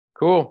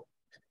 Cool.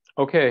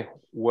 Okay.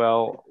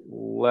 Well,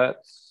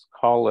 let's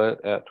call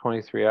it at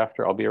 23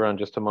 after. I'll be around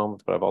just a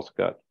moment, but I've also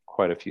got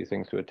quite a few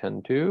things to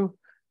attend to.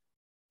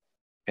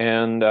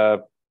 And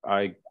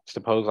I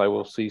suppose I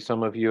will see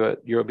some of you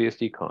at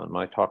EuroBSDCon.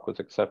 My talk was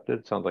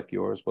accepted. Sounds like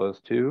yours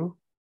was too.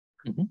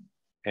 Mm-hmm.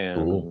 And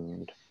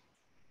cool.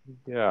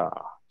 Yeah,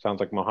 sounds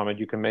like Mohammed,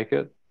 you can make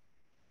it.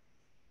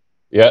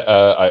 Yeah,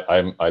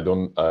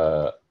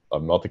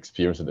 I'm not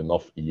experienced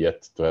enough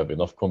yet to have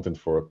enough content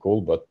for a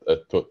call, but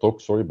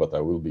but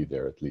I will be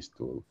there at least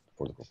for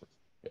the conference.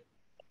 Yeah.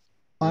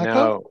 Michael?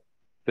 Now,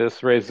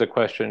 this raised the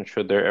question: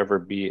 should there ever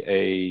be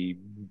a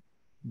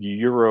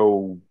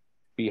Euro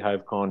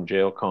BeehiveCon,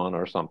 JailCon,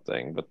 or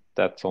something? But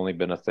that's only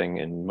been a thing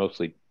in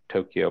mostly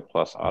Tokyo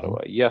plus Ottawa.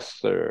 Mm-hmm. Yes,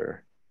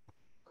 sir.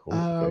 Cool.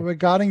 Okay.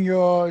 Regarding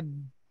your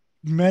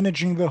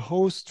managing the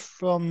host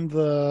from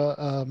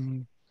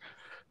the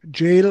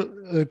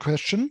jail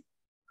question.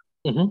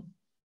 Mm-hmm.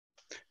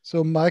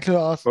 So Michael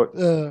asked,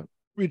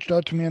 reached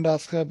out to me and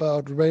asked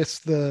about ways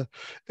the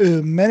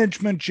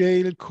management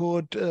jail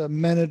could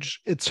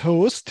manage its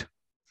host.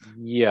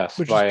 Yes,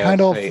 which via is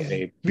kind of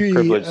a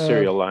privileged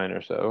serial line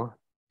or so.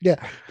 Yeah,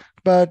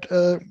 but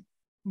the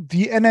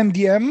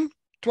NMDM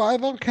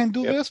driver can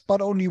do this,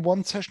 but only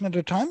one session at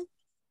a time.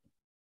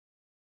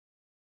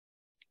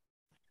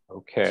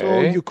 Okay.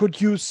 So you could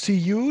use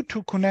CU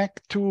to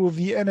connect to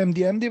the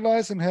NMDM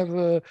device and have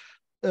a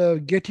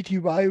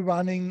GetTTY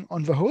running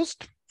on the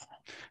host.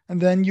 And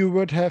then you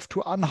would have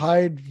to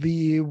unhide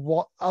the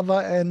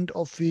other end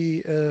of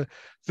the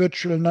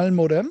virtual null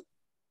modem.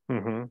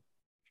 Mm-hmm.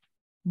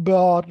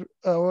 But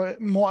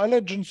more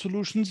elegant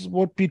solutions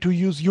would be to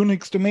use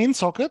Unix domain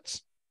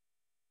sockets.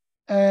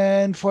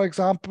 And for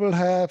example,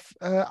 have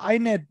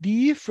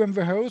inetd from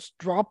the host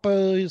drop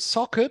a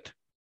socket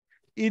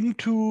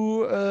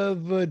into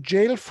the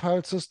jail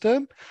file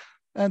system.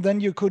 And then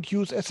you could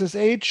use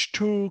SSH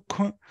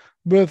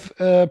with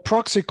a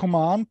proxy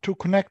command to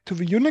connect to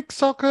the Unix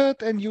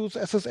socket and use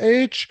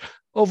SSH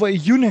over a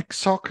Unix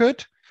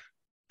socket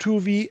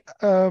to the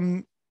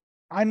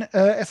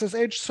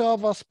SSH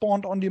server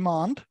spawned on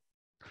demand.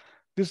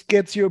 This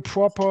gets you a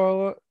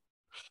proper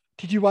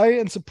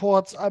TTY and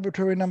supports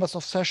arbitrary numbers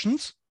of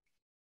sessions.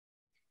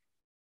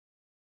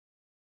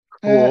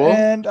 Cool.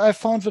 And I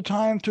found the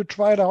time to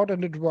try it out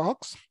and it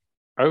works.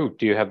 Oh,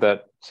 do you have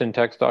that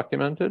syntax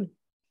documented?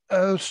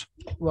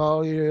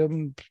 Well,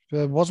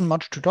 there wasn't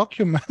much to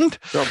document.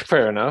 Oh,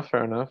 fair enough,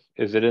 fair enough.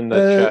 Is it in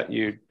the chat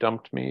you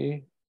dumped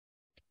me?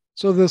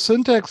 So the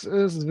syntax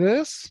is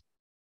this.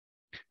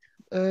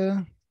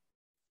 And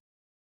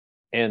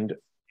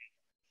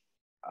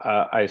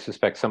I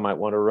suspect some might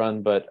want to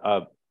run, but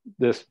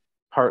this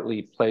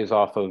partly plays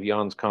off of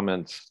Jan's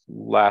comments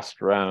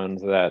last round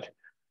that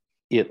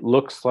it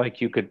looks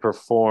like you could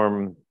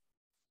perform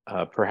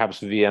perhaps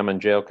VM and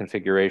jail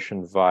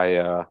configuration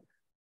via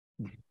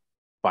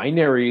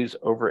binaries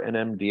over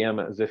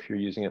NMDM as if you're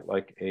using it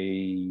like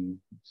a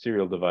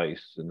serial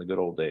device in the good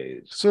old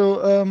days.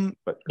 So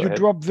you ahead.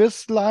 drop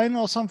this line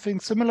or something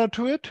similar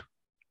to it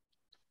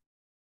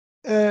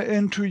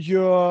into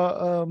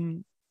your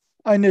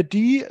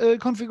inetd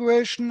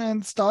configuration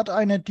and start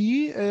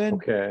inetd,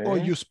 and or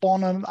you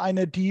spawn an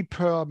inetd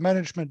per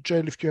management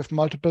jail if you have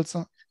multiples.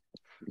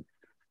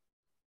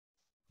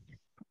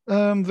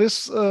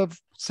 This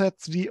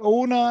sets the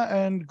owner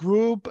and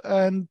group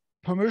and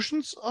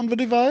permissions on the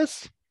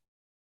device,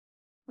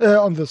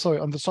 on the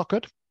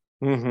socket.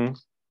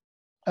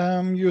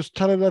 Mm-hmm. You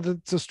tell it that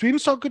it's a stream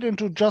socket and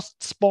to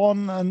just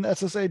spawn an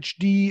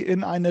SSHD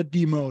in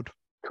iNetD mode.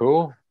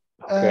 Cool.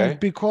 Okay. And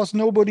because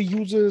nobody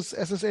uses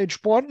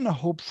SSH1,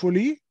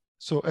 hopefully,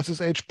 so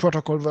SSH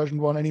protocol version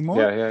 1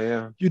 anymore,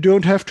 Yeah. you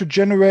don't have to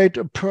generate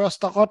a per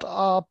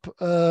startup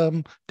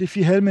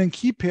Diffie-Hellman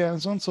key pair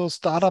and so on, so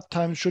startup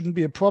time shouldn't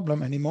be a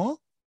problem anymore.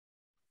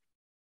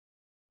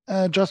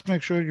 Just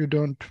make sure you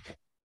don't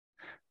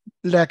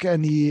lack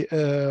any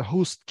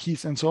host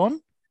keys and so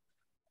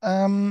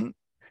on.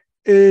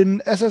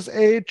 In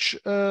SSH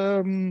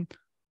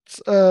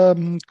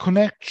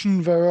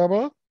connection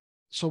variable,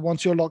 so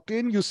once you're logged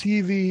in, you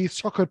see the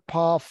socket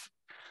path,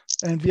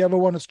 and the other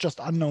one is just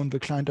unknown, the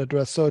client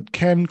address. So it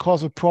can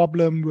cause a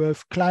problem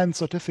with client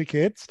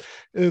certificates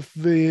if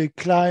the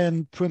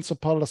client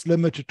principal is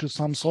limited to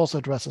some source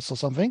addresses or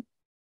something,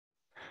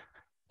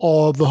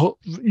 or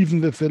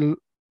even if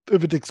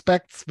it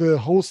expects the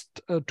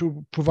host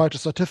to provide a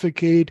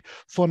certificate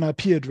for an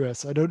IP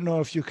address. I don't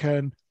know if you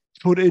can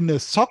put in a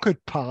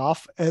socket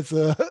path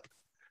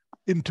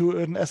into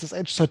an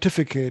SSH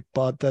certificate,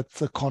 but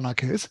that's a corner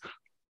case.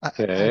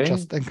 Okay. I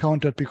just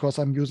encountered because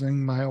I'm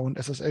using my own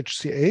SSH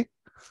CA.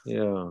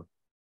 Yeah.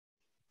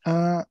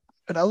 And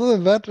other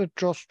than that, it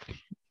just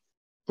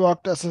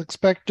worked as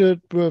expected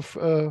with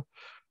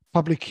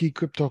public key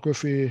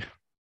cryptography.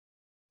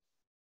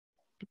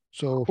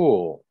 So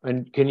cool.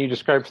 And can you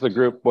describe for the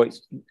group what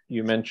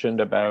you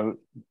mentioned about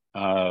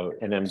an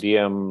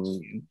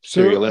MDM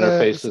serial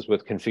interfaces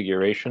with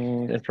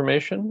configuration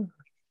information?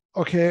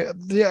 Okay.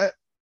 The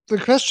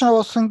question I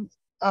was thinking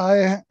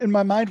in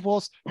my mind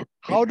was,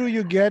 how do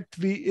you get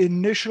the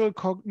initial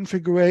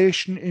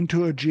configuration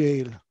into a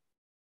jail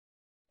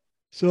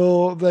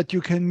so that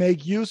you can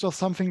make use of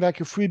something like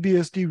a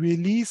FreeBSD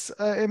release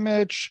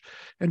image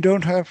and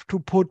don't have to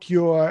put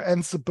your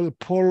Ansible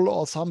pull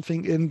or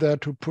something in there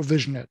to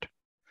provision it?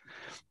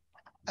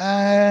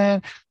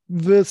 And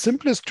the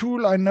simplest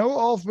tool I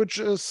know of, which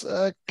is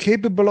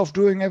capable of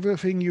doing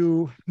everything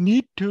you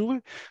need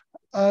to,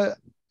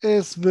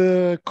 is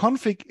the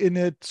config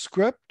init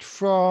script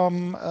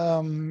from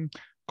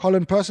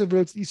Colin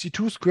Percival's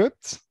EC2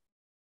 scripts.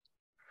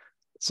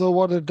 So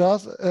what it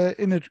does,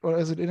 init, or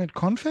is it init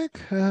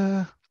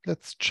config?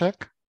 Let's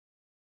check.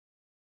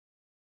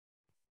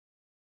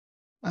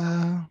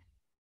 Yeah.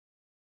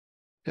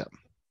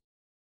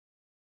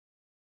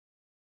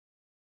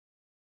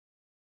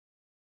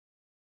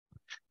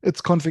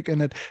 It's config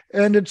init,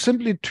 and it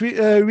simply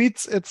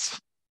reads its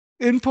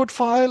input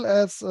file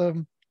as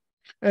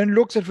and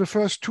looks at the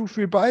first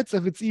 2-3 bytes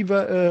if it's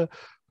either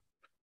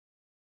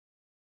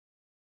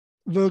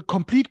the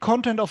complete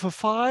content of a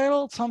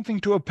file, something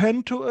to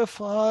append to a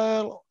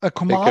file, a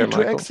command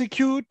to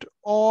execute,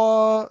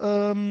 or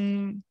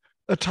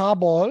a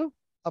tarball.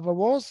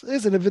 Otherwise,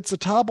 if it's a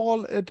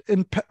tarball, it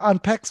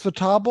unpacks the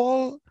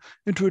tarball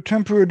into a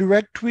temporary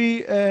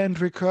directory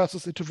and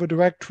recurses it to the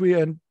directory,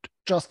 and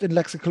just in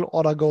lexical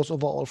order goes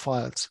over all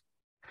files.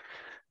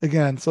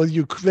 Again, so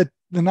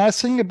the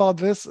nice thing about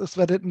this is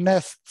that it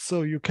nests,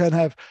 so you can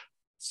have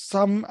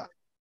some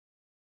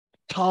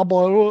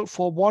tarball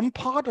for one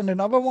part and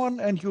another one,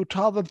 and you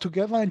tar them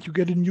together and you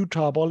get a new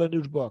tarball, and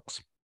it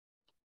works.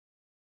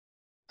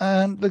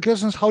 And the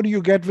question is, how do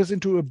you get this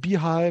into a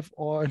beehive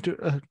or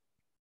into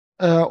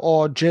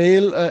or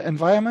jail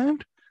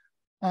environment?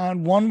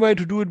 And one way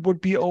to do it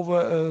would be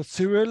over a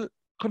serial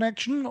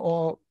connection,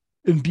 or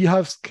in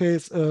Beehive's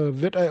case, a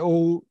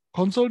VidIO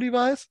console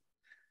device.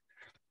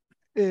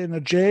 In a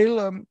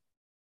jail,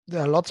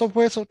 there are lots of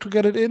ways to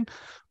get it in,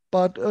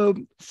 but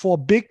for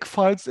big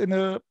files in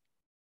the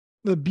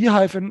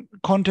Beehive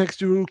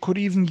context, you could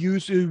even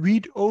use a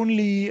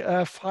read-only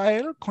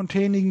file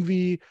containing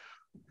the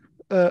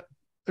a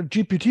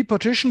GPT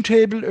partition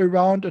table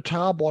around a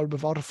tarball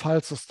without a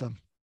file system.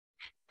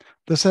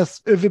 This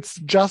has, if it's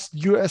just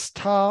US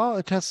tar,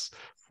 it has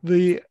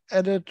the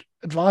added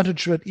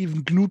advantage that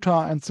even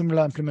GNU-tar and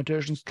similar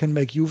implementations can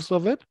make use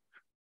of it.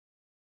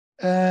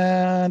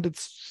 And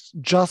it's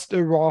just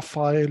a raw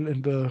file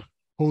in the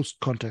host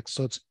context.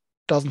 So it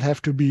doesn't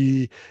have to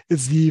be a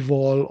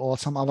ZVol or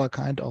some other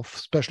kind of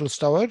special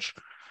storage.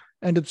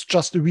 And it's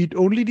just a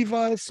read-only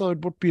device. So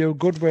it would be a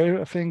good way,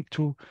 I think,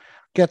 to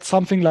get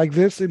something like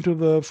this into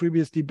the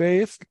FreeBSD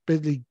base,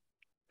 basically,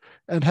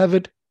 and have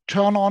it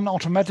turn on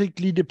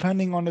automatically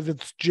depending on if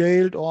it's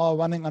jailed or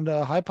running under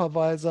a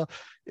hypervisor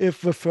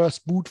if the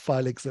first boot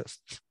file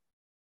exists.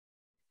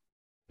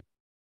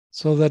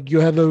 So that you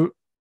have a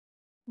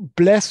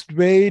blessed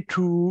way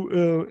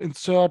to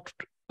insert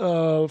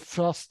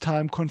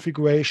first-time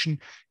configuration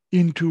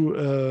into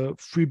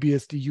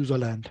FreeBSD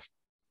userland.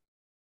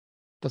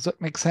 Does that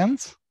make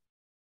sense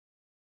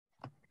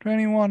to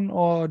anyone,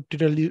 or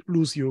did I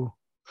lose you?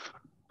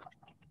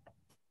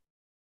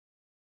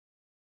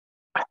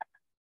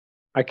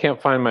 I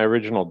can't find my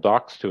original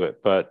docs to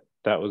it, but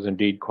that was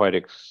indeed quite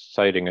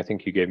exciting. I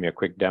think you gave me a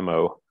quick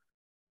demo,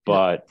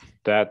 but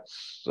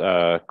that's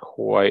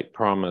quite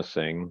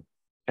promising.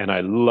 And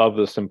I love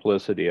the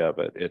simplicity of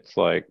it. It's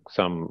like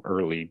some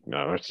early,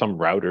 some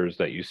routers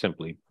that you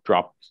simply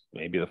drop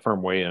maybe the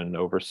firmware in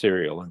over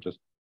serial and just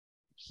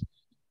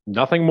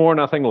nothing more,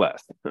 nothing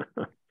less.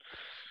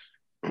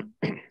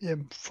 Yeah,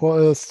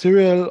 for a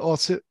serial or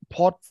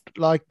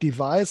port-like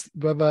device,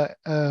 whether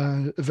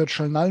a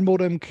virtual null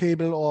modem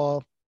cable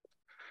or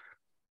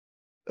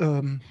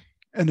an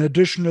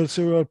additional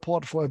serial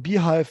port for a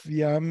Beehive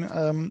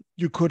VM,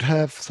 you could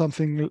have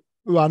something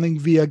running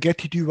via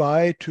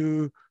getty-dy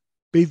to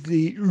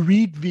basically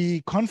read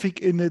the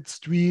config init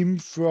stream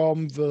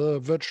from the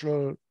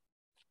virtual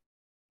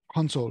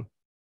console.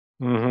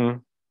 Mm-hmm.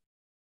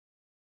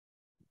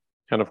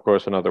 And of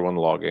course, another one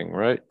logging,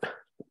 right?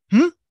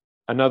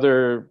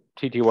 Another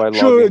TTY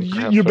Sure,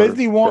 logging. you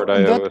basically want,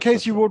 in that case,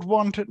 system. you would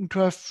want to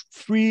have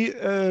three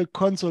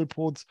console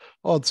ports.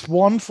 Or it's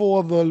one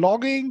for the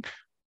logging,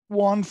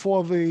 one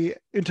for the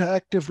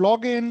interactive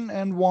login,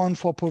 and one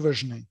for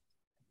provisioning.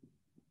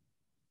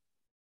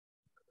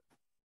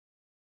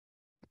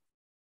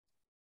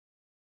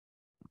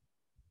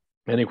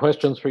 Any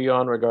questions for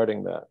Jan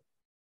regarding that?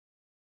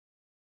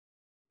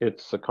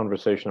 It's a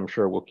conversation I'm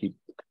sure we'll keep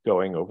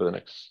going over the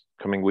next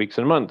coming weeks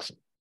and months.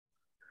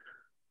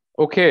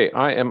 Okay,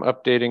 I am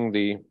updating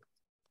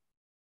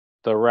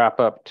the wrap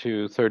up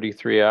to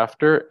 33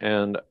 after,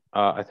 and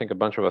I think a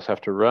bunch of us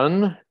have to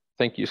run.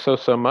 Thank you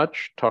so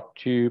much. Talk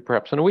to you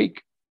perhaps in a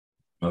week.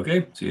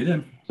 Okay, see you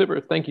then.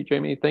 Super. Thank you,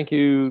 Jamie. Thank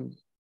you,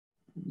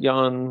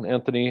 Jan,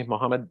 Anthony,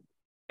 Mohammed.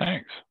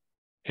 Thanks.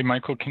 Hey,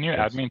 Michael, can you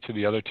add me to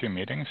the other two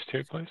meetings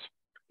too, please?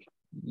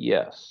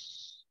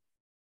 Yes,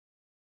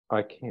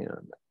 I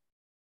can.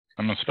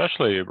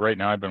 Especially right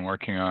now, I've been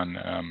working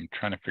on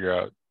trying to figure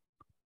out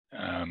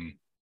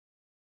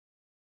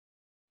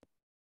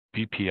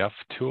BPF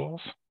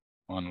tools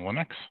on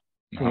Linux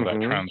and how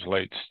that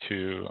translates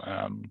to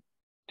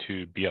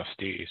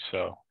BSD.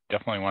 So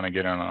definitely want to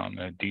get in on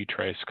the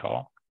dtrace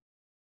call.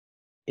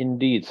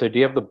 Indeed. So do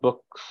you have the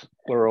books,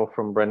 plural,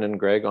 from Brendan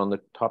Gregg on the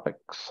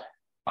topics?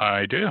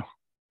 I do.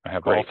 I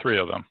have Great. all three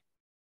of them.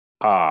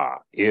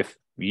 If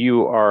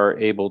you are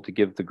able to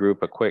give the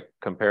group a quick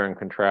compare and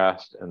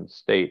contrast and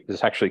state,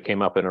 this actually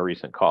came up in a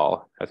recent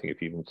call. I think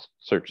if you even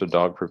search the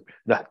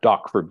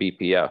doc for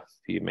BPF,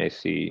 you may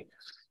see,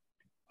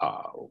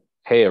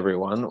 hey,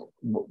 everyone,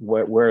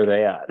 where are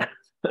they at?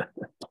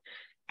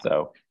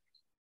 So.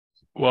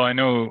 Well, I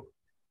know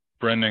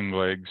Brendan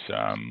Gregg's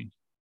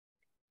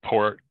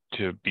port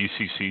to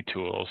BCC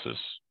tools is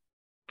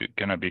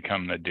going to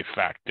become the de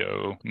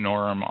facto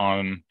norm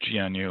on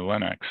GNU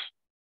Linux.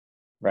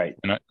 Right.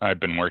 And I've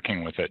been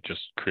working with it,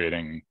 just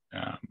creating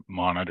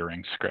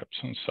monitoring scripts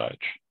and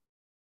such.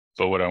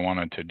 But what I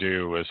wanted to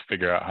do was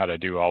figure out how to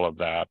do all of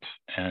that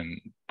and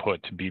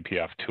put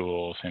BPF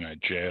tools in a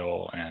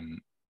jail and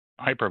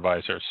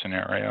hypervisor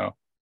scenario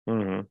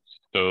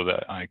so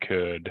that I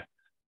could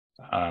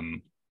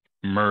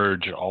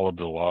merge all of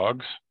the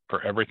logs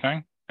for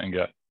everything and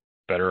get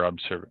better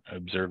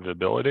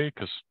observability.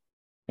 Because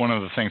one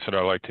of the things that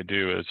I like to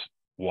do is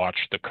watch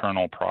the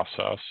kernel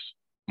process,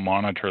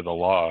 monitor the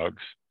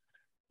logs,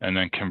 and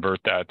then convert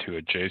that to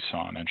a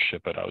JSON and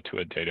ship it out to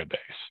a database.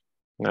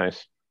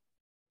 Nice.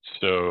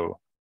 So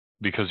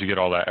because you get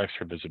all that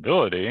extra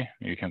visibility,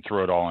 you can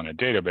throw it all in a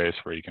database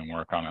where you can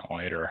work on it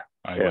later.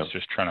 I was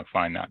just trying to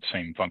find that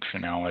same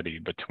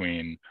functionality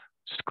between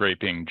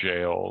scraping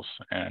jails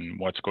and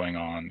what's going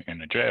on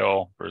in a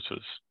jail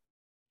versus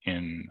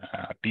in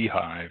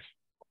Beehive.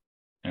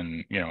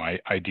 And, you know,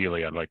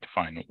 ideally, I'd like to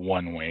find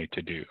one way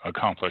to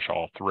accomplish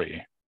all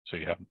three. So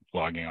you have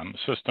logging on the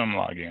system,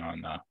 logging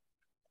on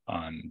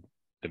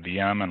the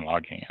VM, and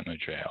logging in the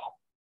jail,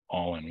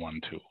 all in one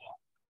tool.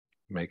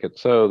 Make it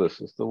so. This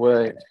is the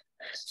way.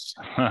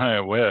 I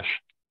wish.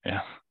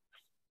 Yeah.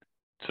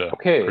 It's a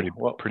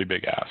pretty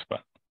big ask, but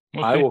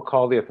I will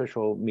call the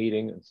official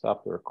meeting and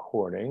stop the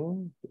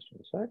recording. Just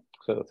one sec.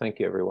 So thank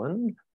you, everyone.